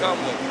they going to come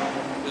with.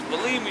 Because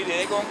believe me,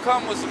 they going to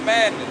come with some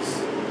madness.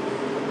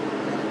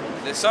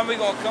 There's somebody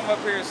going to come up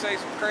here and say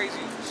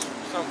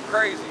something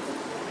crazy,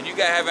 and you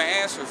got to have an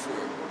answer for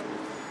it.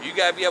 You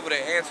got to be able to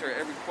answer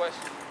every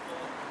question.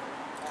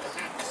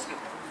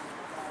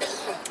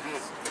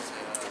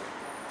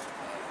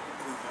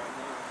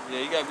 Yeah,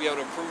 you got to be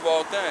able to prove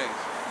all things.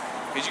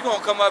 Because you're going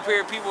to come up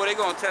here, people, they're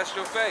going to test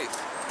your faith.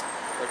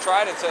 Or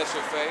try to test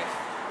your faith.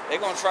 They're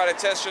going to try to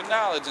test your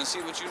knowledge and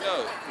see what you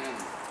know.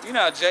 You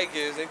know how Jake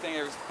is. They think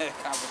everything's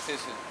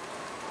competition.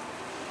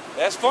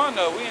 That's fun,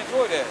 though. We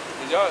enjoy that.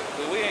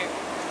 Cause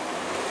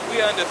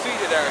we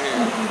undefeated out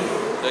here.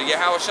 The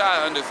Yahweh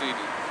Shai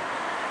undefeated.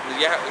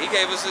 He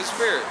gave us his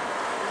spirit.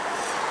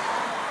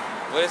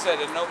 What it said,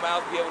 that no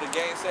mouth be able to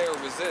gainsay or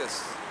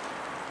resist.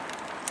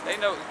 They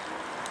know,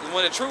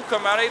 when the truth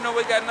come out, ain't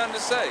nobody got nothing to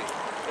say.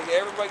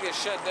 Everybody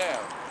gets shut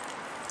down.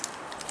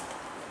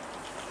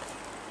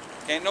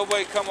 Can't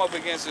nobody come up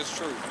against this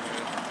truth,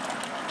 man.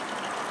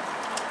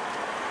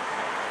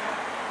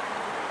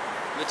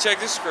 Let's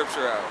check this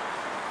scripture out.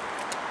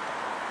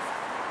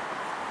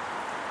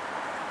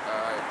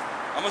 Alright.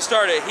 I'm going to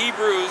start at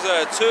Hebrews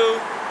 2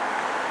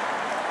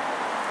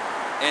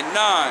 and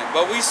 9.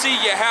 But we see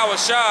Yahweh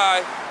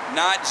Shai,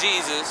 not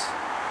Jesus,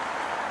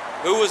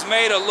 who was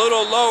made a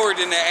little lower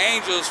than the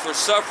angels for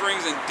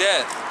sufferings and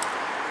death.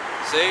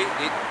 See?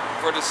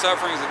 For the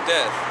sufferings of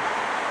death.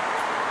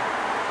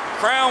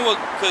 Crown will,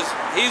 because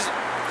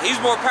he's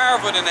more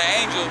powerful than the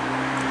angel,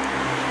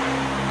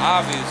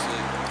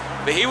 obviously.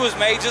 But he was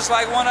made just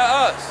like one of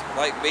us.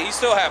 But he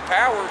still had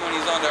power when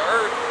he's on the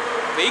earth.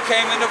 But he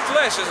came in the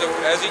flesh as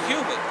a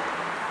human.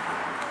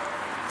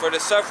 For the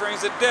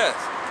sufferings of death.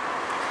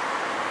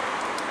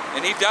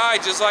 And he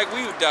died just like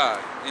we would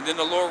die. And then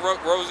the Lord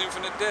rose him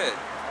from the dead.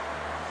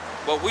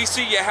 But we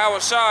see Yahweh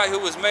Shai, who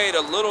was made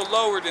a little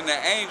lower than the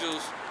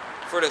angels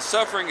for the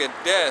suffering of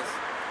death,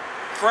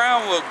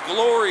 crowned with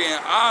glory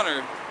and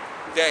honor,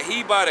 that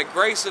he by the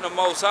grace of the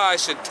Most High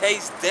should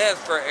taste death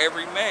for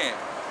every man.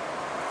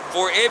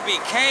 For it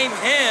became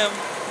him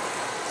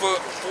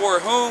for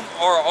whom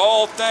are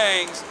all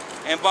things,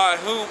 and by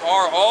whom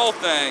are all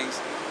things,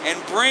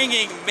 and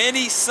bringing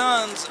many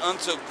sons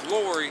unto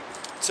glory,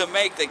 to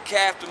make the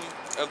captain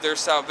of their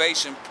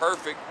salvation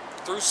perfect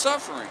through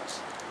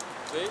sufferings.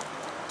 See?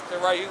 So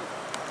right,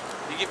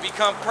 you can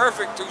become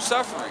perfect through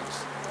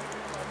sufferings.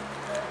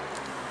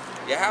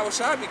 Yahweh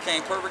Shai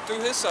became perfect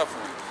through his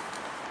sufferings.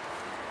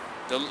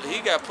 He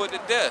got put to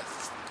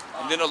death.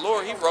 And then the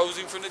Lord, he rose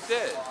him from the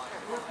dead.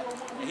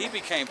 And he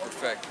became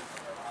perfected.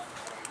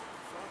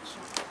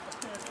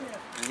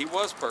 And he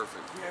was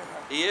perfect.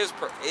 He is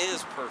perfect.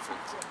 It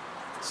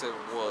said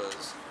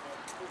was.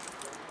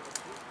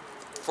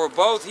 For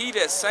both he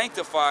that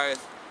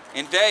sanctifieth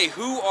and they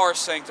who are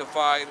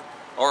sanctified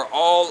are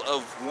all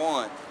of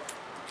one.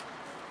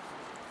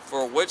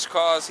 For which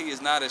cause he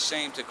is not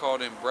ashamed to call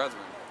them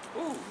brethren.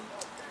 Ooh.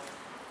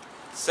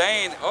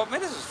 Saying, oh man,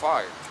 this is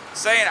fire.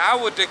 Saying, I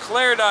would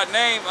declare thy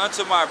name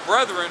unto my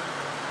brethren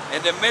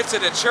in the midst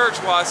of the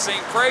church while I sing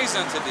praise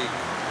unto thee.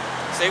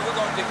 Say, we're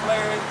going to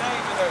declare his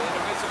name in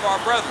the midst of our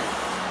brethren.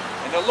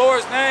 And the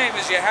Lord's name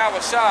is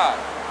Yahweh Shai.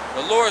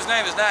 The Lord's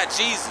name is not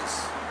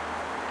Jesus.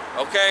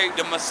 Okay,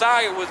 the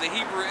Messiah was a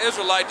Hebrew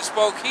Israelite that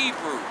spoke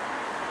Hebrew.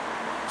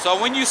 So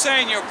when you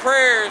saying your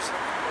prayers,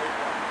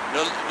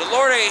 the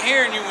Lord ain't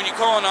hearing you when you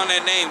calling on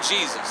that name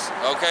Jesus.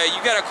 Okay, you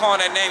gotta call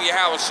on that name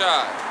Yahweh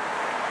Shai.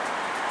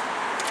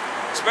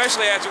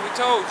 Especially after we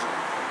told you.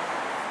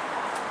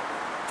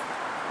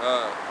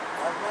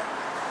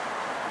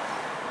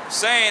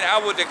 Saying, I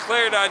will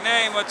declare thy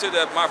name unto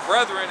my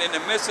brethren in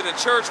the midst of the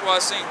church while I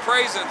sing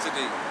praise unto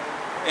thee.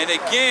 And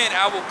again,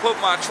 I will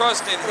put my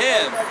trust in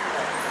him.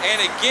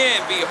 And again,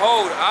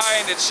 behold,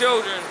 I and the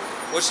children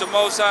which the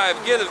Most High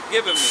have given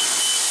me.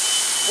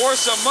 For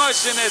so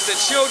much then as the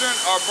children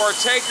are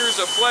partakers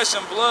of flesh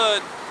and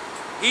blood,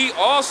 he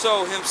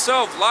also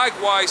himself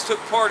likewise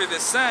took part of the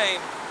same,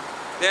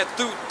 that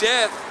through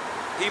death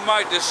he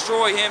might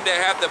destroy him that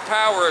hath the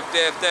power of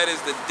death, that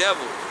is the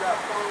devil,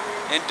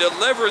 and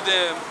deliver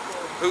them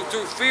who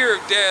through fear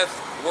of death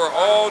were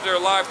all their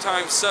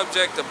lifetime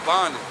subject to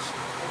bondage.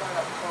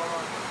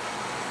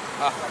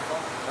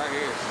 Right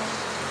here.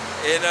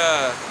 And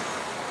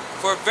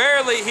for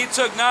verily he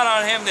took not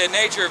on him the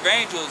nature of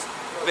angels,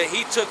 but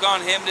he took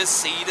on him the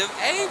seed of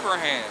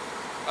Abraham.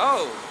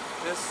 Oh,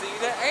 the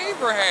seed of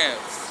Abraham.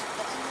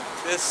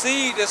 The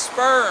seed, the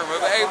sperm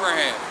of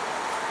Abraham.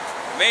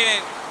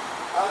 Meaning,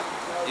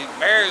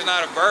 Mary's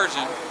not a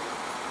virgin.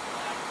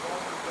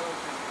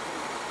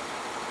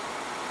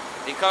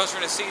 He comes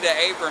from the seed of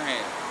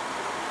Abraham.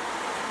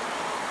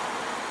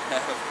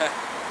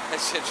 That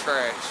shit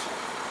trash.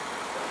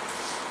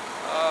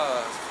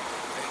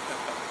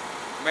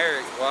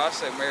 Mary, well, I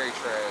say Mary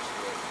trash,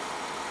 but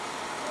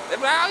they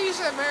be like, oh, you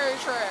said Mary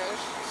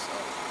trash. So.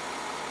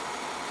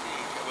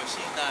 But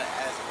she's not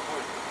as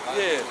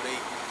important. Yeah. People, they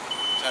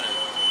try to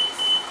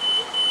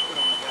put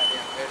on the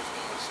goddamn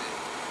pedestal and shit.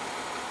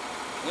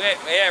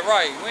 Yeah,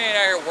 right. We ain't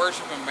out here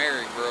worshiping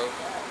Mary, bro.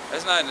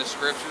 That's not in the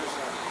scriptures.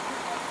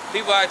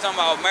 People out talking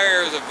about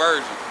Mary was a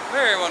virgin.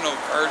 Mary wasn't no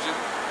virgin.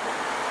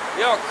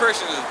 Y'all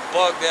Christians is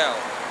bugged out.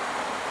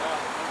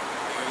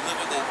 When you look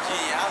at the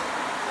genealogy,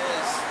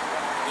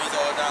 it goes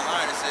all down the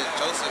line. It says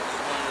Joseph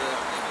is one of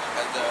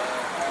the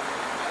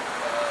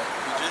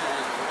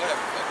progenitors or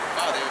whatever, the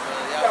father of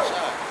Yahweh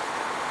Shai.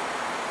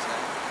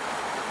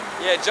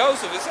 Yeah,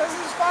 Joseph, it says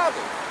his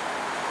father.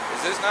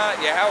 Is this not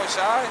Yahweh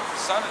Shai,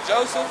 son of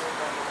Joseph?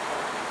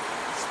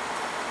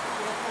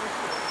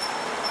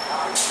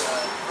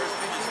 First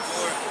Peter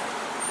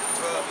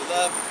 4:12,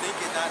 beloved, think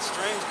it not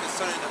strange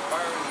concerning the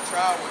fiery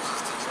trial which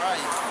is to try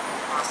you,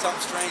 and some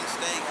strange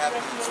thing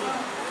happened to you.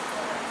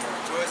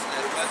 Rejoicing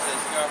as much as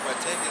you are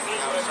partakers in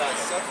Yahweh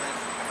Shai's suffering.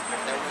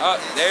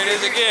 There it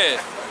is again.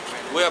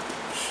 Where's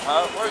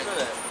it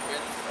at?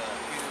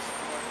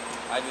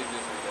 I did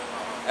just read that.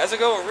 That's a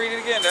go. Read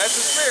it again. That's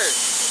the spirit.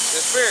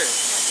 The spirit.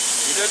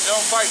 You just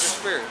don't fight the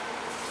spirit.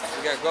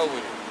 You gotta go with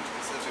it.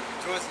 It says,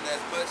 rejoicing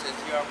as much as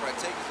you are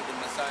partakers of the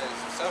Messiah's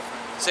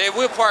suffering. Say, if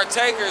we're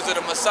partakers of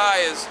the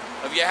Messiahs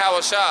of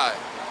Yahweh Shai,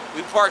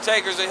 we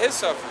partakers of his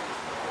suffering.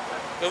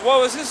 Because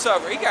what was his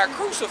suffering? He got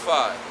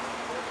crucified.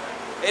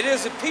 It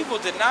is the people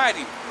denied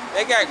him.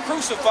 They got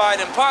crucified,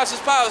 and Pontius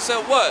Pilate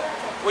said, what?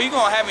 Well, you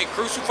gonna have me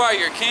crucify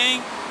your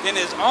king? Then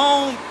his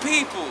own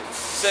people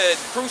said,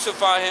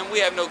 crucify him. We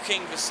have no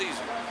king but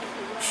Caesar.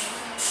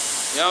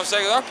 You know what I'm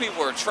saying? Our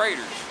people are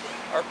traitors.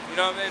 You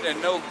know what I mean? They're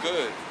no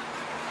good.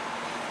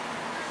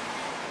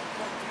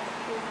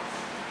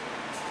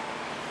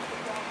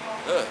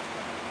 Ugh.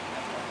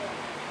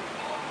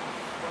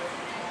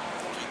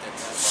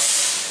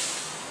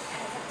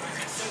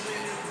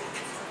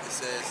 It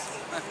says,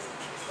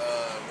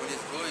 when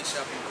his glory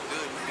shall be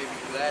revealed, you may be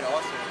glad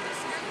also when you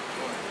see his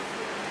glory.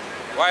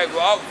 Right,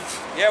 well,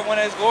 yeah, when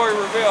his glory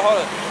revealed,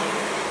 hold on.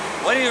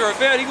 When he's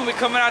revealed, he's gonna be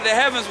coming out of the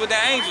heavens with the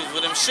angels,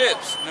 with them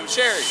ships, them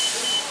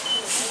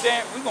chariots.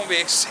 Damn, we're gonna be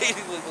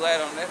exceedingly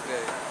glad on that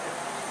day.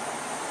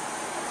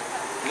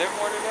 Is there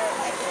more to that?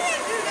 It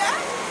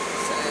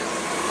says,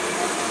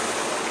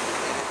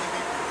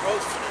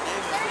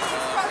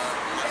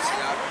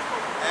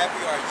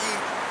 happy are ye.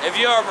 If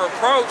you are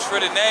reproached for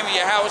the name of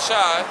Yahweh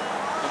Shai,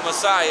 the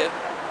Messiah,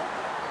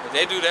 but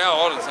they do that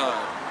all the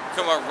time.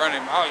 Come up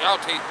running, oh,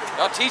 y'all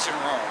teaching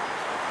wrong.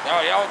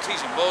 Y'all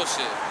teaching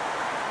bullshit.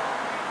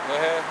 Go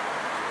ahead.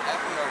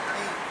 Happy are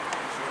ye,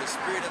 for the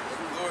spirit of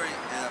glory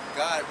and of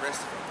God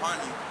resteth upon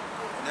you.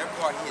 On their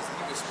part he is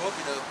neither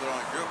spoken of, but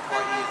on your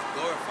part he is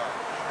glorified.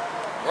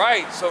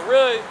 Right, so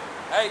really,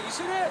 hey, you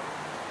see that?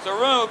 So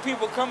really when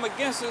people come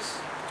against us,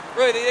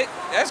 really,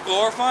 that's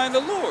glorifying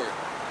the Lord.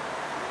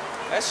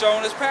 That's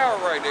showing his power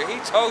right there. He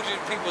told you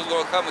people's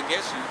gonna come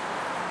against you.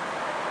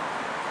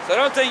 So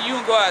don't think you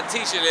can go out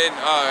teaching and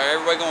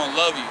everybody gonna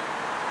love you.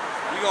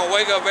 You're gonna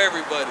wake up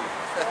everybody.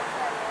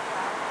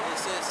 It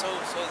says so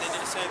they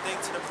did the same thing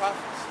to the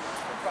prophets.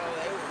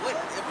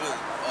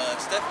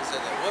 Stephen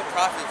said that what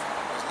prophet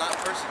was not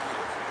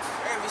persecuted?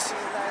 Every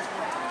single last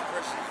one was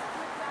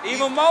persecuted.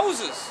 Even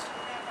Moses.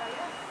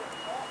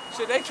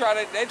 Shit, they try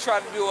to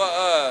do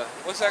a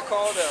what's that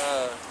called?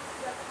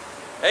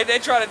 They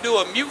try to do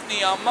a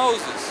mutiny on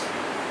Moses.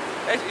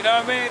 You know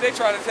what I mean? They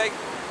try to take.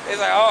 It's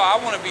like,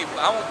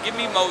 oh, give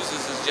me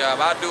Moses' job.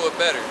 I'll do it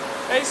better.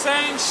 They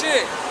same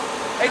shit.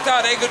 They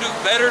thought they could do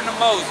better than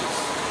Moses.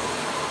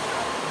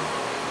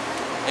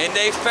 And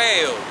they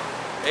failed.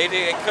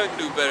 They couldn't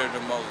do better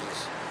than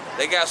Moses.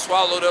 They got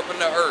swallowed up in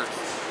the earth.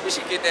 We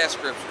should get that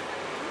scripture.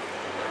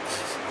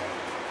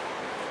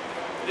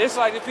 It's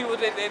like the people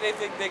they think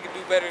they can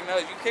do better than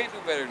us. You can't do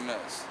better than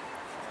us.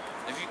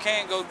 If you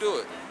can't, go do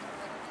it.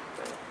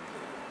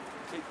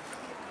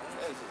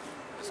 That's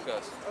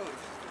disgusting.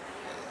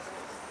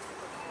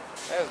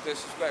 That was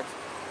disrespectful.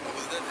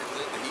 Was that the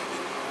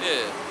heathen?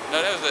 Yeah.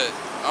 No, that was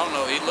I don't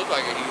know. He looked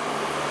like a heathen.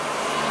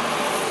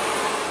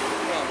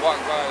 He gonna walk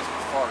by us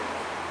and fart.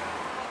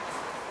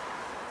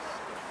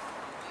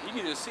 You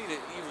can just see the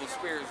evil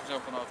spirits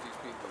jumping off these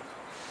people.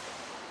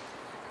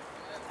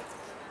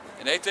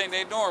 And they think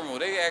they're normal.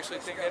 They actually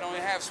think they don't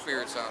even have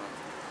spirits on them.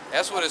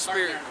 That's what a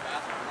spirit.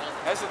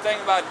 That's the thing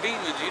about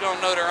demons. You don't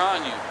know they're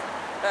on you.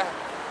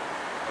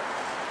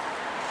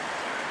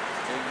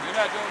 You're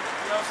not doing.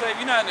 You know what I'm saying?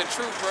 If you're not in the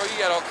truth, bro, you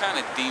got all kind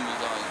of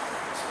demons on you.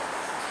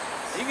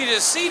 You can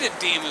just see the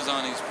demons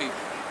on these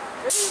people.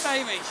 You're not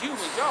even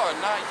humans. Y'all are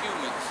not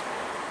humans.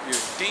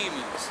 You're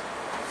demons.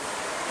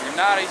 You're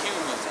not a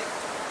human.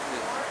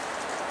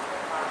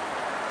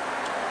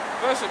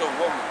 Especially the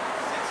woman.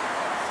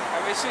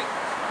 I mean, she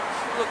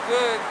look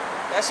good.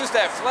 That's just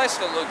that flesh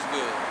that looks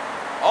good.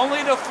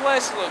 Only the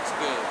flesh looks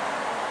good.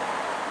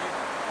 You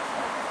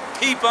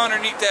peep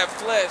underneath that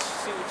flesh,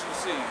 see what you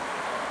see.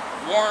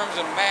 Worms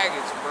and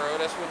maggots, bro.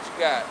 That's what you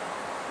got.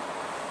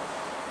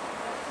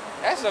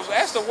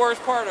 That's the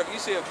worst part of it. You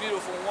see a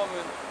beautiful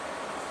woman.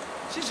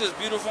 She's just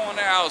beautiful on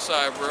the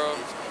outside, bro.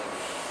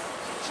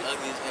 She's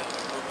ugly as hell.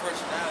 Her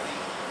personality,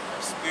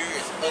 her spirit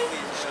is ugly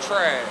as hell. It's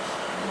trash.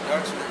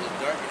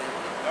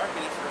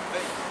 Darkening for her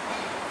face.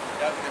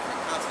 Darkening for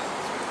her countenance.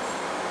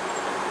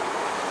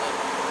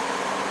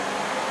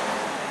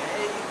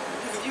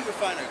 You can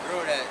find a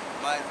girl that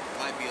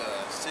might be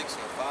a 6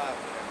 or 5,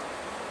 whatever,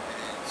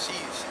 and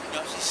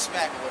she's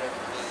smack or whatever,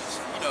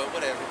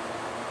 whatever.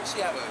 But she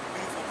have a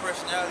beautiful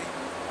personality.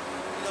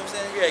 You know what I'm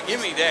saying? Yeah,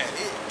 give me that.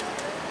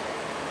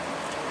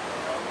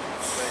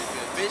 But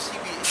the bitch, she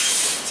be 10.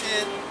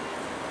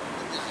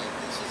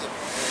 She's a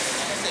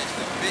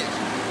bitch.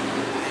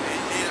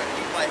 And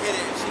you might hit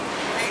it and she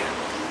hate her.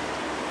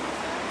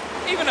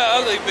 Even the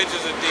ugly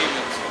bitches are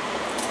demons.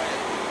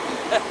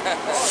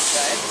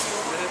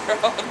 They're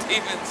all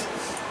demons.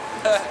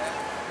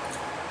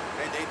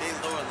 they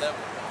lower level.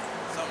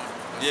 Some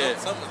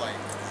is like.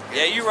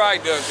 Yeah, you're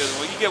right, though, because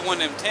when you get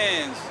one of them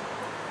 10s,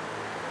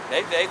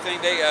 they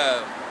think they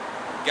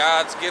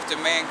God's gift to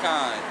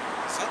mankind.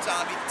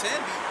 Sometimes be 10 be.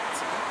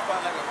 So you can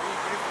find like a really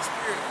beautiful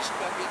spirit, and she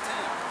might be a 10.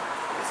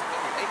 It's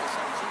like 8 or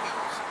something. She be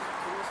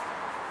cool.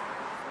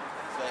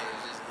 It's like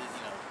it's just.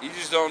 You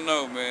just don't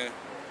know, man.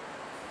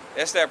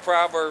 That's that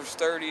Proverbs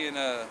 30 and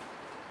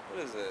what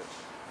is it?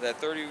 That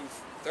 30 or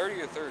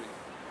 30?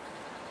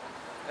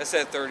 That's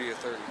that 30 or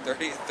 30.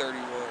 30 and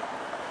 31.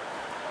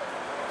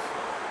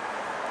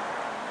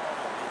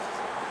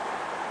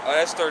 Oh,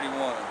 that's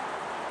 31.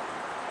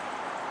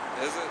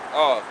 Is it?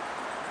 Oh,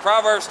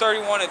 Proverbs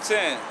 31 and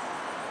 10.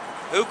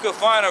 Who could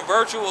find a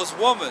virtuous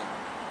woman?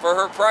 For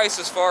her price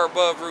is far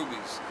above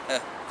rubies.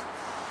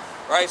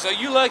 Right, so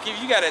you lucky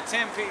if you got a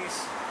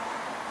 10-piece,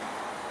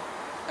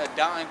 a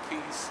dime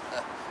piece,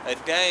 a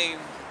dame.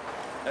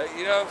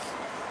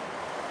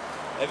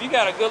 If you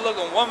got a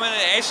good-looking woman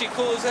and she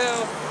cool as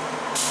hell,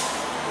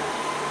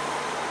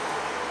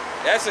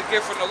 that's a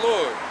gift from the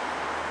Lord.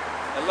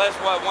 Unless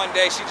one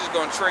day she just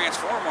gonna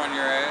transform on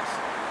your ass.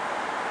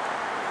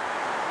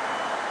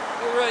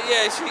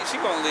 Yeah, she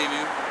gonna leave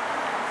you.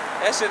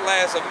 That shit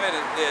lasts a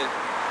minute. Yeah.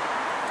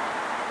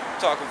 I'm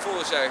talking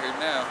foolish out here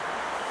now.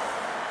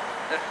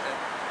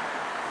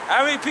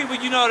 How many people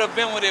you know that have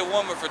been with a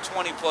woman for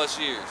 20 plus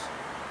years?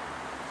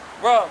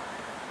 Bro,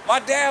 my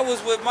dad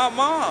was with my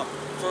mom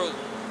for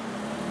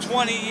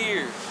 20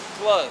 years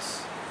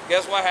plus.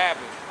 Guess what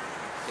happened?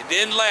 It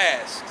didn't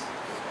last.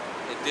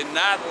 It did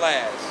not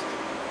last.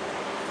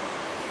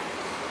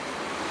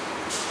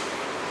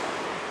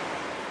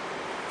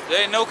 There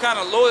ain't no kind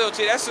of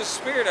loyalty. That's the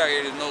spirit out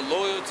here. There's no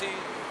loyalty.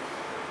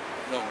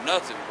 No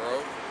nothing,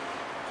 bro.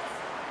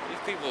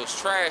 These people is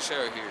trash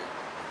out here.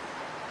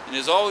 And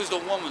it's always the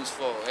woman's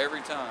fault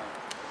every time.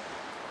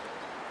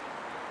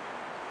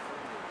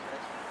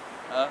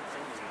 Huh?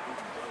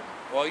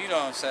 Well, you know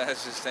what I'm saying.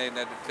 That's just saying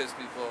that to piss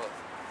people off.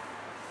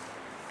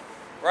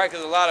 Right,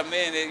 because a lot of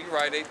men, you're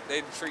right, they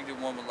treat the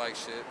woman like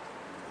shit.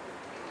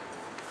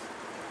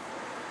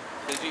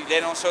 Because they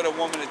don't show the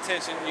woman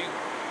attention.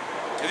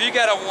 If you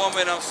got a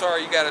woman, I'm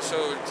sorry, you got to show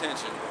her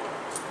attention. And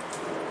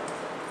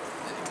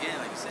again,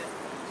 like you said,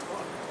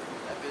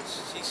 that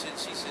bitch, she should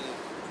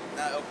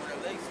not open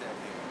her legs that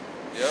big.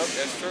 Yep,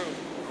 that's true.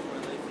 Open her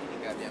legs, he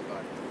got that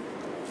body.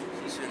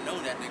 She should have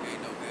known that nigga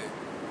ain't no good.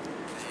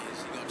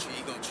 And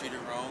he gonna treat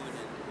her wrong, and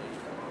then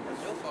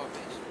that's your fault,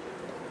 bitch.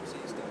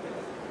 See, stupid.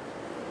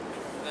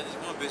 There's this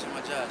one bitch at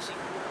my job. She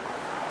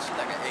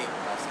like an 8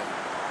 by 7.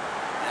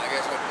 And I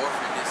guess her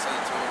boyfriend did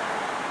something to her.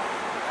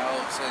 Now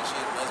all of a sudden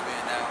she's a lesbian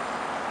now.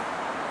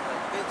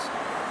 Like, bitch,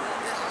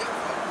 this is your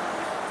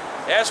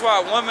fault. That's why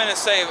women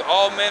say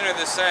all men are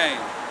the same.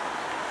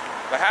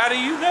 But how do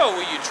you know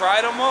when you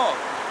tried them all?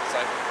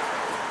 like,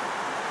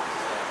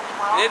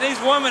 yeah, these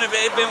women have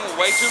been with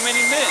way too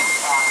many men.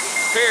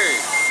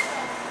 Period.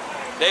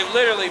 They've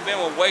literally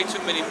been with way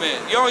too many men.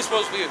 You're only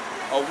supposed to be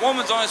a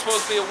woman's only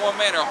supposed to be a one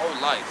man her whole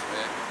life,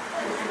 man.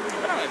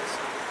 I'm not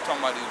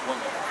talking about these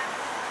women.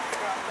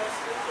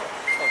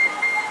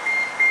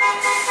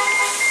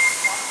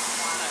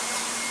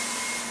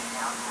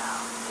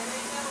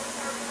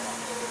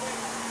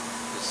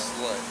 This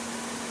slut.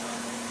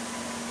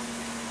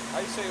 How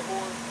you say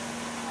whore?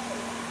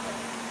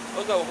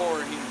 Look up whore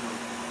in Hebrew.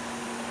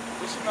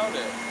 We should know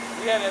that.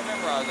 We had that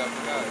memorized, I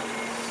forgot it.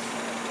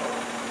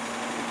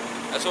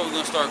 That's what we're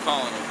gonna start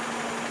calling them.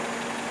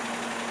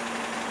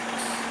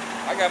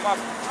 I got my.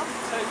 I'm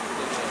gonna tell you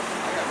this.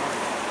 I got my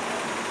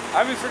phone.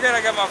 I even forget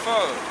I got my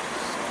phone.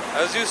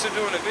 I was used to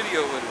doing a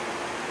video with it.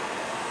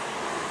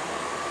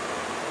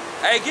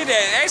 Hey, get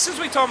that. Hey,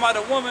 since we talking about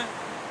a woman,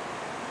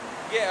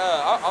 yeah,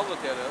 I'll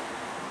look that up.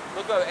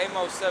 Look up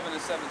Amos 7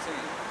 and 17.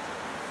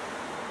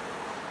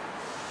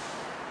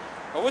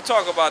 Well, we'll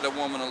talk about the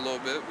woman a little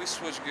bit. We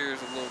switch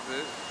gears a little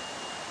bit.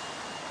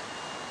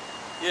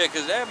 Yeah,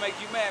 because that make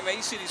you mad, man.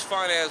 You see these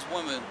fine-ass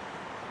women.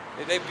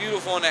 They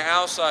beautiful on the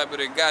outside, but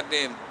they're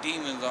goddamn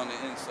demons on the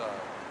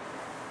inside.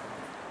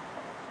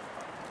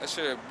 That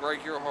should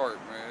break your heart,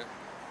 man.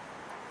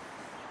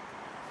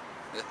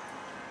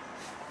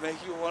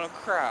 Make you want to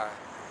cry.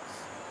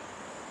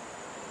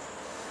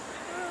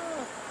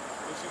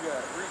 What you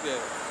got? Read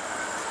that.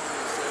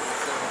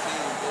 17,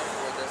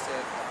 therefore that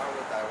said,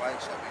 "Harlot thy wife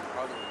shall be a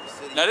harlot in the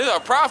city." Now this is a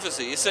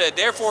prophecy. It said,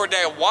 therefore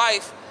that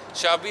wife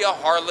shall be a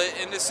harlot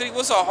in the city.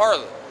 What's a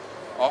harlot?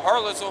 A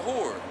harlot's a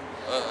whore,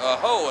 a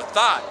hoe, a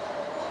thought.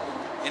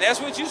 And that's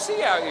what you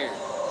see out here.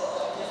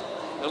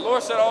 The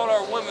Lord said all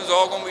our women's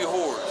all going to be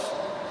whores.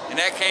 And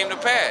that came to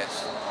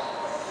pass.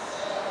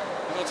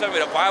 You going to tell me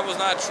the Bible's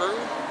not true?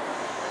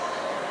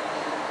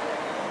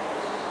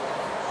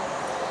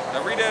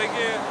 Now read that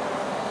again.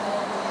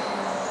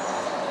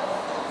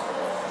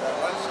 Thy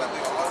wife shall be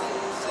a harlot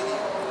in the city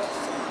of thy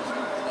sons,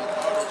 and thy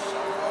daughters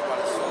shall fall by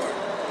the sword.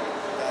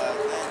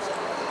 Thy land shall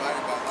be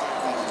divided by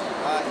thou shalt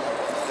divide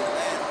another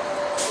land,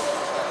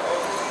 shall go,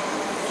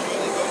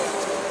 surely go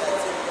into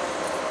captivity.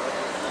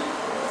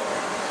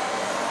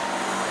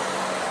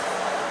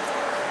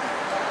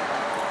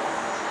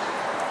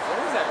 What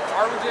is that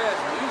garbage ass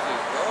music,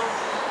 bro?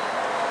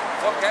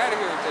 Fuck out of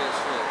here with that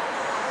shit.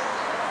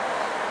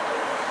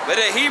 But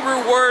the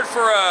Hebrew word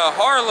for a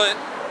harlot,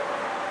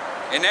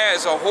 and that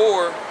is a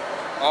whore,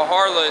 a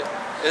harlot,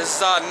 is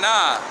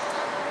zanah.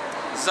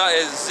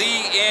 Is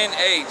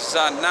Z-N-H,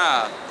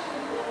 zanah,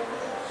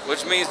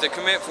 which means to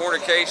commit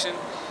fornication,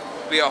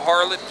 be a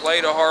harlot,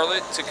 played a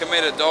harlot, to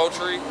commit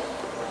adultery,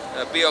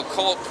 be a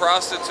cult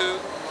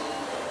prostitute.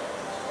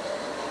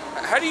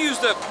 How do you use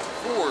the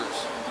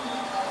whores?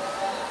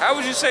 How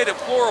would you say the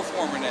plural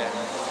form in that?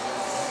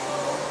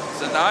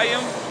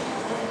 Zanayim?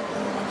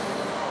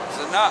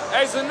 Zanah.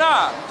 Hey,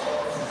 Zanah!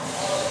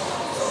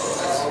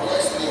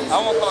 I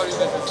won't call you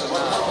Mr.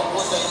 Zanah.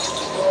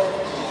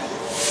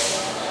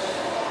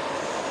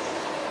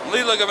 Let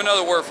me look up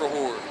another word for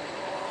whore.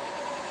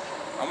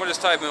 I'm going to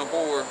just type in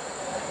whore.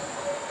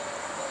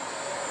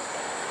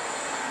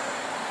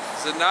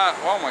 Zanah.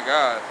 Oh my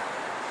God.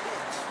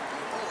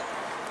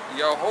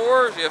 Y'all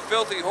whores? You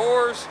filthy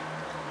whores?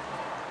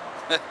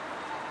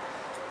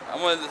 I'm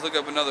going to look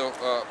up another,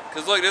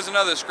 because look, there's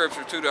another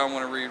scripture too that I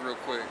want to read real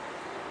quick.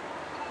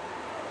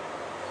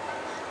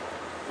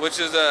 Which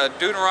is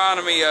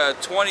Deuteronomy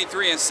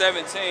 23 and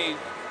 17.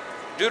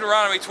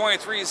 Deuteronomy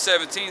 23 and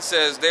 17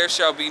 says, there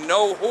shall be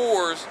no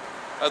whores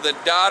of the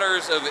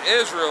daughters of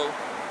Israel,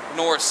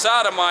 nor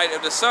sodomite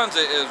of the sons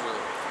of Israel.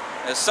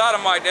 And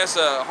sodomite, that's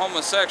a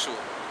homosexual.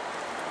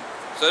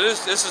 So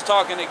this is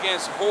talking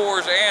against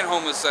whores and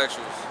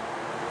homosexuals.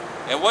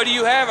 And what do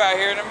you have out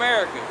here in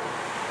America?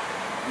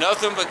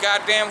 Nothing but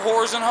goddamn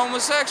whores and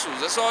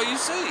homosexuals. That's all you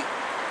see.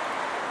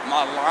 Am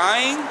I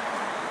lying?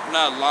 I'm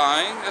not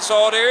lying. That's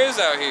all there is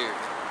out here.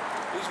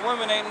 These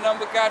women ain't nothing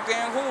but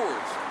goddamn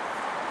whores.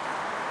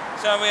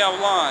 Tell me I'm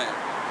lying.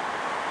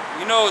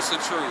 You know it's the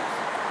truth.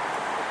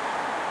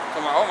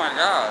 Come on, oh my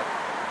God.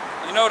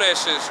 You know that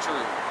shit's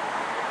true.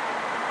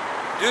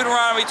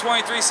 Deuteronomy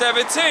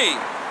 23:17.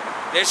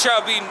 There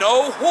shall be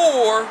no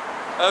whore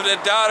of the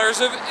daughters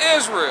of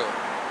Israel,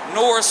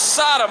 nor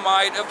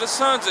sodomite of the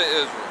sons of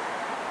Israel.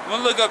 I'm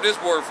going to look up this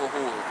word for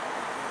whore.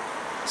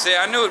 See,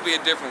 I knew it would be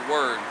a different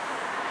word.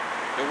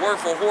 The word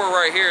for whore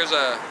right here is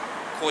a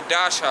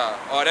kodasha.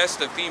 Oh, that's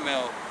the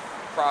female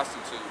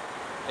prostitute.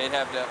 They'd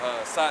have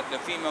the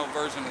female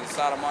version of the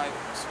sodomite.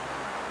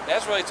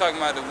 That's really talking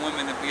about the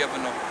women that be up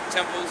in the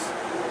temples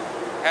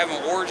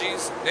having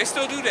orgies. They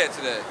still do that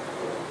today.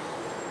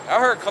 I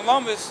heard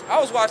Columbus, I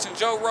was watching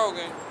Joe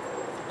Rogan,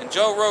 and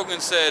Joe Rogan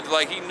said,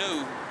 like he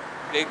knew,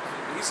 he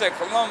said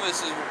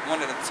Columbus is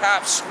one of the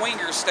top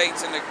swinger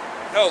states in the,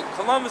 no,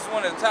 Columbus is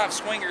one of the top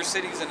swinger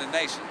cities in the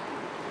nation.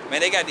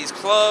 Man, they got these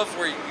clubs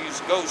where you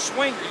go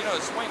swinger, you know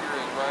what a swinger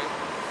is, right?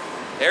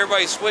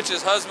 Everybody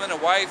switches husband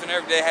and wife, and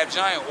they have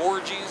giant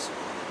orgies.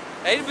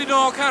 They be doing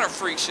all kind of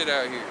freak shit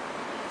out here.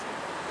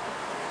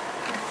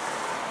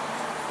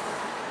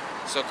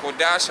 So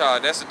Kodasha,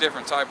 that's a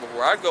different type of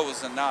whore. I'd go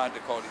with Zanan to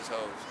call these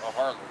hoes. Or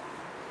Harley.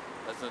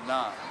 That's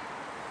Zanan.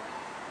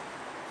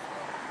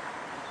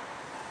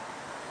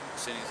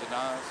 Seen these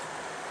Zanans?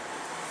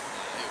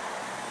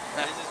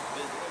 They just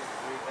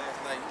weird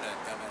last night. You know,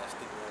 dumbass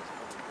stupid ass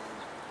fucking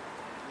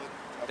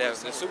dude. That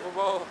was the Super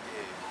Bowl?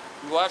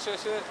 Yeah. You watch that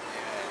shit?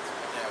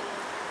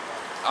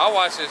 Yeah, I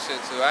watched that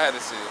shit too. I had to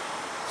see it.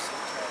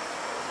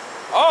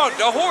 Oh,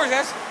 the whores.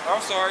 That's.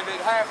 I'm sorry. The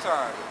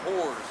halftime.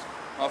 Whores.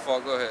 My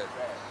fault. Go ahead.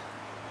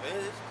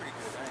 it's pretty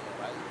good. I ain't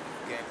gonna lie.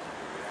 The game was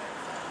pretty good.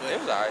 But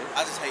It was alright.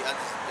 I just hate.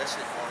 That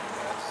shit boring.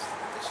 Bro.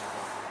 That shit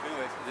boring.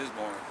 Anyway, It is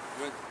boring.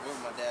 when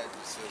my dad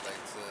just said like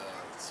to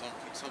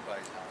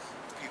somebody's house,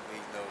 people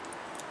he know,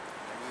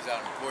 and we was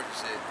out on the porch and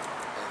shit,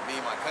 and me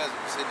and my cousin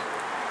were sitting there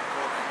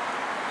talking,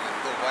 and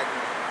the little white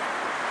girl,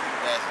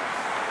 that's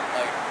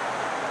like,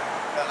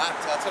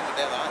 I told my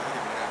dad like, I hit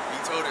him, whatever.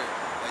 He told her,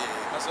 like,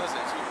 yeah, my son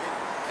said she hit him.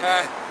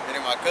 And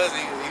then my cousin,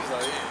 he was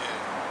like,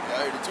 yeah,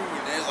 I heard it too.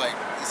 And then it's like,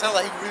 it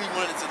sounded like he really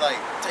wanted to like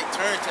take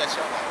turns at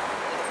shot.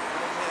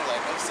 Like,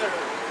 like, no sir.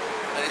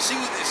 And if she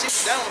was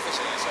down with it,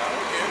 she didn't shot. I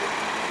don't care.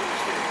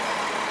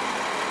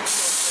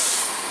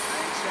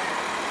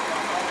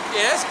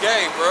 Yeah, that's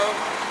gay, bro.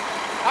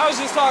 I was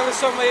just talking to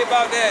somebody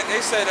about that.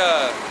 They said,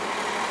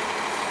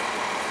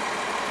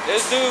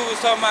 this dude was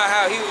talking about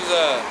how he was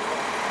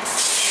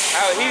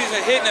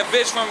hitting a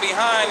bitch from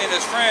behind and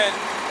his friend,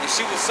 and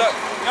she was sucking.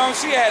 You know,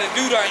 she had a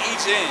dude on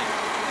each end,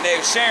 and they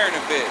were sharing a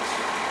bitch.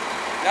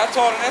 And I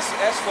told him that's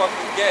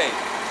fucking gay.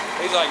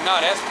 He's like, nah,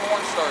 that's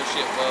porn star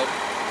shit, bub.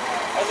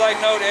 I was like,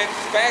 no, that's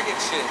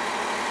faggot shit.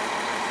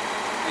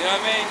 You know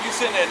what I mean? You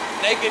sitting a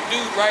naked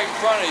dude right in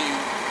front of you.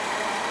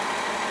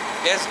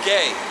 That's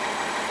gay.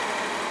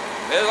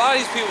 There's a lot of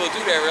these people who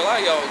do that. A lot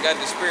of y'all got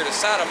the spirit of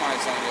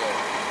sodomites on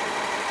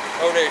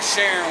y'all. Over there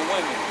sharing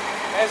women.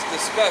 That's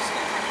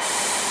disgusting.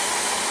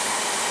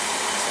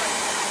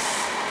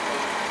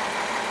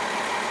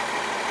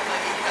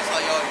 That's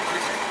like y'all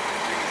drinking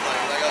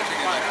like y'all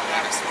drinking like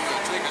a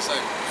smooth drink. It's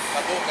like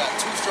I both got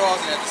 2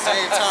 straws in at the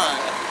same time.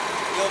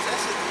 Yo, that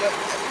shit.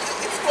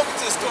 If you walk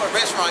into a store, a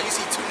restaurant, you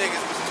see 2 niggas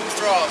with 2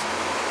 straws,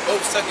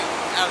 both sucking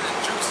out of the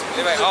juice.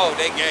 They're like, oh,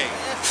 they gay.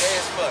 That's gay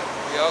as fuck.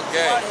 Yeah,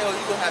 okay. Why the hell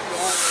you gonna have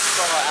your own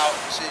straw out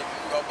and shit?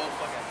 You all both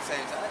fucking at the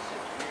same time. That shit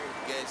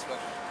weird, gay as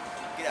fuck.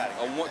 Get out of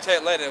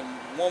here. Let a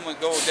woman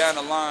go down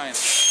the line,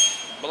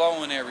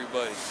 blowing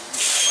everybody.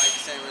 Like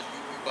the same as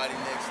everybody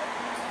next.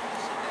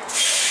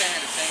 Saying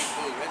the same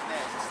food. That's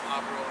nasty.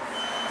 Bro.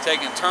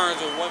 Taking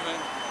turns with women.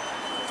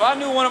 If I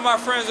knew one of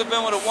my friends had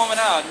been with a woman,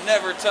 I would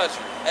never touch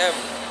her, ever.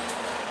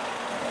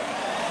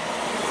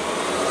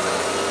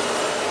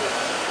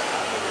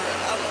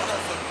 I don't know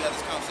if we got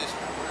this conversation.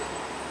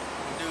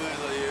 The dude was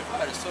like, if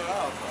I had to sort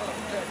out,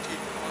 that kid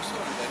or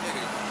something, like,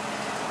 nigga,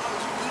 why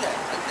would you do that?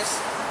 Like, that's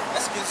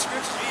against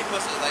scripture. You ain't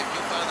supposed to, like,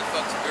 your father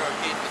fucks a girl,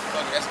 kid,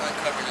 that's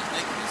uncovering his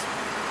nakedness.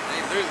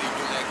 They literally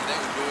doing that because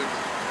they were doing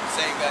the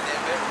same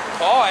goddamn thing.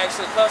 Paul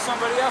actually cut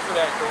somebody out for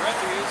that,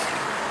 Corinthians.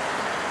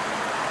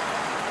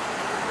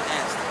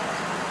 Nasty.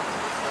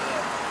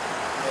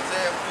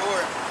 Hosea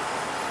 4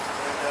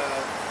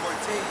 and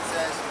 14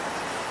 says,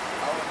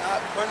 I will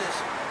not punish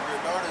your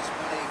daughters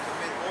when they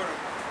commit order,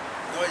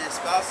 nor your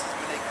spouses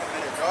when they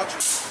commit adultery.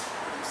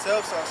 For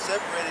themselves are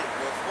separated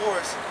with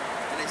force,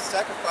 and they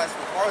sacrifice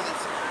with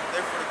harlots.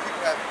 Therefore the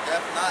people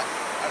have not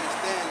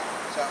understand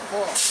shall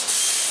fall.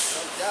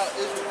 No doubt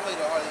Israel played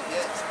the harlot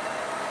yet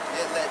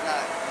let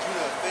not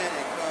Judah offend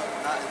and come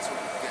not into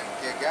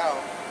Gilgal,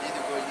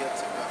 neither go ye up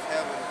to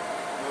heaven,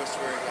 nor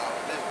swear y'all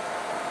will live.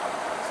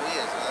 So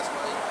yeah, so that's why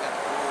you got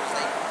wars.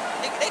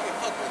 They can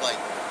fuck with like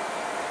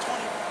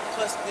 20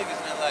 plus niggas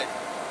in their life.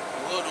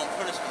 The Lord don't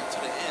punish them to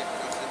the end. You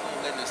know what I'm saying? The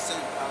Lord letting their sin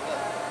pile up.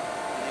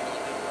 And they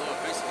gonna do the Lord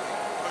basically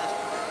punish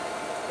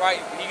them. Right,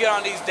 you get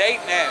on these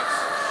dating apps.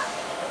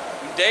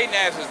 Dating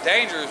apps is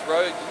dangerous,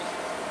 bro.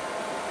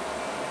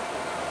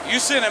 You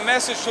send a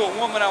message to a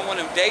woman on one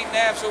of them dating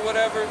apps or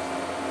whatever.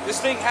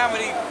 Just think how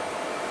many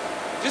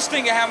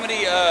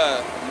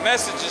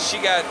messages she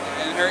got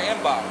in her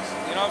inbox.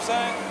 You know what I'm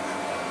saying?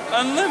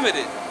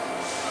 Unlimited.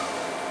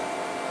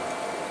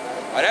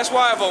 That's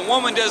why if a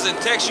woman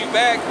doesn't text you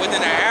back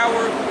within an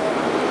hour,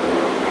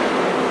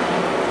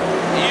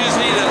 you just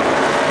need to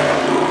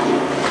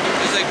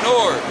just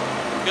ignore it.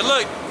 Good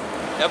look,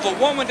 if a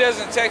woman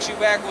doesn't text you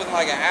back within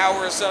like an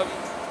hour or something,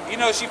 you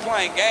know she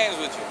playing games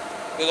with you.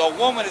 Because a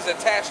woman is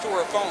attached to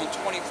her phone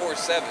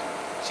 24/7.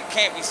 She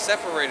can't be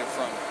separated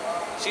from it.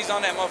 She's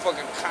on that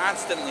motherfucker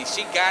constantly.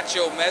 She got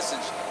your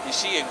message and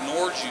she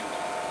ignored you.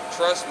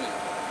 Trust me,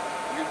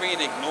 you're being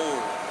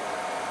ignored.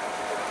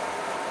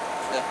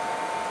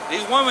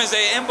 These women's,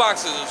 their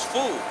inboxes is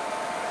full.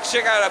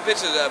 Check out a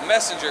bitch's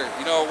messenger,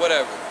 you know, or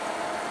whatever.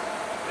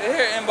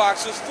 Their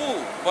inbox is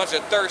full. Bunch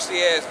of thirsty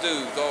ass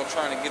dudes all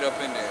trying to get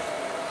up in there.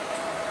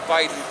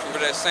 Fighting for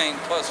that same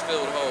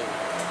pus-filled hole.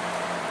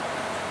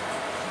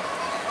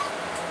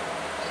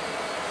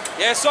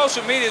 Yeah,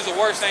 social media is the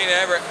worst thing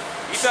that ever.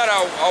 You thought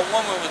our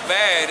woman was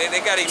bad, and they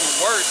got even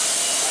worse.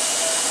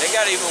 They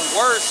got even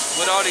worse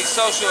with all these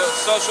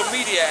social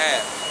media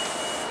apps.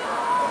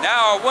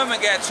 Now our women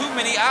got too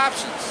many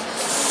options.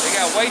 They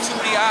got way too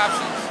many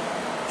options.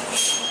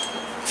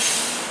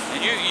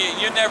 And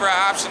you're never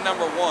option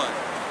number one.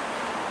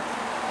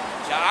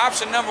 Now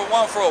option number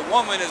one for a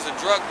woman is a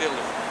drug dealer.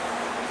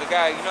 Is a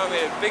guy, you know what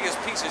I mean, the biggest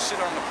piece of shit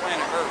on the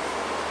planet Earth.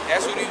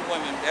 That's who these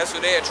women, that's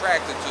who they're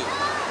attracted to.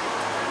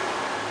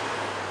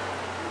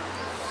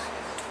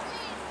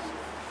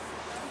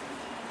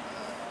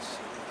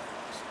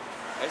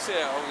 They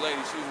said an old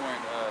lady, she was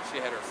wearing, she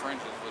had her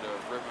fringes with a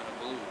ribbon of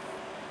blue.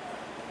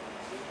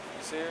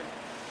 You see her?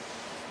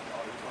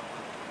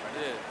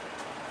 Yeah.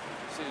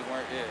 She was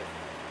wearing, yeah.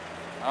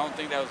 I don't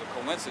think that was a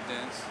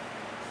coincidence.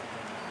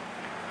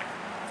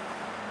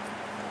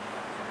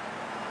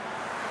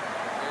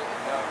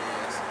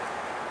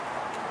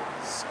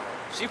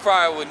 She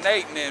probably with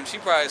Nate and them, she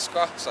probably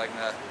scoffs like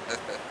that.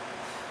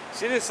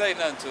 She didn't say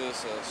nothing to us,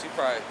 so she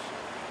probably,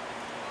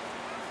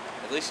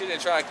 at least she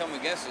didn't try to come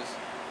against us.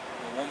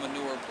 A woman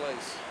knew her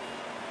place.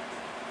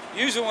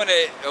 Usually when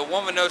a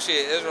woman knows she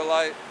an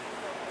Israelite,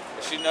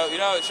 she know, you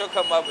know, she'll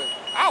come up and,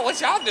 oh, what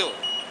y'all doing?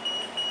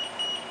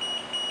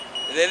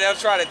 And then they'll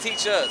try to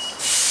teach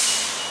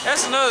us.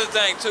 That's another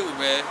thing too,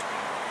 man.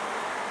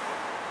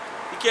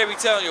 You can't be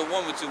telling your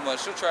woman too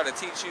much. She'll try to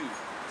teach you.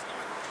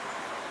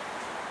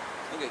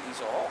 Look at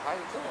Esau. Oh, how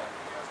you doing?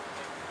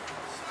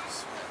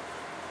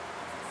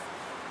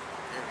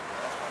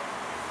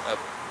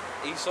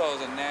 Esau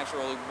is a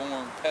naturally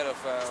born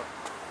pedophile.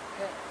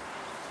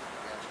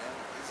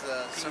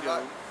 It's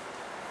about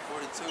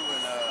 42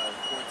 and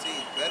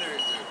 14. Better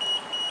is the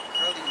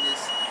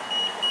curliness.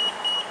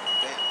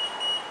 Damn.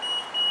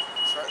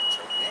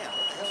 Damn.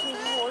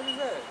 What is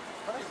that?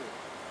 What is it?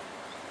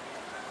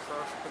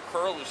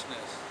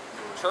 Curlishness.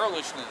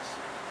 Churlishness.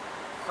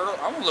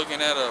 I'm looking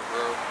that up,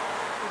 bro.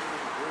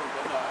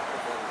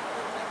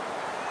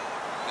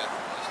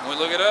 Want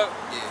to look it up?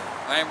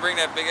 Yeah. I ain't bring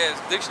that big ass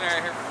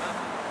dictionary here for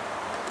nothing.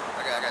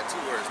 I got 2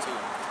 words too.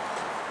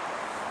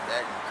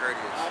 That and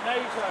courteous. I know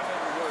you trying to make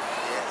it work.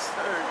 Yes,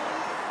 sir.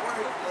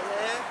 Work,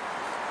 man.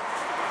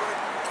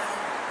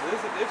 Is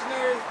this a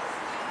dictionary?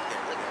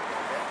 Can't look at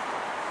that.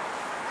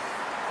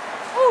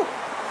 Woo!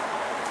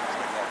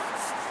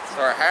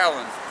 Start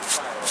howling.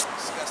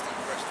 Disgusting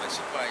person. Like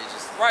she probably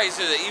just. Right,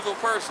 she's an evil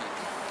person.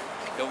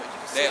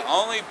 They're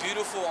only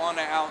beautiful on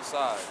the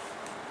outside.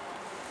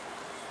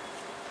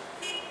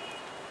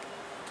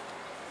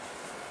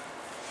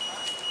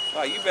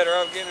 Wow, you better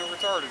off getting a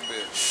retarded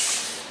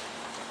bitch.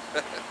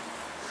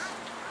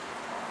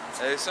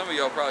 Hey, some of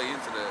y'all probably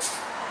into that.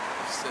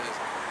 It says,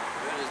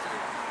 what is the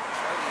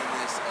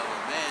trustworthiness of a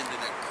man than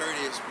a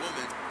courteous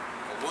woman?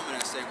 A woman,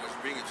 I say, was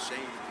bringing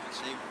shame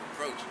and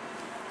reproach.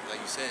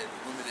 Like you said,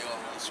 women, they all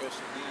on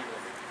social media.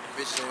 The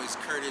bitch is always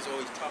courteous,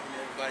 always talking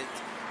to everybody.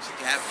 She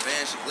can have a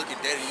man, she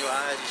looking dead in your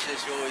eyes and shit.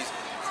 She always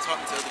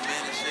talking to other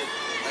men and shit.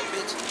 Like,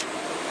 bitch,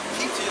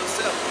 keep to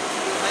yourself.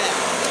 Man,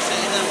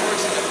 saying that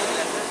worse than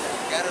that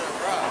got her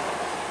abroad.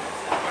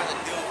 I'd rather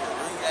deal with a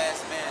rude ass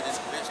man than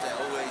a bitch that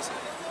always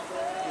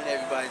in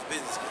everybody's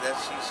business. Cause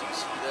that's she's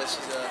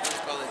what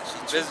you call it? She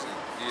choosing.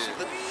 Yeah. She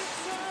looking.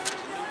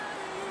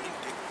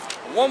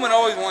 A woman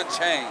always wants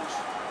change.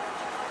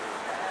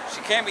 She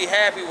can't be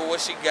happy with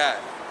what she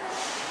got.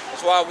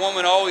 That's why a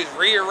woman always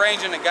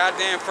rearranging the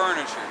goddamn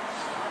furniture.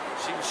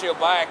 She'll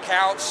buy a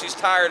couch. She's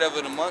tired of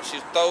it a month. She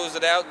throws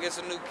it out, gets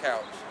a new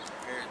couch.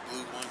 Hair is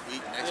blue 1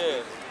 week, next week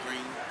is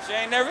green. She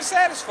ain't never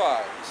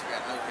satisfied. She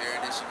got no hair,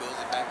 and then she goes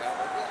it back out.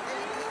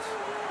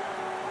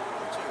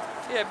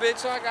 Yeah,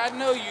 bitch, like I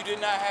know you did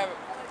not have,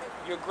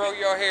 you'll grow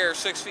your hair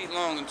 6 feet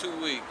long in 2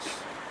 weeks.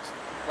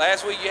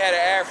 Last week you had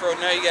an afro,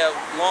 now you got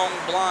long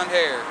blonde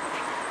hair.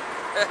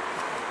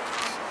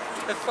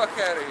 Get the fuck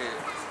out of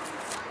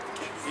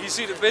here. You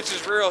see the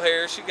bitch's real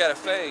hair, she got a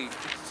fade.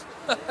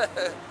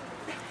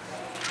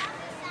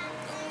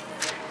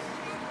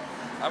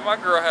 My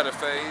girl had a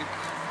fade.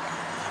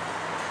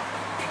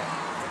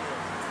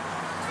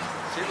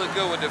 She look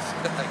good with the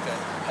like that.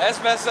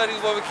 That's messed up.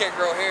 These women can't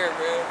grow hair,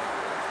 man.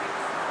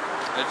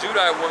 A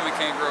Judite woman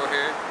can't grow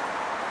hair.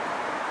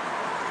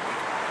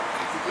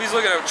 He's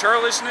looking up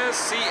churlishness.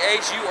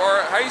 C-H-U-R.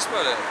 How you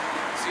spell that?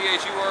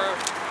 C-H-U-R.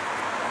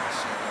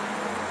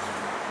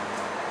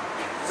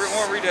 I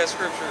want to read that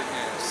scripture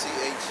again.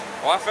 C-H.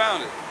 Oh, I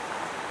found it.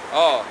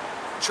 Oh,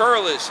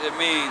 churlish. It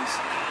means.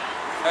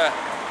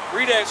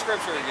 Read that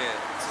scripture again.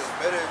 It says,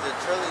 better the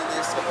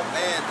churliness of a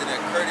man than a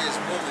courteous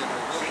woman, or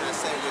woman I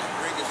say which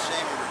bringeth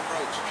shame and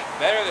reproach.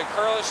 Better the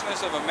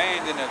curlishness of a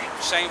man than a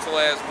shameful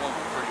ass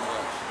woman, pretty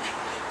much.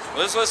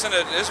 Well, let's listen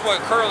to this is what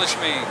curlish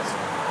means.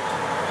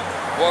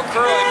 What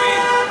curly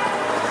means.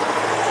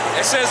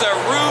 It says a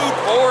rude,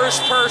 boorish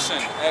person.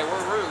 Hey,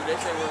 we're rude. They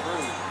say we're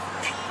rude.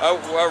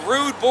 A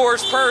rude,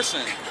 boorish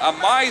person. A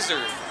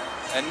miser.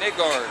 A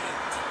niggard.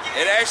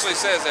 It actually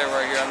says that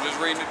right here. I'm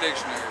just reading the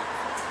dictionary.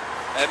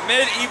 A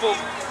medieval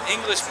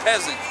English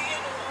peasant.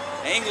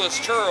 An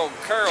English churl,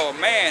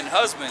 man,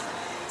 husband.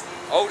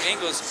 Old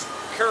English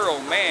churl,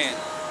 man.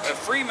 A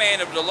free man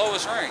of the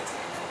lowest rank.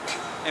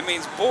 It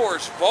means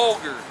boorish,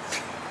 vulgar,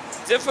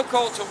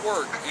 difficult to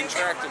work,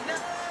 intractable.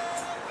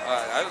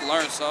 I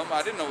learned something.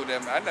 I didn't know what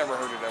that meant. I never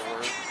heard of that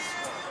word.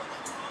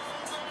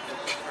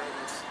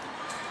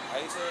 How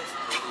you say it?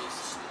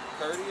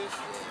 Courteous?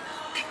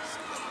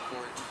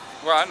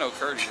 Well, I know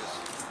courteous.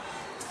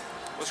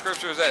 What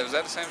scripture is that? Is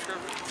that the same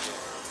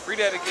scripture? Read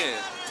that again.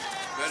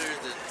 Better is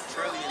the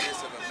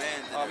trustworthiness of a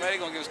man than Oh man, they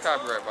gonna give us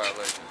copyright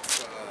violation.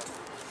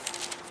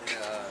 than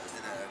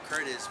a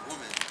courteous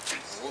woman.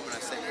 A woman, I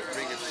say, will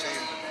bring us shame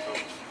and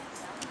reproach.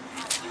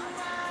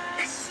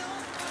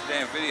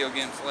 Damn video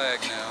getting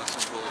flagged now. That's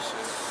some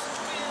bullshit.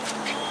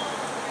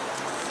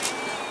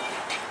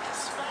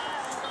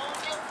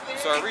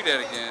 Sorry, read that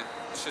again.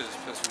 This shit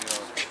just pissed me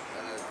off.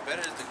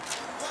 Better is the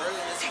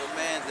trustworthiness of a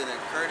man than a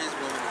courteous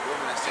woman. A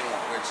woman, I say,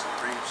 which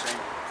brings shame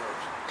and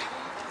reproach.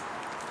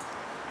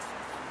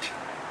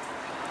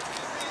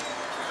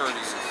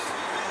 Courteous.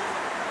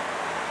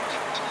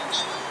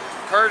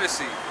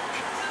 Courtesy.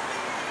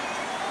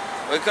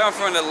 We come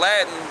from the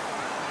Latin.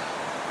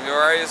 You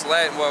alright? It's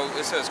Latin. Well,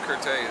 it says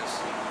courteous.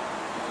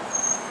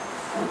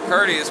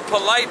 Courteous.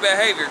 Polite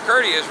behavior.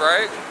 Courteous,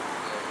 right?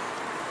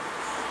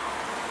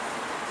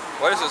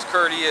 What is this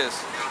courteous?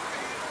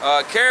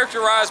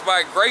 Characterized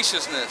by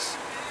graciousness,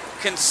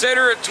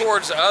 considerate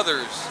towards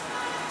others,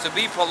 to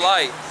be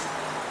polite,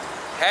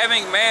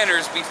 having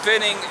manners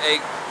befitting a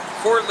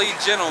courtly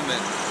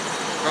gentleman.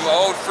 From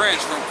Old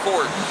French, from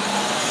court.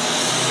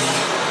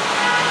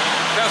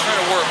 Comes from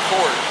the word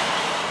court.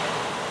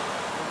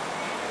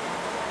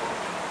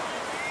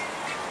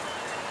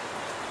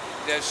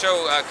 That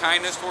show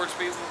kindness towards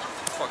people.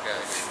 Fuck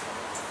out of here.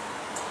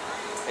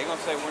 They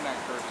gonna say we're not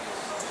courteous.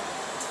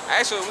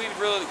 Actually, we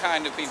really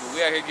kind to people.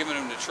 We out here giving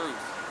them the truth.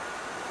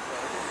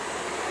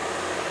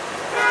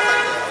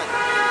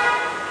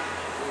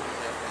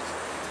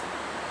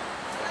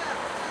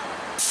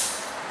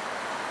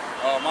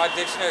 Oh, my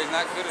dictionary's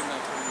not good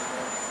enough for you,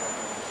 bro.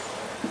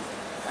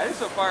 That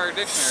is a fire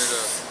dictionary,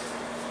 though.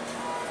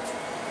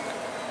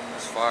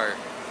 It's fire.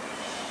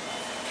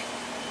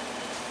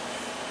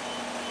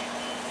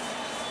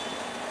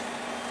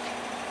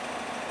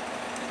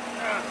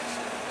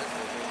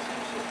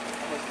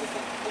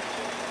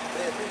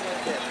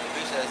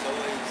 Bitch, as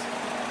always,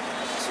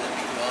 shouldn't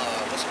be,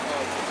 what's it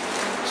called?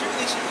 She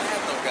really shouldn't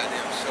have no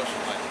goddamn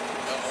social life.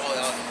 All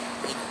out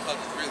in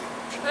public, really.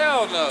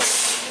 Hell no.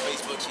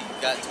 Facebook, she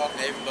got talking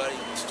to everybody,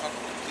 she's talking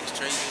to complete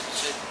strangers and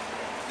shit.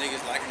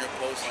 Niggas liking her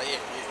posts, like,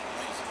 yeah, please.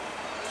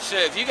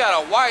 Shit, if you got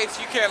a wife,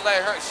 you can't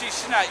let her.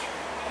 She's not.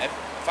 If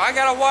I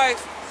got a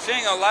wife, she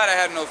ain't gonna lie to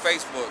have no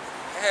Facebook.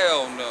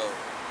 Hell no.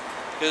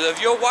 Because if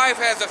your wife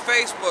has a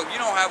Facebook, you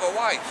don't have a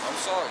wife. I'm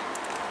sorry.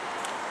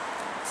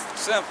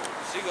 Simple.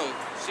 She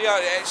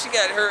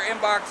got her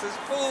inboxes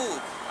full.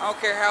 I don't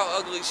care how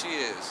ugly she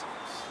is.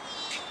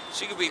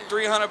 She could be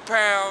 300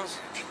 pounds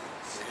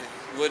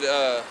with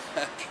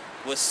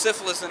with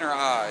syphilis in her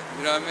eye.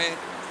 You know what I mean?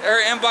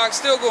 Her inbox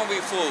still gonna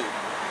be full.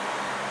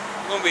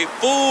 Gonna be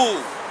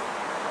full.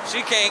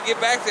 She can't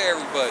get back to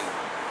everybody.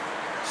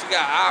 She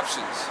got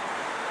options.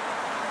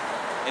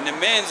 And the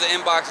men's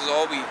inboxes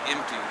all be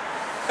empty.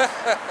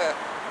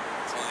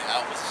 It's only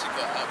output, she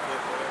got output,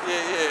 whatever.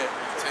 Yeah.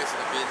 Text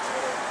the bitch,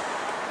 whatever.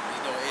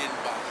 There's no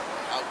inbox,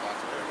 outbox,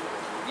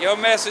 whatever. Your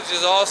message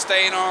is all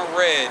staying on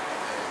red.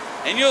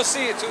 And you'll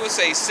see it too. It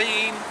say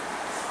seen.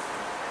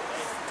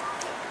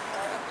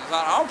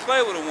 I don't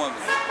play with a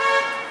woman.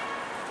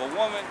 If a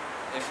woman,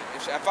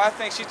 if I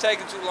think she's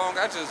taking too long,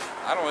 I just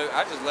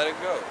let it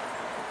go.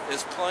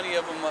 There's plenty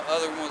of them,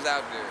 other ones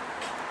out there.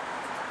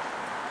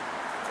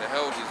 The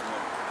hell with these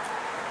women.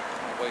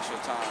 Don't waste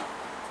your time.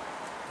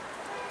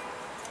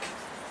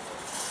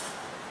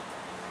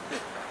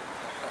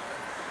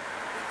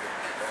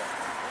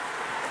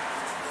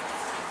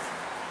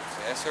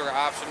 So that's her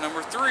option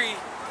number 3.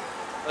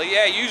 Well,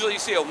 yeah, usually you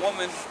see a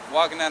woman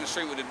walking down the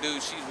street with a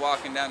dude. She's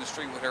walking down the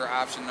street with her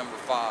option number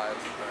 5.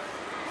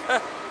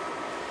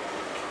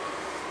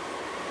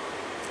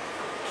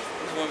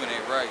 These women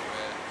ain't right,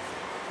 man.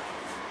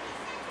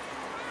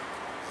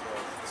 So,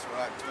 this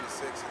rock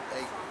 26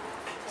 and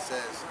 8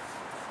 says,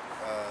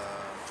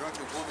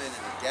 drunken woman in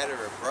a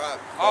gatherer brought.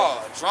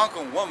 Oh,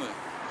 drunken woman.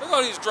 Look at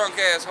all these drunk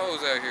ass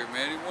hoes out here,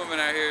 man. These women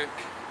out here,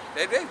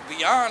 they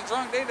beyond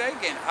drunk. They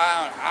getting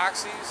high on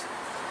oxys.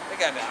 They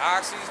got the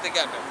oxys, they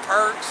got the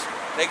perks,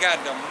 they got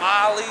the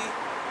Molly.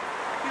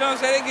 You know what I'm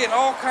saying? They getting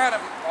all kind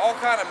of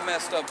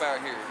messed up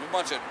out here. A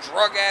bunch of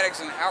drug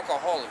addicts and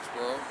alcoholics,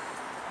 bro.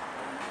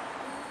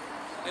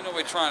 Ain't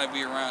nobody trying to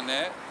be around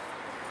that.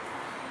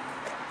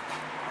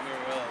 I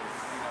remember,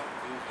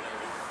 dude,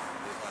 whatever.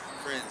 My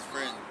friend's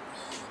friend,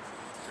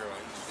 girl,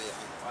 he was there.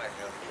 I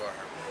brought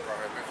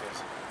her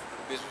breakfast.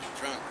 The bitch was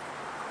drunk,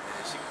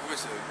 and we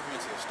went to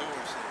the store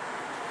and shit.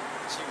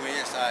 She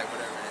went inside,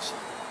 whatever, and she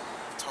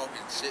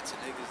talking shit to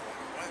niggas like,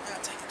 why y'all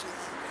taking too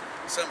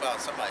long? Something about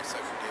somebody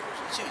sucking dick or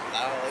shit. She was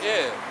loud. Like,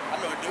 Yeah. I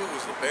know a dude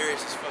was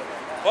embarrassed as fuck.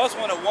 Like, Plus,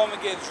 when a woman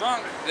gets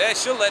drunk,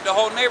 she'll let the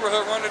whole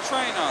neighborhood run the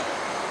train on her.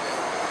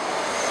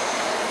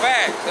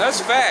 Facts. That's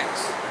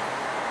facts.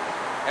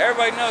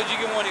 Everybody knows you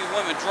get one of these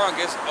women drunk,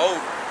 it's over.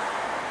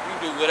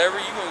 You can do whatever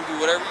you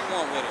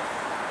want with her.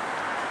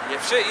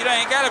 If shit, you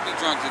ain't gotta be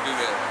drunk to do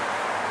that.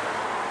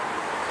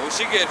 When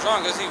she get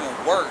drunk, it's even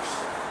worse.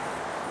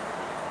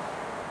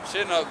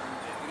 Shitting up,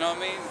 you know what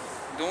I mean?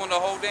 Doing the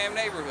whole damn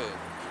neighborhood.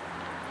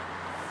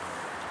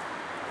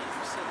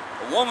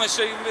 A woman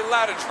shouldn't even be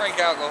allowed to drink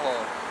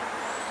alcohol.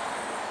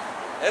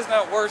 That's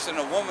not worse than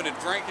a woman to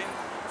drinking,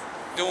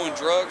 doing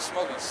drugs,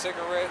 smoking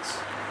cigarettes.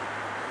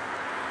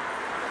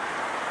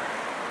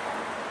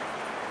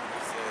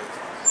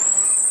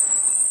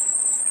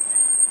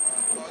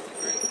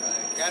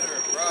 Gather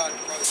abroad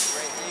caused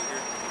great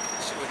anger.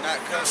 She would not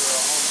cover her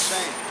own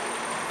shame.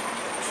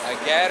 A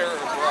gatter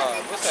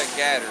abroad. What's a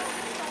gatter?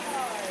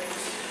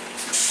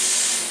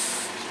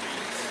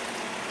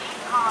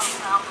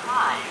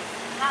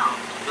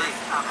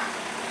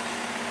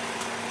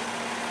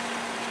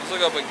 Let's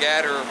look up a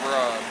gatter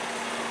abroad.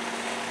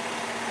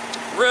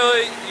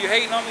 Really? You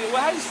hating on me?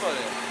 Well, how you spell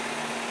that?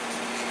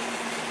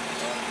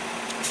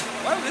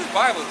 Why is this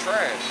Bible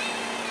trash?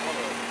 Hold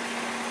up.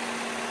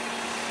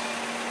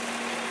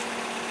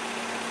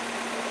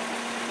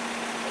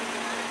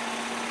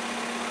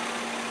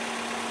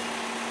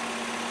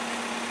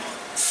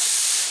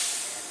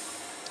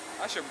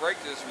 I should break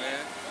this,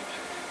 man.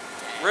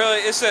 Really?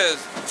 It says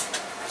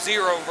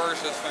 0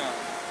 verses found.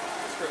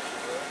 Scripture,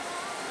 bro.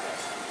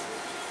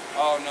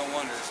 Oh, no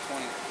wonder. It's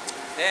 20.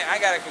 Damn, I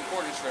got a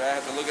concordance for that.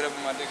 I have to look it up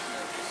in my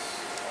dictionary.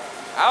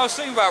 I was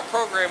thinking about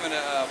programming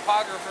an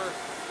apocrypher.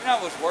 You know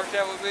how much work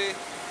that would be?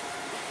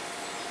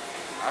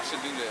 I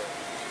should do that.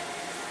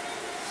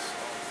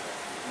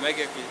 Make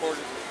a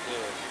concordance.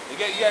 Yeah. You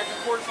got a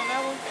concordance on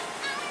that one?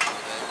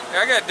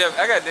 Yeah,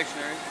 I got a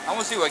dictionary. I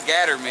want to see what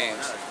gatter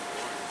means.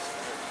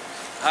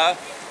 Huh?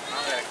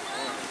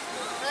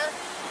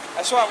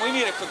 That's why we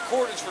need a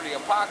concordance for the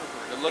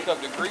apocrypha to look up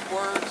the Greek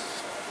words.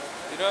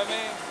 You know what I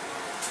mean?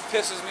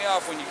 Pisses me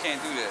off when you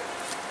can't do that.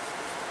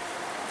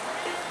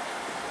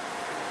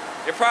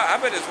 I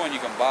bet it's one you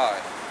can buy.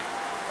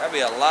 That'd be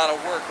a lot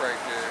of work right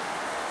there.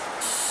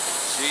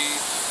 Gee.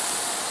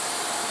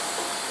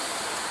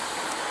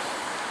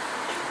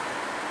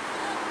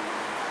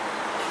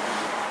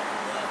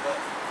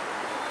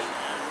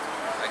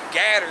 A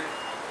gatter.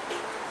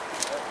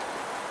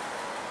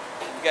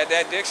 You got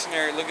that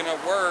dictionary looking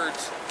up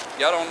words.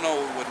 Y'all don't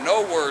know what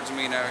no words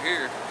mean out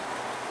here.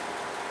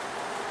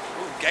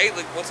 Ooh,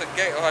 Gaelic. What's a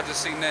Gaelic? Oh, I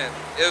just seen that.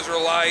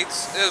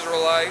 Israelites.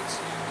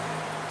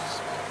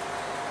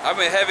 I've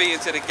been heavy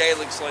into the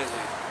Gaelics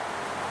lately.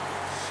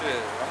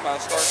 Shit, I'm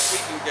about to start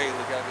speaking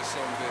Gaelic out of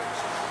some bitch.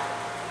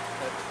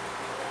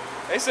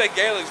 They say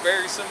Gaelic's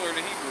very similar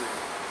to Hebrew.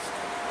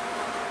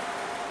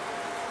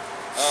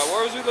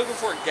 Where was we looking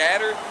for?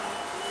 Gatter?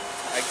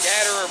 A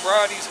gatter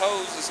abroad. These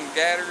hoes are some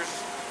gatters.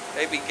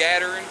 They be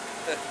gathering.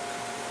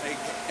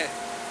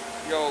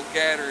 Y'all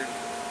gathering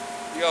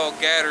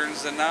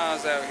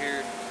zanahs out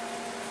here.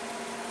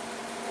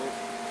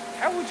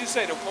 How would you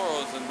say the plural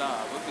is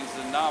zanah? Would it be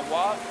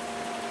zanahwa?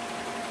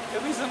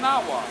 It'd be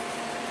zanahwa.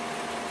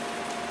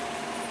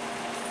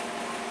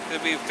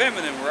 It'd be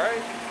feminine,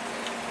 right?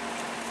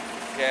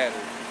 Gather.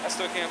 I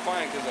still can't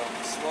find it because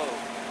I'm slow.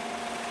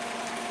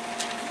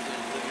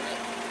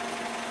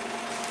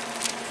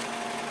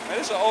 Man,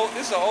 this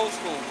is old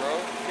school, bro.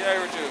 Get out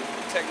here with your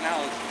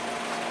technology.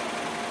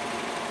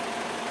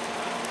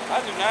 I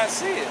do not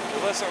see it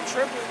unless I'm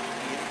tripping.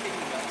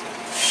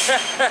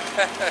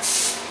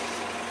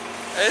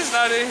 It's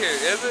not in here,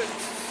 is it?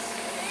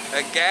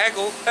 A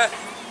gaggle.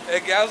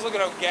 I was looking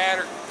up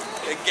gatter.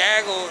 A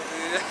gaggle.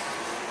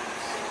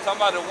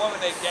 Talking about the woman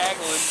that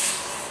gaggling.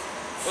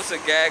 What's a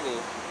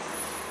gaggle?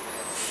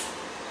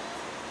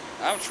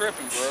 I'm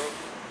tripping, bro.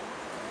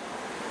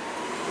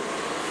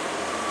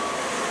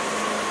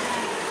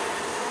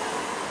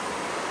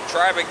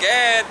 Tribe of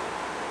Gad.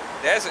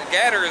 That's a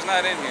gatter is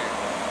not in here.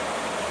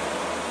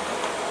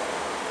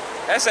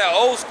 That's that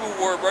old school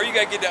word, bro. You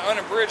gotta get the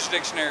unabridged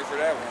dictionary for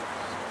that one.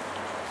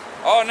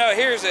 Oh no,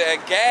 here's a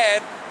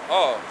gad.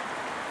 Oh,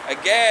 a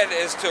gad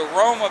is to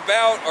roam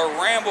about or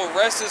ramble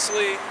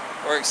restlessly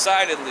or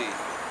excitedly.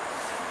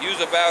 Use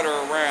about or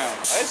around.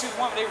 This is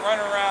one they run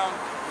around.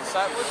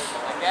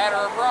 A gatter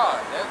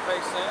abroad. That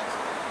makes sense.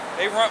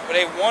 They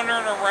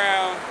wandering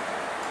around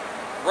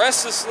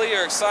restlessly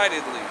or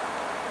excitedly.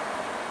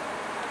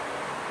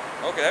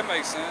 Okay, that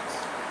makes sense.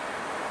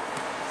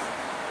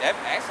 That's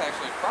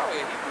actually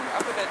probably a Hebrew. I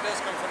bet that does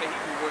come from the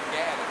Hebrew word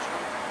gather,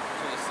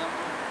 to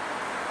assemble.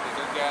 Because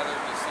they're gathered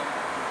to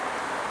assemble.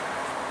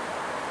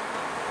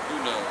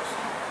 Who knows?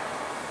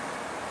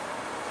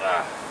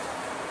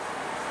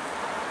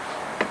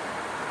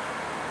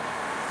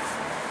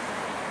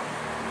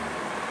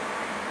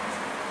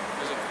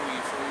 There's a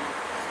queen for you.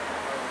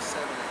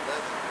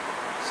 7-11.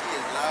 She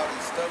is loud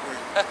and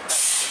stubborn.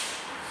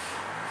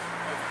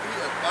 We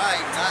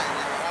abide not in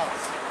our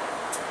house.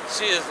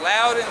 She is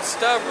loud and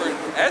stubborn.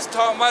 That's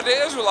talking about the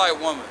Israelite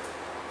woman.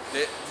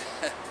 The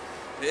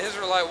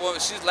Israelite woman,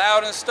 she's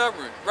loud and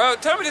stubborn. Bro,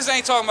 tell me this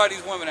ain't talking about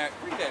these women.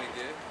 Read that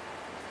again.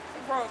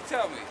 Bro,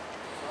 tell me.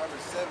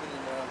 Proverbs 7-11.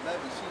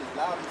 She is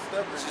loud and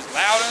stubborn. She's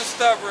loud and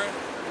stubborn.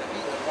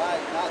 Feet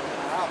abide not in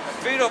her house.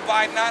 Feet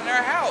abide not in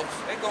her house.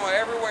 They going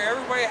everywhere.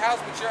 Everybody's house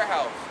but your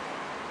house.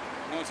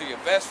 Going to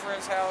your best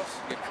friend's house,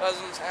 your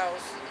cousin's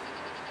house.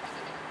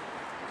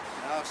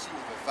 Now she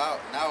without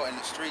now in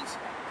the streets,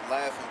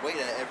 laugh and wait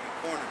at every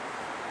corner.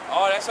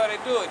 Oh, that's how they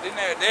do it. Then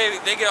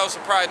they get all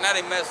surprised. Now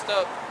they messed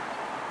up.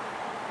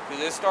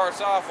 Because it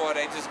starts off while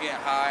they just get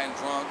high and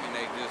drunk and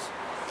they just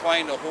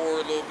playing the whore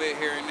a little bit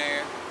here and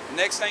there. The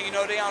next thing you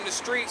know, they on the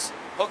streets,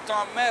 hooked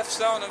on meth,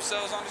 selling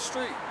themselves on the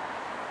street.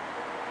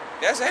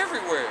 That's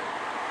everywhere.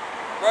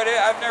 Bro,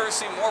 I've never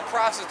seen more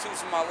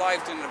prostitutes in my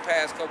life than in the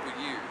past couple of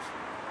years.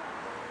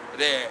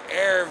 They're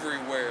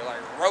everywhere,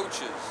 like roaches.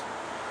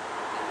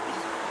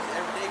 These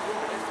everyday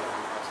women, they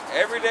fucking prostitutes.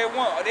 Everyday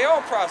one. They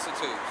all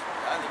prostitutes.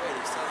 I think they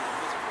selling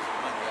pussy for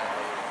some money out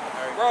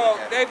there. Bro,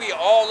 they be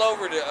all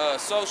over the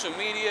social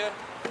media.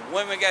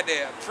 Women got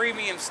their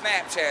premium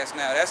Snapchats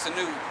now. That's the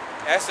new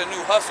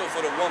hustle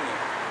for the woman.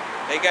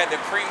 They got the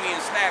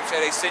premium Snapchat.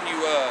 They send you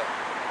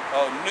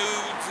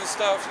nudes and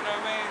stuff. You know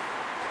what I mean?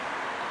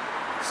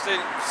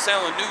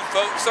 Selling nude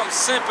folks. Some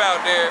simp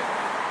out there.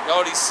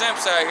 All these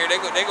simps out here. They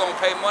gonna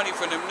pay money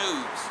for them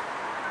nudes.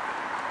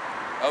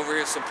 Over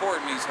here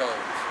supporting these hoes.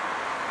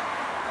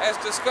 That's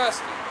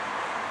disgusting.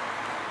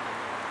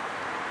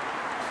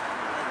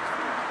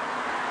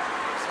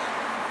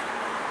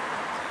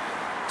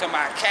 To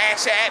my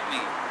cash at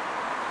me.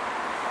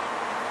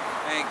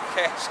 Ain't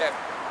cash at me.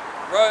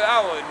 Bro, I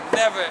would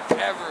never,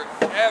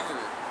 ever.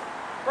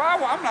 Bro,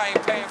 I'm not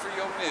even paying for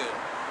your meal.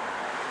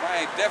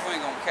 I ain't definitely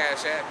gonna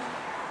cash at me.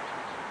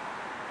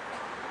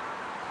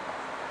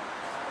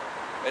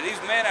 But these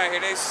men out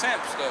here, they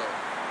simps though.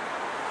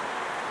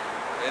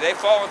 They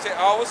fall into,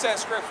 oh, what's that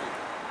scripture?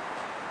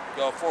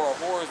 Go for a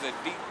whore is a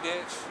deep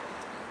ditch.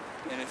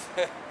 And it's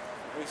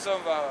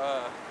something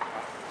about,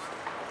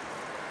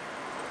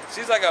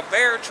 she's like a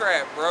bear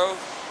trap, bro.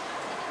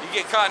 You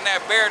get caught in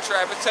that bear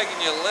trap, it's taking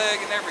your leg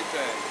and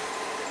everything.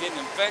 Getting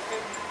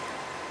infected.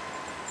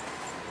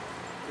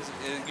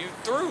 You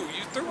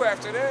through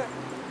after that.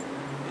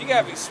 You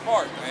gotta be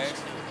smart, man.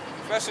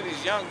 Especially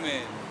these young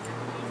men.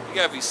 You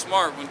gotta be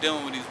smart when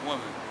dealing with these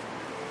women.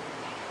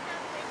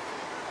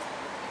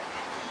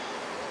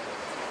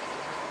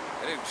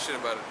 I didn't shit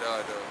about to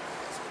die though.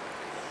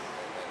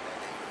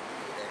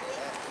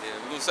 Yeah,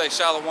 we're gonna say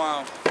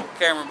Shalom.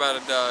 Cameron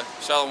about to die.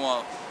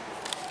 Shalom.